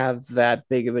going to have that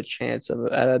big of a chance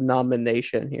at a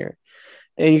nomination here.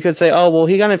 And you could say, oh, well,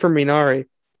 he got it from Minari,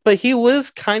 but he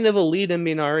was kind of a lead in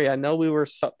Minari. I know we were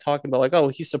talking about like, oh,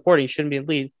 he's supporting, he shouldn't be a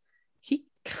lead. He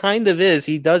kind of is.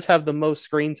 He does have the most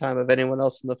screen time of anyone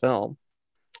else in the film.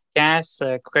 Can I ask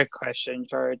a quick question,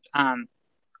 George?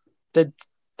 The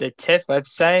TIFF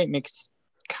website makes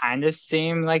kind of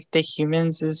seem like The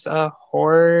Humans is a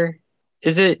horror.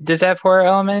 Does it have horror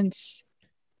elements?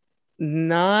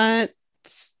 Not.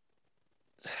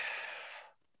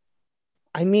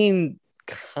 I mean,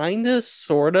 kind of,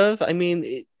 sort of. I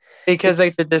mean, because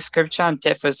like the description on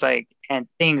TIFF was like, and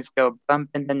things go bump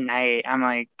in the night. I'm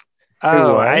like,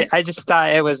 oh, I just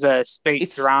thought it was a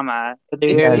straight drama. But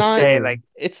they say like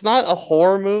it's not a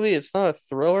horror movie. It's not a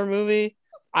thriller movie.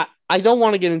 I don't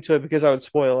want to get into it because I would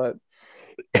spoil it.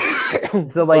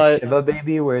 So like Shiva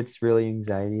Baby, where it's really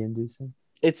anxiety inducing.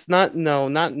 It's not. No,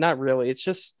 not really. It's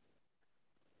just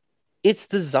it's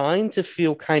designed to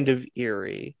feel kind of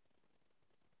eerie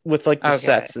with like the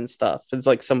sets and stuff. It's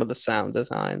like some of the sound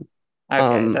design.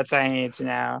 Okay, that's what I need to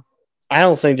know. I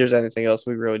don't think there's anything else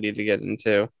we really need to get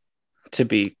into, to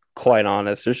be quite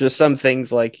honest. There's just some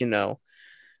things like,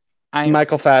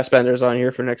 Michael Fassbender's on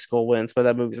here for Next Goal Wins, but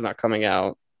that movie's not coming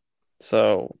out.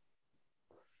 So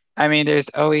I mean, there's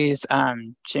always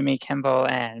Jimmy Kimmel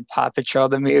and Paw Patrol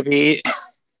the movie.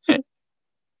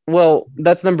 Well,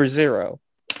 that's number 0.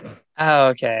 Oh,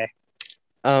 okay.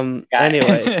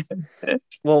 Anyway,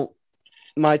 well,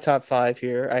 my top 5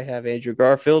 here, I have Andrew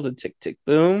Garfield and Tick, Tick,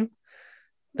 Boom.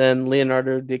 Then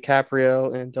Leonardo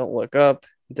DiCaprio and Don't Look Up.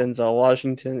 Denzel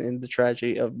Washington in The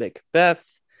Tragedy of Macbeth.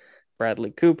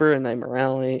 Bradley Cooper and Nightmare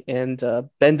Alley. And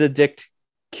Benedict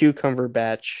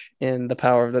Cumberbatch in The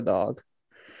Power of the Dog.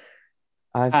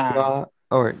 I've got...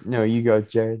 Or, no, you go,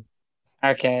 Jared.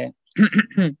 Okay.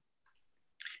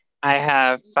 I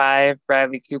have 5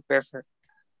 Bradley Cooper,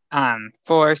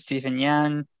 4 Stephen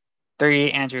Yeun,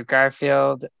 3 Andrew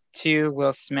Garfield, 2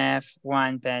 Will Smith,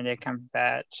 1 Benedict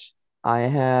Cumberbatch. I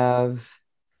have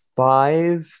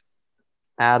 5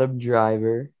 Adam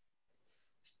Driver,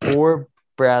 4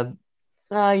 Brad.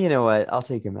 You know what? I'll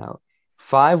take him out.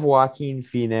 5 Joaquin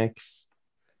Phoenix,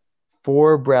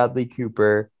 4 Bradley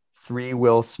Cooper, 3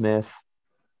 Will Smith,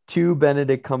 2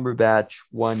 Benedict Cumberbatch,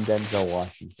 1 Denzel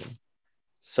Washington.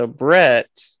 So Brett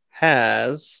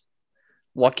has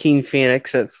Joaquin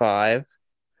Phoenix at 5,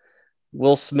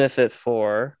 Will Smith at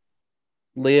 4,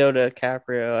 Leo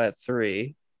DiCaprio at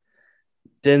 3,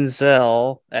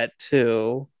 Denzel at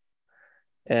 2,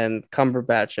 and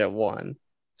Cumberbatch at 1.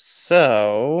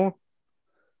 So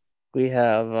we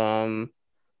have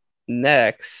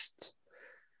next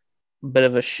bit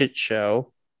of a shit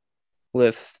show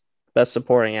with Best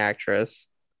Supporting Actress.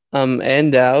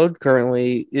 Ann Dowd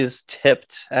currently is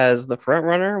tipped as the front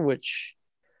runner, which,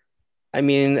 I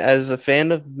mean, as a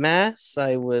fan of Mass,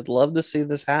 I would love to see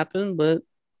this happen, but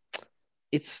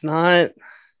it's not.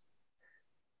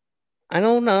 I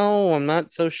don't know. I'm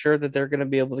not so sure that they're going to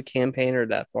be able to campaign her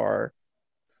that far.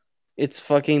 It's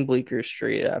fucking Bleecker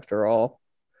Street, after all.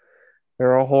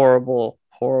 They're a horrible,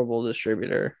 horrible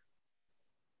distributor.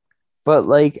 But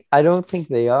like, I don't think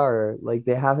they are. Like,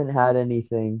 they haven't had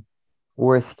anything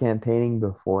worth campaigning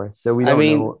before, so we I don't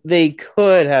mean, know. they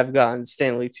could have gotten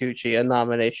Stanley Tucci a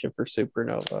nomination for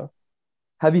Supernova.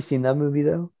 Have you seen that movie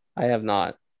though? I have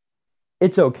not.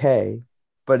 It's okay,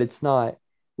 but it's not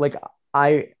like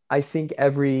I think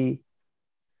every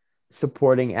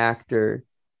supporting actor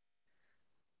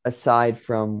aside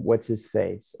from what's his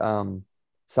face,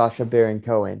 Sacha Baron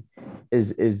Cohen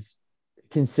is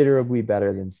considerably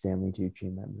better than Stanley Tucci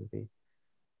in that movie.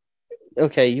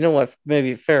 Okay, you know what?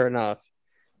 Maybe fair enough.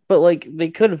 But like, they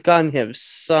could have gotten him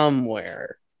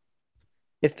somewhere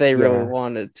if they really Yeah.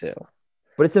 wanted to.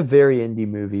 But it's a very indie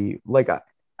movie. Like,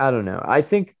 I don't know. I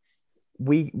think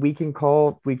we can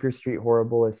call Bleecker Street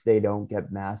horrible if they don't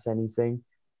get Mass anything,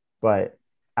 but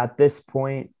at this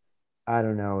point, I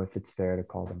don't know if it's fair to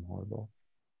call them horrible.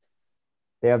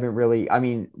 They haven't really. I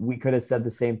mean, we could have said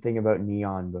the same thing about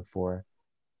Neon before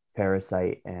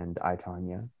Parasite and I,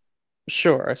 Tonya.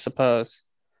 Sure, I suppose.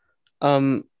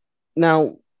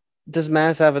 Now, does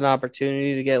Mass have an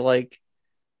opportunity to get like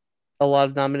a lot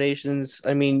of nominations?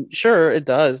 I mean, sure, it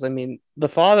does. I mean, The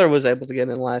Father was able to get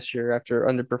in last year after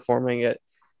underperforming it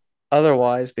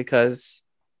otherwise because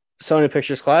Sony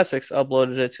Pictures Classics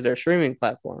uploaded it to their streaming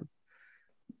platform.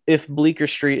 If Bleecker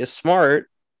Street is smart,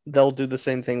 they'll do the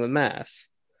same thing with Mass.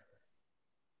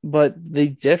 But the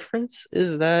difference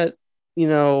is that, you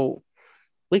know,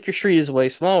 Bleecker Street is way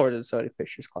smaller than Sony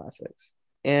Pictures Classics.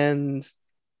 And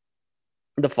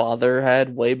The Father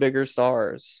had way bigger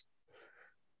stars.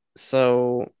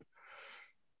 So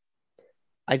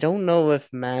I don't know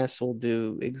if Mass will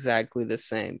do exactly the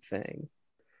same thing.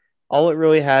 All it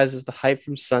really has is the hype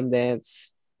from Sundance,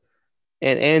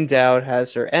 and Ann Dowd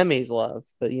has her Emmys love,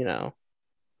 but you know,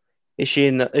 is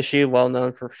she well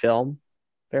known for film?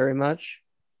 Very much.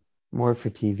 More for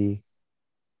TV.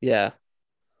 Yeah.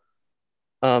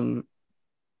 But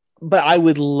I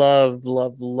would love,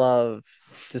 love, love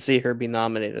to see her be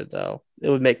nominated, though. It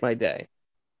would make my day.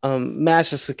 Mass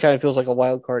just kind of feels like a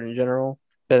wild card in general.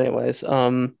 But anyways,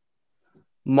 Marlee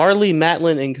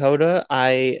Matlin and Coda,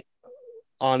 I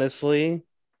honestly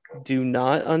do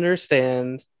not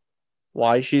understand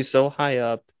why she's so high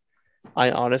up.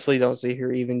 I honestly don't see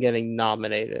her even getting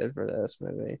nominated for this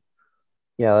movie.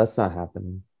 Yeah, that's not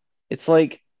happening. It's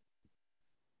like,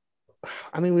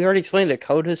 I mean, we already explained it.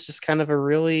 Coda is just kind of a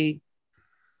really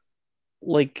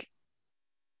like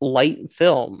light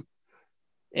film,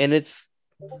 and it's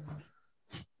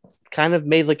kind of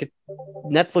made like a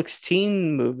Netflix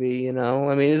teen movie. You know,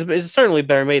 I mean, it's certainly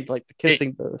better made like The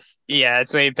Kissing Booth. Yeah,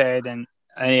 it's way better than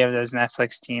any of those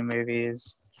Netflix teen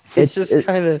movies. It's just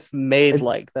kind of made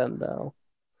like them, though.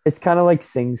 It's kind of like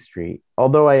Sing Street,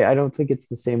 although I don't think it's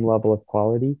the same level of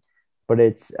quality, but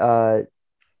it's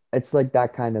like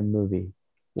that kind of movie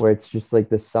where it's just like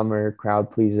the summer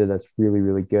crowd pleaser that's really,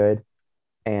 really good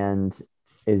and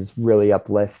is really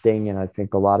uplifting, and I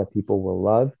think a lot of people will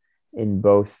love in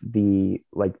both the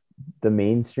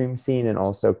mainstream scene and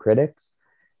also critics.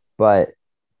 But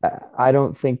I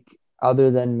don't think, other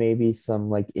than maybe some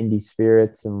like indie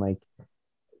spirits and like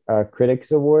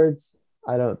critics awards,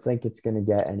 I don't think it's going to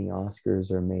get any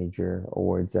Oscars or major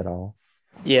awards at all.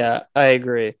 Yeah, I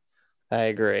agree.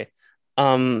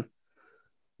 Then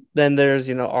there's,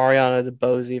 Ariana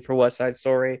DeBose for West Side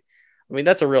Story. I mean,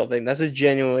 that's a real thing. That's a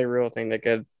genuinely real thing that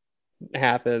could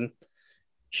happen.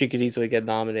 She could easily get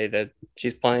nominated.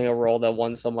 She's playing a role that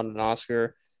won someone an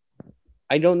Oscar.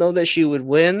 I don't know that she would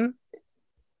win,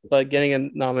 but getting a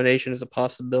nomination is a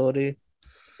possibility.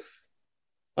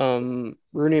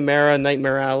 Rooney Mara,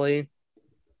 Nightmare Alley.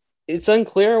 It's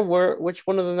unclear which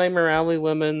one of the Nightmare Alley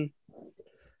women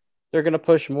they're going to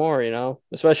push more,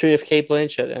 especially if Cate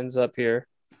Blanchett ends up here.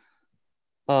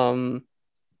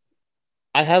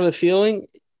 I have a feeling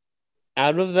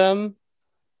out of them,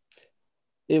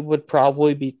 it would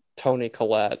probably be Toni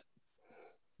Collette,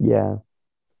 Yeah.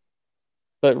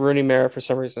 but Rooney Mara for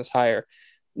some reason is higher.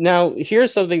 Now,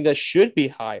 here's something that should be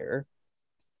higher: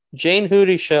 Jane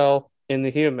Houdyshell in The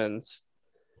Humans,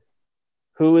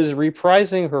 who is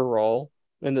reprising her role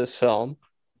in this film,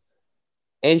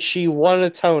 and she won a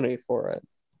Tony for it.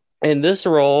 And this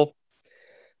role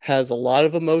has a lot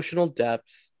of emotional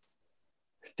depth.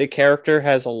 The character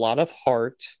has a lot of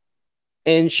heart,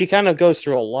 and she kind of goes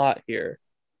through a lot here.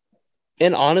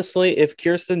 And honestly, if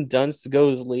Kirsten Dunst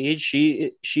goes lead,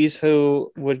 she's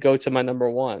who would go to my number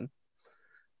one,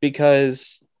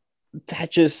 because that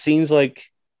just seems like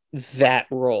that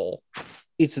role.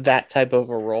 It's that type of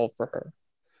a role for her,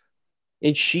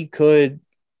 and she could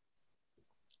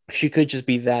just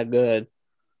be that good.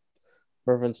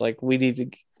 Everyone's like, we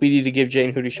need to give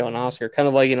Jane Houdyshell an Oscar, kind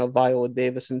of like Viola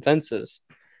Davis in Fences.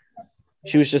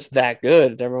 She was just that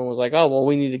good. Everyone was like, oh well,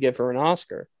 we need to give her an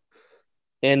Oscar,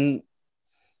 and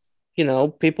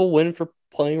people win for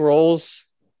playing roles,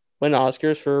 win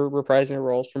Oscars for reprising their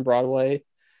roles from Broadway,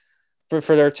 for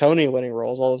their Tony winning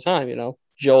roles all the time.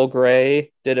 Joel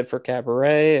Grey did it for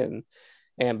Cabaret, and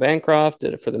Anne Bancroft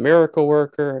did it for The Miracle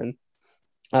Worker, and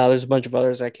there's a bunch of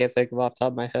others I can't think of off the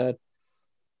top of my head.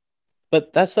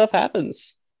 But that stuff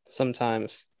happens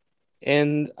sometimes,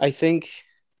 and I think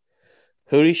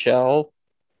Houdyshell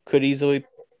could easily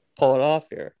pull it off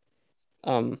here.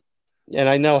 And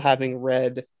I know, having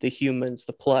read The Humans,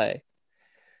 the play,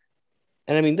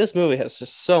 and I mean, this movie has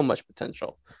just so much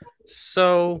potential.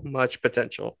 So much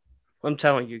potential. I'm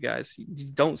telling you guys, you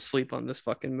don't sleep on this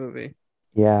fucking movie.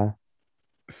 Yeah.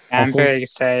 I'm very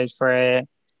excited for it.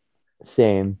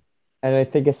 Same. And I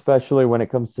think especially when it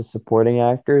comes to supporting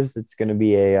actors, it's going to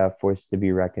be a force to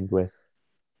be reckoned with.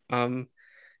 Judi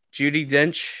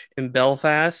Dench in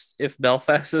Belfast. If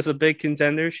Belfast is a big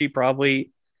contender, she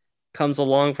probably comes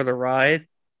along for the ride.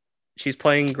 She's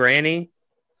playing Granny.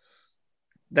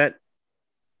 That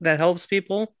helps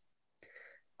people.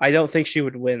 I don't think she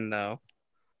would win, though.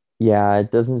 Yeah,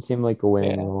 it doesn't seem like a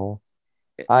winning role.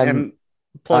 And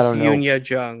plus, I don't know. Yunya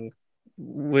Jung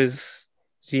was,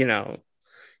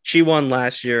 she won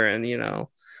last year, and I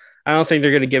don't think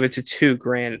they're going to give it to two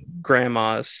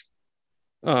grandmas.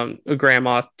 A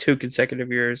grandma 2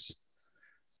 consecutive years.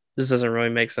 This doesn't really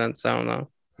make sense. I don't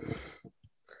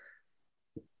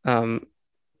know.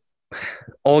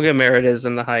 Olga Meredith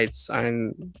in The Heights.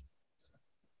 I'm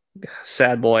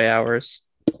sad boy hours.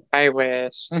 I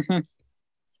wish.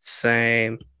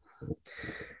 Same.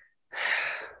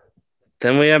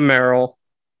 Then we have Meryl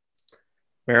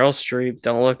Streep.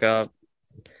 Don't Look Up.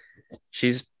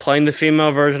 She's playing the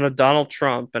female version of Donald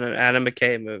Trump in an Adam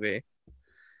McKay movie.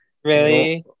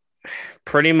 Really?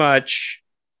 Pretty much.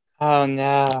 Oh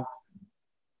no.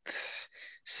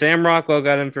 Sam Rockwell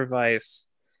got in for Vice.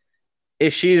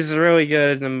 If she's really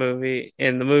good in the movie,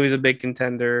 and the movie's a big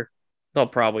contender, they'll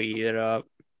probably eat it up.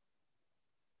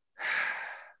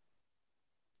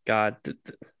 God,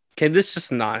 can this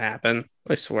just not happen?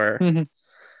 I swear.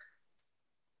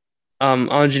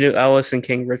 Aunjanue Ellis and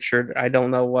King Richard. I don't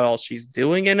know what else she's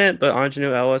doing in it, but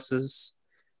Aunjanue Ellis is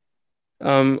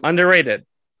underrated,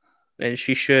 and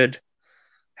she should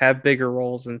have bigger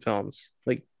roles in films.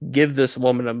 Like, give this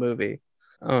woman a movie.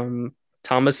 Thomasin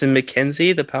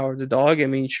McKenzie, The Power of the Dog. I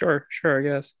mean, sure, I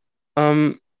guess.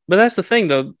 But that's the thing,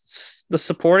 though. The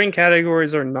supporting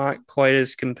categories are not quite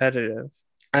as competitive.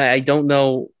 I don't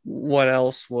know what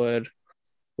else would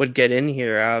get in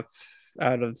here out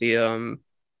of the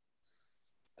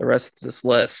rest of this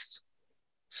list.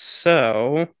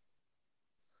 So,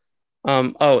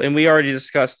 and we already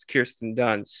discussed Kirsten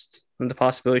Dunst and the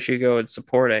possibility she could go in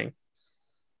supporting.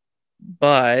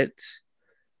 But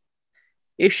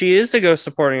if she is to go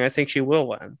supporting, I think she will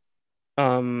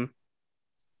win.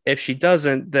 If she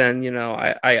doesn't, then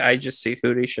I just see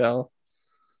Houdyshell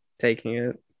taking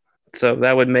it. So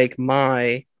that would make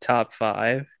my top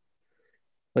 5.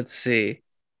 Let's see.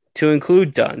 To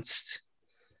include Dunst,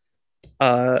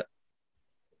 Judi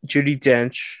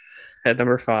Dench at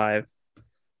number 5,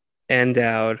 Ann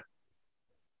Dowd,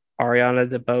 Ariana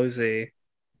DeBose,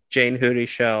 Jane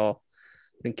Houdyshell,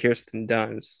 and Kirsten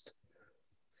Dunst.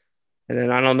 And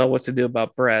then I don't know what to do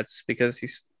about Brett's, because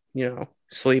he's,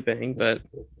 sleeping, but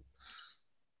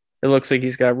it looks like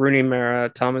he's got Rooney Mara,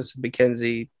 Thomas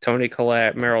McKenzie, Toni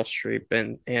Collette, Meryl Streep,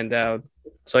 and Ann Dowd.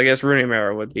 So I guess Rooney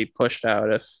Mara would be pushed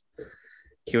out if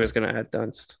he was going to add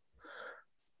Dunst.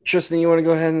 Tristan, you want to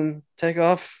go ahead and take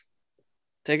off?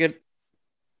 Take it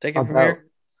from here?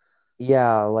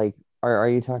 Yeah, like, are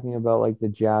you talking about like the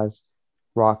jazz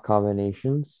rock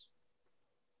combinations?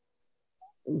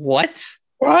 What?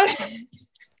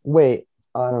 Wait,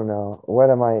 I don't know. What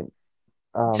am I?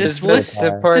 Just the list,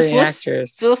 Satire. supporting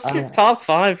actress. just I'm- your top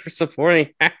 5 for supporting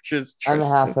actors, I'm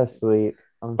half Tristan. asleep.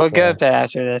 I'm We'll go sorry. to bed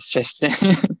after this,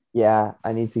 Tristan. Yeah,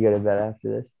 I need to go to bed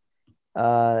after this.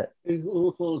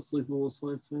 We'll fall asleep. We'll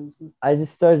sleep. I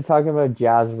just started talking about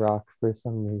jazz rock for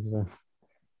some reason.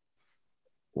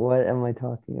 What am I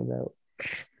talking about?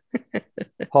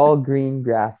 Paul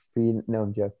Greengrass. No,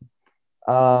 I'm joking.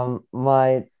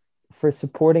 My for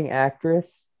supporting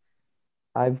actress,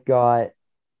 I've got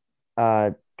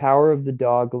Power of the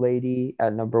Dog Lady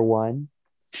at number 1.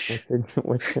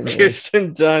 What's her name?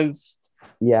 Kirsten Dunst.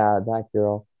 Yeah, that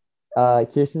girl.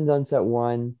 Kirsten Dunst at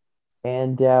 1,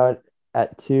 Anne Dowd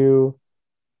at 2,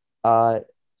 Ariana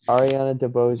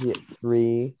DeBose at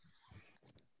 3,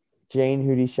 Jane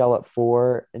Houdyshell at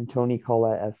 4, and Toni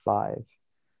Collette at 5.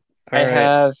 I All right.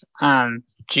 have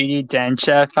Judi Dench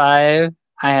at 5.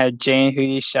 I have Jane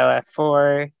Houdyshell at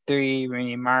 4, 3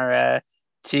 Rooney Mara,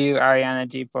 2 Ariana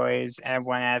DeBose, and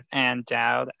 1 at Anne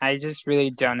Dowd. I just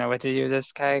really don't know what to do with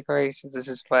this category since this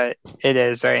is what it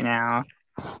is right now.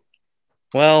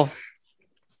 Well,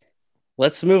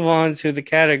 let's move on to the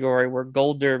category where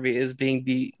Gold Derby is being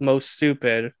the most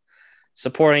stupid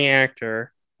supporting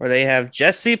actor, where they have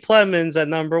Jesse Plemons at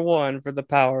number 1 for The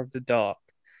Power of the Dog.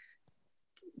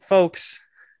 Folks,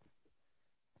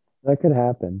 That could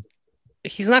happen.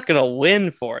 he's not going to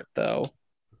win for it, though.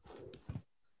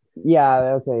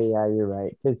 Yeah, okay, yeah, you're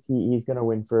right. Because he's going to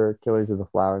win for Killers of the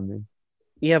Flower Moon.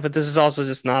 Yeah, but this is also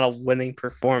just not a winning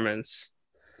performance.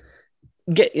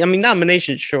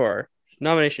 Nomination, sure.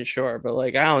 But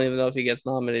like, I don't even know if he gets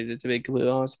nominated, to be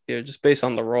completely honest with you, just based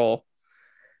on the role.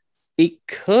 It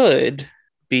could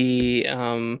be,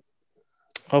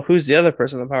 who's the other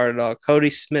person in the Power of the Dog?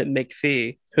 Cody Smith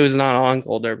McPhee, who's not on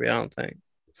Gold Derby, I don't think.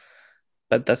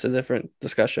 But that's a different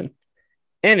discussion.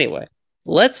 Anyway,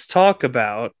 let's talk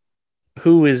about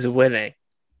who is winning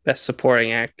Best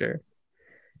Supporting Actor.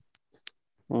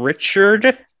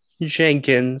 Richard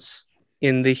Jenkins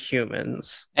in The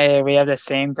Humans. Hey, we have the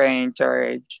same brain,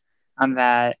 George, on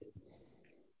that.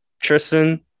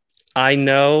 Tristan, I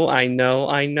know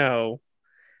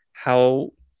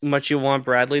how much you want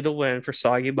Bradley to win for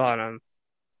Soggy Bottom.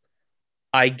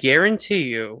 I guarantee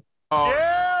you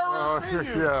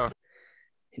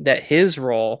that his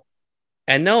role,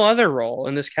 and no other role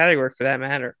in this category for that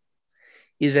matter,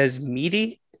 is as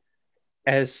meaty,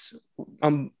 as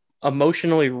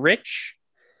emotionally rich,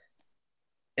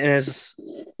 and as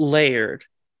layered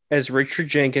as Richard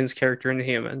Jenkins' character in The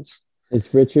Humans.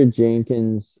 Is Richard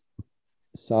Jenkins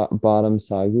bottom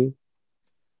soggy?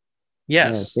 Yes,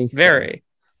 Yeah, I think very.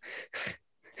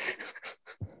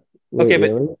 Wait, Okay,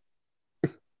 but really?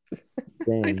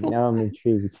 Dang, now I'm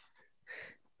intrigued.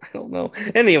 I don't know.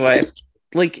 Anyway,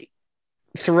 like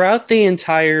throughout the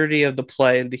entirety of the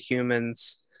play, The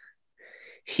Humans,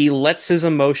 he lets his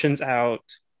emotions out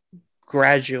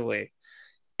gradually,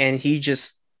 and he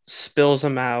just spills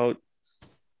them out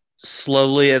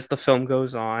slowly as the film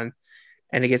goes on,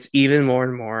 and it gets even more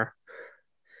and more.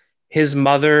 His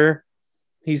mother,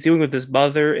 he's dealing with his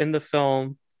mother in the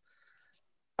film,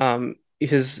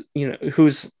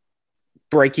 who's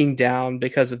breaking down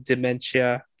because of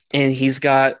dementia, and he's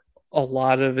got a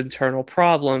lot of internal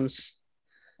problems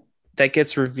that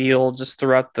gets revealed just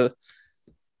throughout the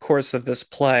course of this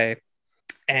play.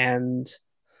 And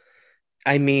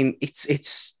I mean,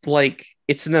 it's like,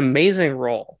 it's an amazing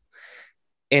role,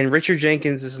 and Richard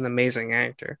Jenkins is an amazing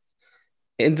actor.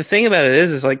 And the thing about it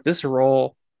is like, this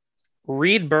role,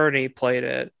 Reed Birney played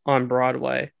it on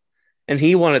Broadway, and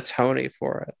he won a Tony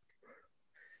for it.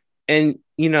 And,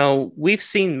 we've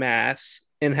seen Mass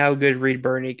and how good Reed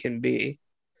Birney can be.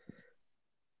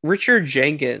 Richard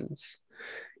Jenkins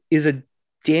is a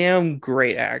damn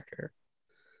great actor.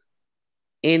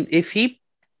 And if he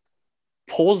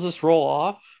pulls this role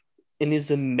off and is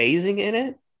amazing in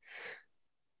it,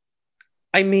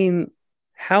 I mean,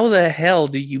 how the hell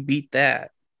do you beat that?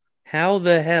 How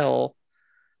the hell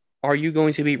are you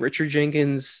going to beat Richard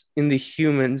Jenkins in The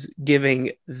Humans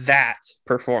giving that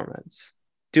performance,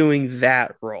 doing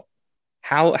that role?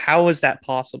 How is that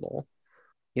possible?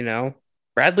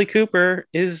 Bradley Cooper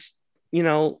is,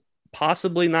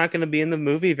 possibly not going to be in the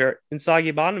movie in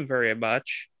Soggy Bottom very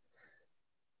much.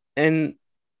 And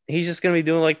he's just going to be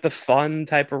doing like the fun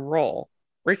type of role.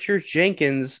 Richard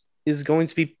Jenkins is going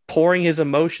to be pouring his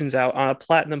emotions out on a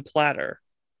platinum platter.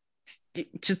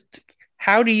 Just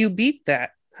how do you beat that?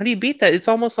 How do you beat that? It's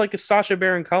almost like if Sacha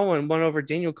Baron Cohen won over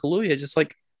Daniel Kaluuya. Just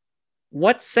like,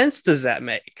 what sense does that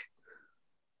make?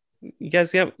 You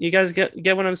guys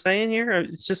get what I'm saying here?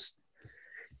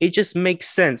 It just makes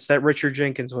sense that Richard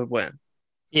Jenkins would win.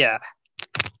 Yeah.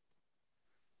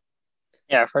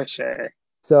 Yeah, for sure.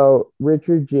 So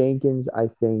Richard Jenkins, I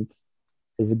think,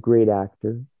 is a great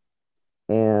actor,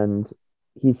 and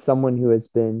he's someone who has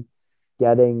been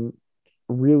getting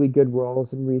really good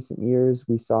roles in recent years.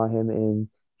 We saw him in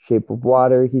Shape of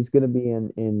Water. He's going to be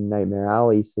in Nightmare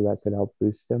Alley, so that could help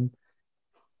boost him.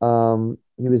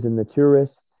 He was in The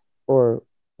Tourist, or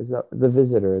is that The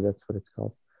Visitor? That's what it's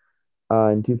called.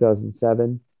 In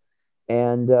 2007,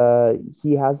 and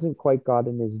he hasn't quite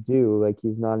gotten his due. Like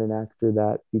he's not an actor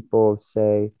that people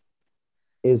say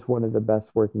is one of the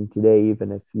best working today,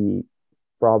 even if he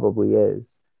probably is.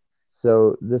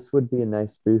 So this would be a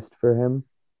nice boost for him.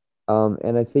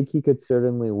 And I think he could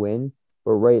certainly win.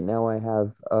 But right now I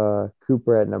have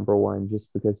Cooper at number one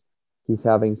just because he's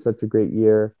having such a great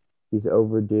year. He's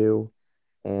overdue.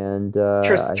 And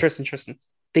Tristan.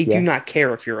 They do yeah, not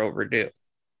care if you're overdue.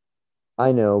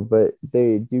 I know, but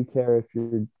they do care if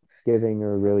you're giving a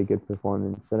really good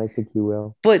performance, and I think he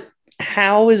will. But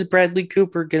how is Bradley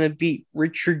Cooper going to beat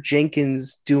Richard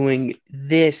Jenkins doing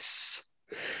this?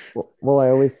 Well, I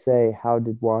always say, how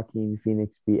did Joaquin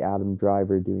Phoenix beat Adam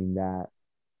Driver doing that?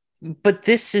 But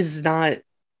this is not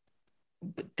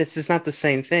the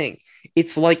same thing.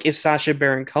 It's like if Sacha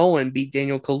Baron Cohen beat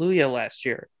Daniel Kaluuya last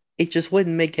year. It just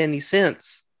wouldn't make any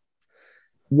sense.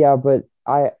 Yeah, but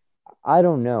I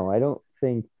don't know. I don't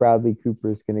think Bradley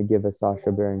Cooper is going to give a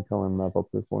Sacha Baron Cohen level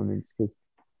performance because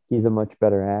he's a much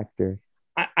better actor.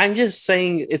 I'm just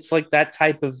saying it's like that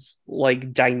type of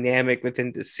like dynamic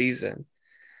within the season.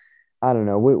 I don't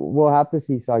know. We'll have to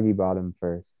see Soggy Bottom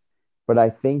first, but I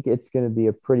think it's going to be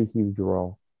a pretty huge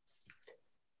role.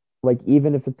 Like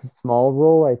even if it's a small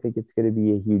role, I think it's going to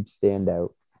be a huge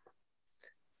standout.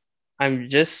 I'm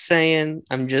just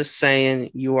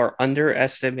saying you are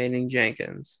underestimating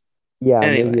Jenkins. Yeah,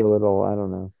 maybe Anyway, a little. I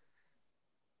don't know.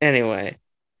 anyway,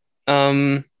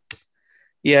 um,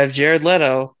 you have Jared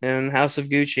Leto in House of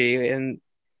Gucci, and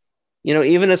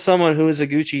even as someone who is a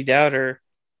Gucci doubter,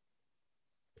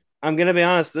 I'm gonna be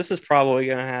honest, this is probably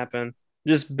gonna happen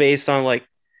just based on like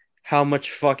how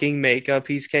much fucking makeup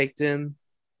he's caked in.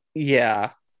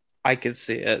 Yeah, I could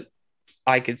see it.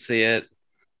 I could see it.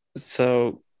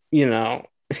 So, you know,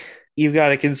 you've got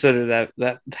to consider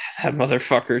that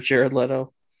motherfucker, Jared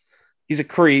Leto. He's a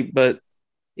creep, but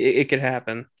it could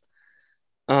happen.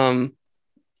 Um,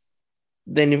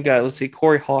 then you've got, let's see,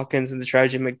 Corey Hawkins in the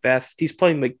tragedy of Macbeth. He's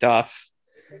playing Macduff.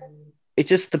 It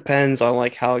just depends on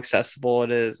like how accessible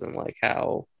it is and like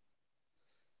how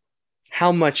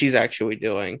much he's actually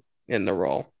doing in the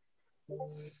role.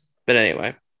 But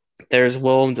anyway, there's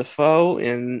Willem Dafoe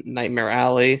in Nightmare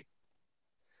Alley.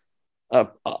 Uh,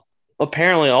 uh,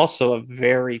 Apparently, also a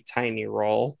very tiny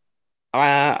role.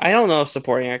 I don't know if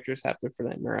supporting actors happen for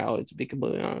Nightmare Alley, to be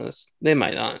completely honest. They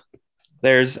might not.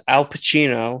 There's Al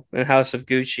Pacino in House of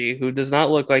Gucci, who does not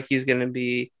look like he's going to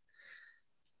be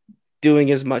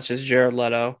doing as much as Jared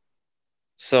Leto.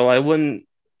 So I wouldn't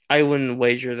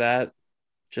wager that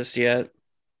just yet.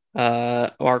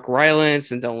 Mark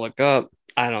Rylance and Don't Look Up.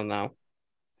 I don't know.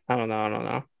 I don't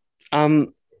know.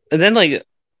 And then like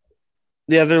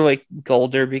the other like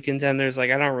Gold Derby contenders,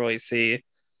 like I don't really see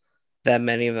that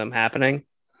many of them happening.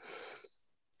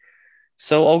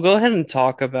 So I'll go ahead and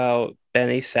talk about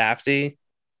Benny Safdie,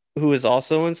 who is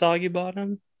also in Soggy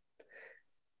Bottom.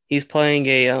 He's playing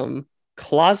a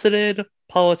closeted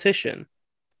politician,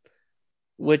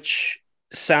 which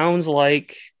sounds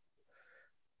like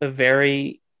a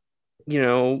very,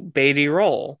 Beatty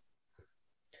role.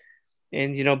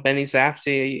 And Benny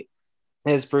Safdie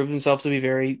has proven himself to be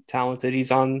very talented.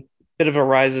 He's on a bit of a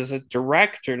rise as a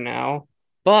director now,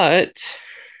 but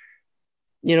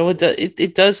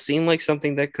it does seem like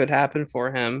something that could happen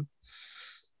for him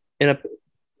in a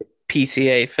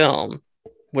PTA film,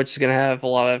 which is going to have a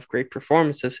lot of great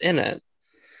performances in it.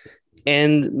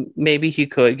 And maybe he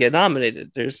could get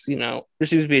nominated. There seems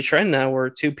to be a trend now where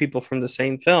two people from the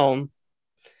same film,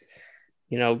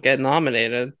 get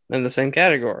nominated in the same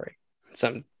category.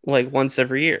 Some like once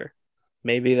every year.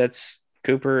 Maybe that's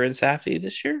Cooper and Safdie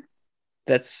this year.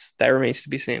 That remains to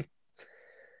be seen.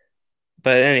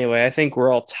 But anyway, I think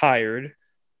we're all tired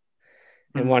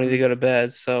and wanting to go to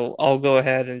bed. So I'll go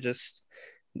ahead and just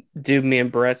do me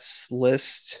and Brett's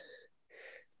list.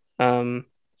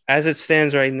 As it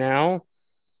stands right now,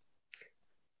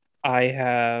 I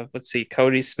have, let's see,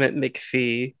 Cody Smith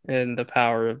McPhee in The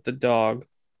Power of the Dog,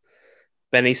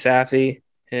 Benny Safdie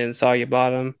in Soggy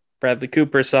Bottom, Bradley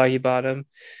Cooper, Soggy Bottom,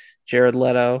 Jared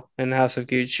Leto in House of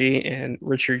Gucci, and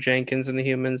Richard Jenkins in The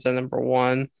Humans at number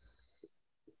one.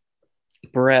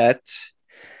 Brett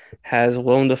has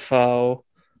Willem Dafoe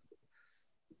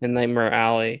in Nightmare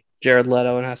Alley, Jared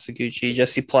Leto in House of Gucci,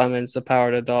 Jesse Plemons, The Power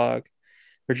of the Dog,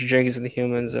 Richard Jenkins and the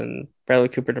Humans, and Bradley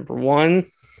Cooper number 1.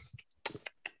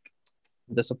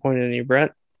 Disappointed in you,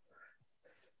 Brett.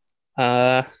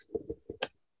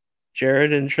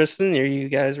 Jared and Tristan, are you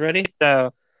guys ready?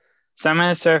 So I'm going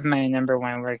to start with my number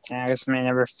 1 work now. I guess my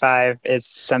number 5 is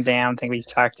something I don't think we've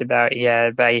talked about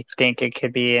yet, but I think it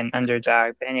could be an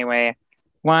underdog. But anyway,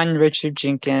 1, Richard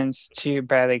Jenkins. 2,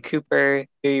 Bradley Cooper.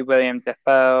 3, William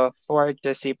Dafoe. 4,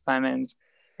 Jesse Plemons.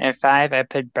 And 5, I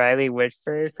put Bradley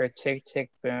Whitford for Tick,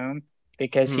 Tick, Boom,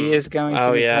 because he is going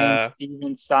to be playing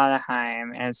Stephen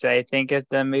Sondheim. And so I think if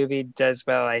the movie does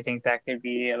well, I think that could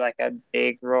be like a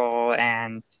big role.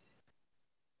 And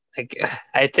like,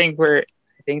 I think we're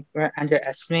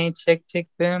underestimating Tick, Tick,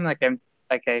 Boom.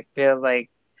 I feel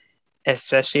like,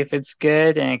 especially if it's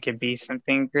good and it could be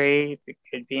something great, it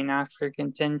could be an Oscar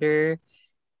contender.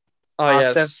 Oh,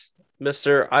 also, yes.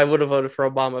 Mr. I would have voted for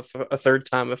Obama a third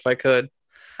time if I could.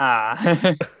 But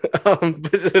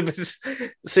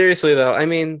seriously, though, I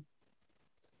mean,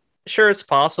 sure, it's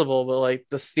possible, but like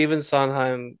the Stephen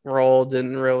Sondheim role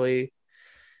didn't really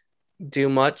do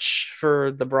much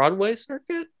for the Broadway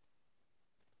circuit.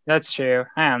 That's true.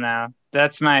 I don't know.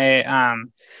 That's my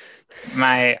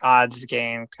my odds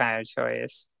game kind of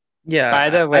choice. Yeah.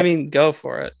 By the way, I mean, go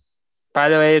for it. By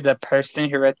the way, the person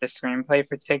who wrote the screenplay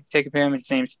for Tick, Tick, Boom,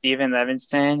 his name's Stephen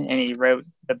Levinson, and he wrote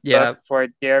the book for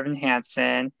Dear Evan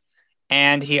Hansen,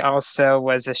 and he also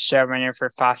was a showrunner for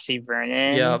Fosse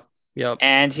Vernon. Yep.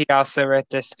 And he also wrote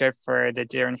the script for the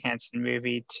Dear Evan Hansen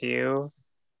movie too.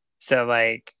 So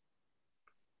like,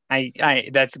 I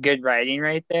that's good writing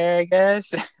right there, I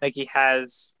guess. he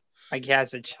has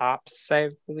the chops, I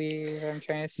believe I'm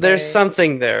trying to say. There's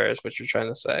something there, is what you're trying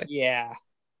to say. Yeah.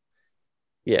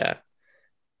 Yeah.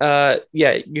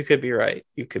 Yeah, you could be right.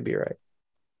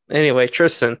 Anyway,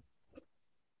 Tristan.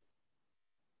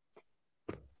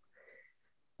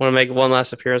 Want to make one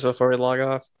last appearance before we log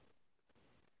off?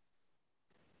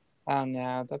 Oh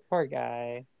no, the poor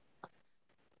guy.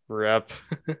 Rep.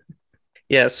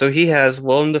 Yeah, so he has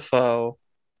Willem Dafoe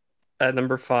at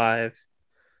number 5,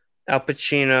 Al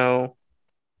Pacino,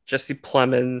 Jesse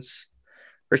Plemons,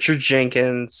 Richard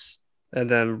Jenkins, and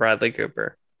then Bradley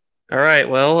Cooper. All right,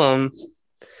 well,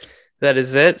 that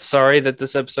is it. Sorry that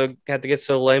this episode had to get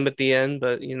so lame at the end,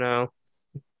 but you know,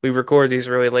 we record these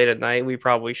really late at night. We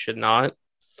probably should not.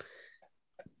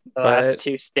 The last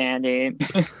 2 standing.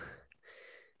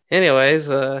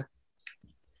 Anyways,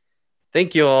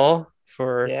 thank you all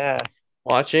for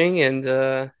watching,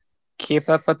 and keep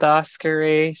up with the Oscar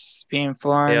race. Be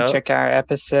informed. Check out our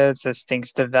episodes as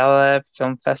things develop.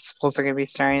 Film festivals are going to be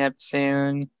starting up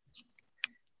soon.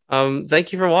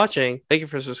 Thank you for watching. Thank you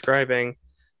for subscribing.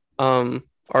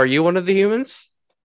 Are you one of the humans?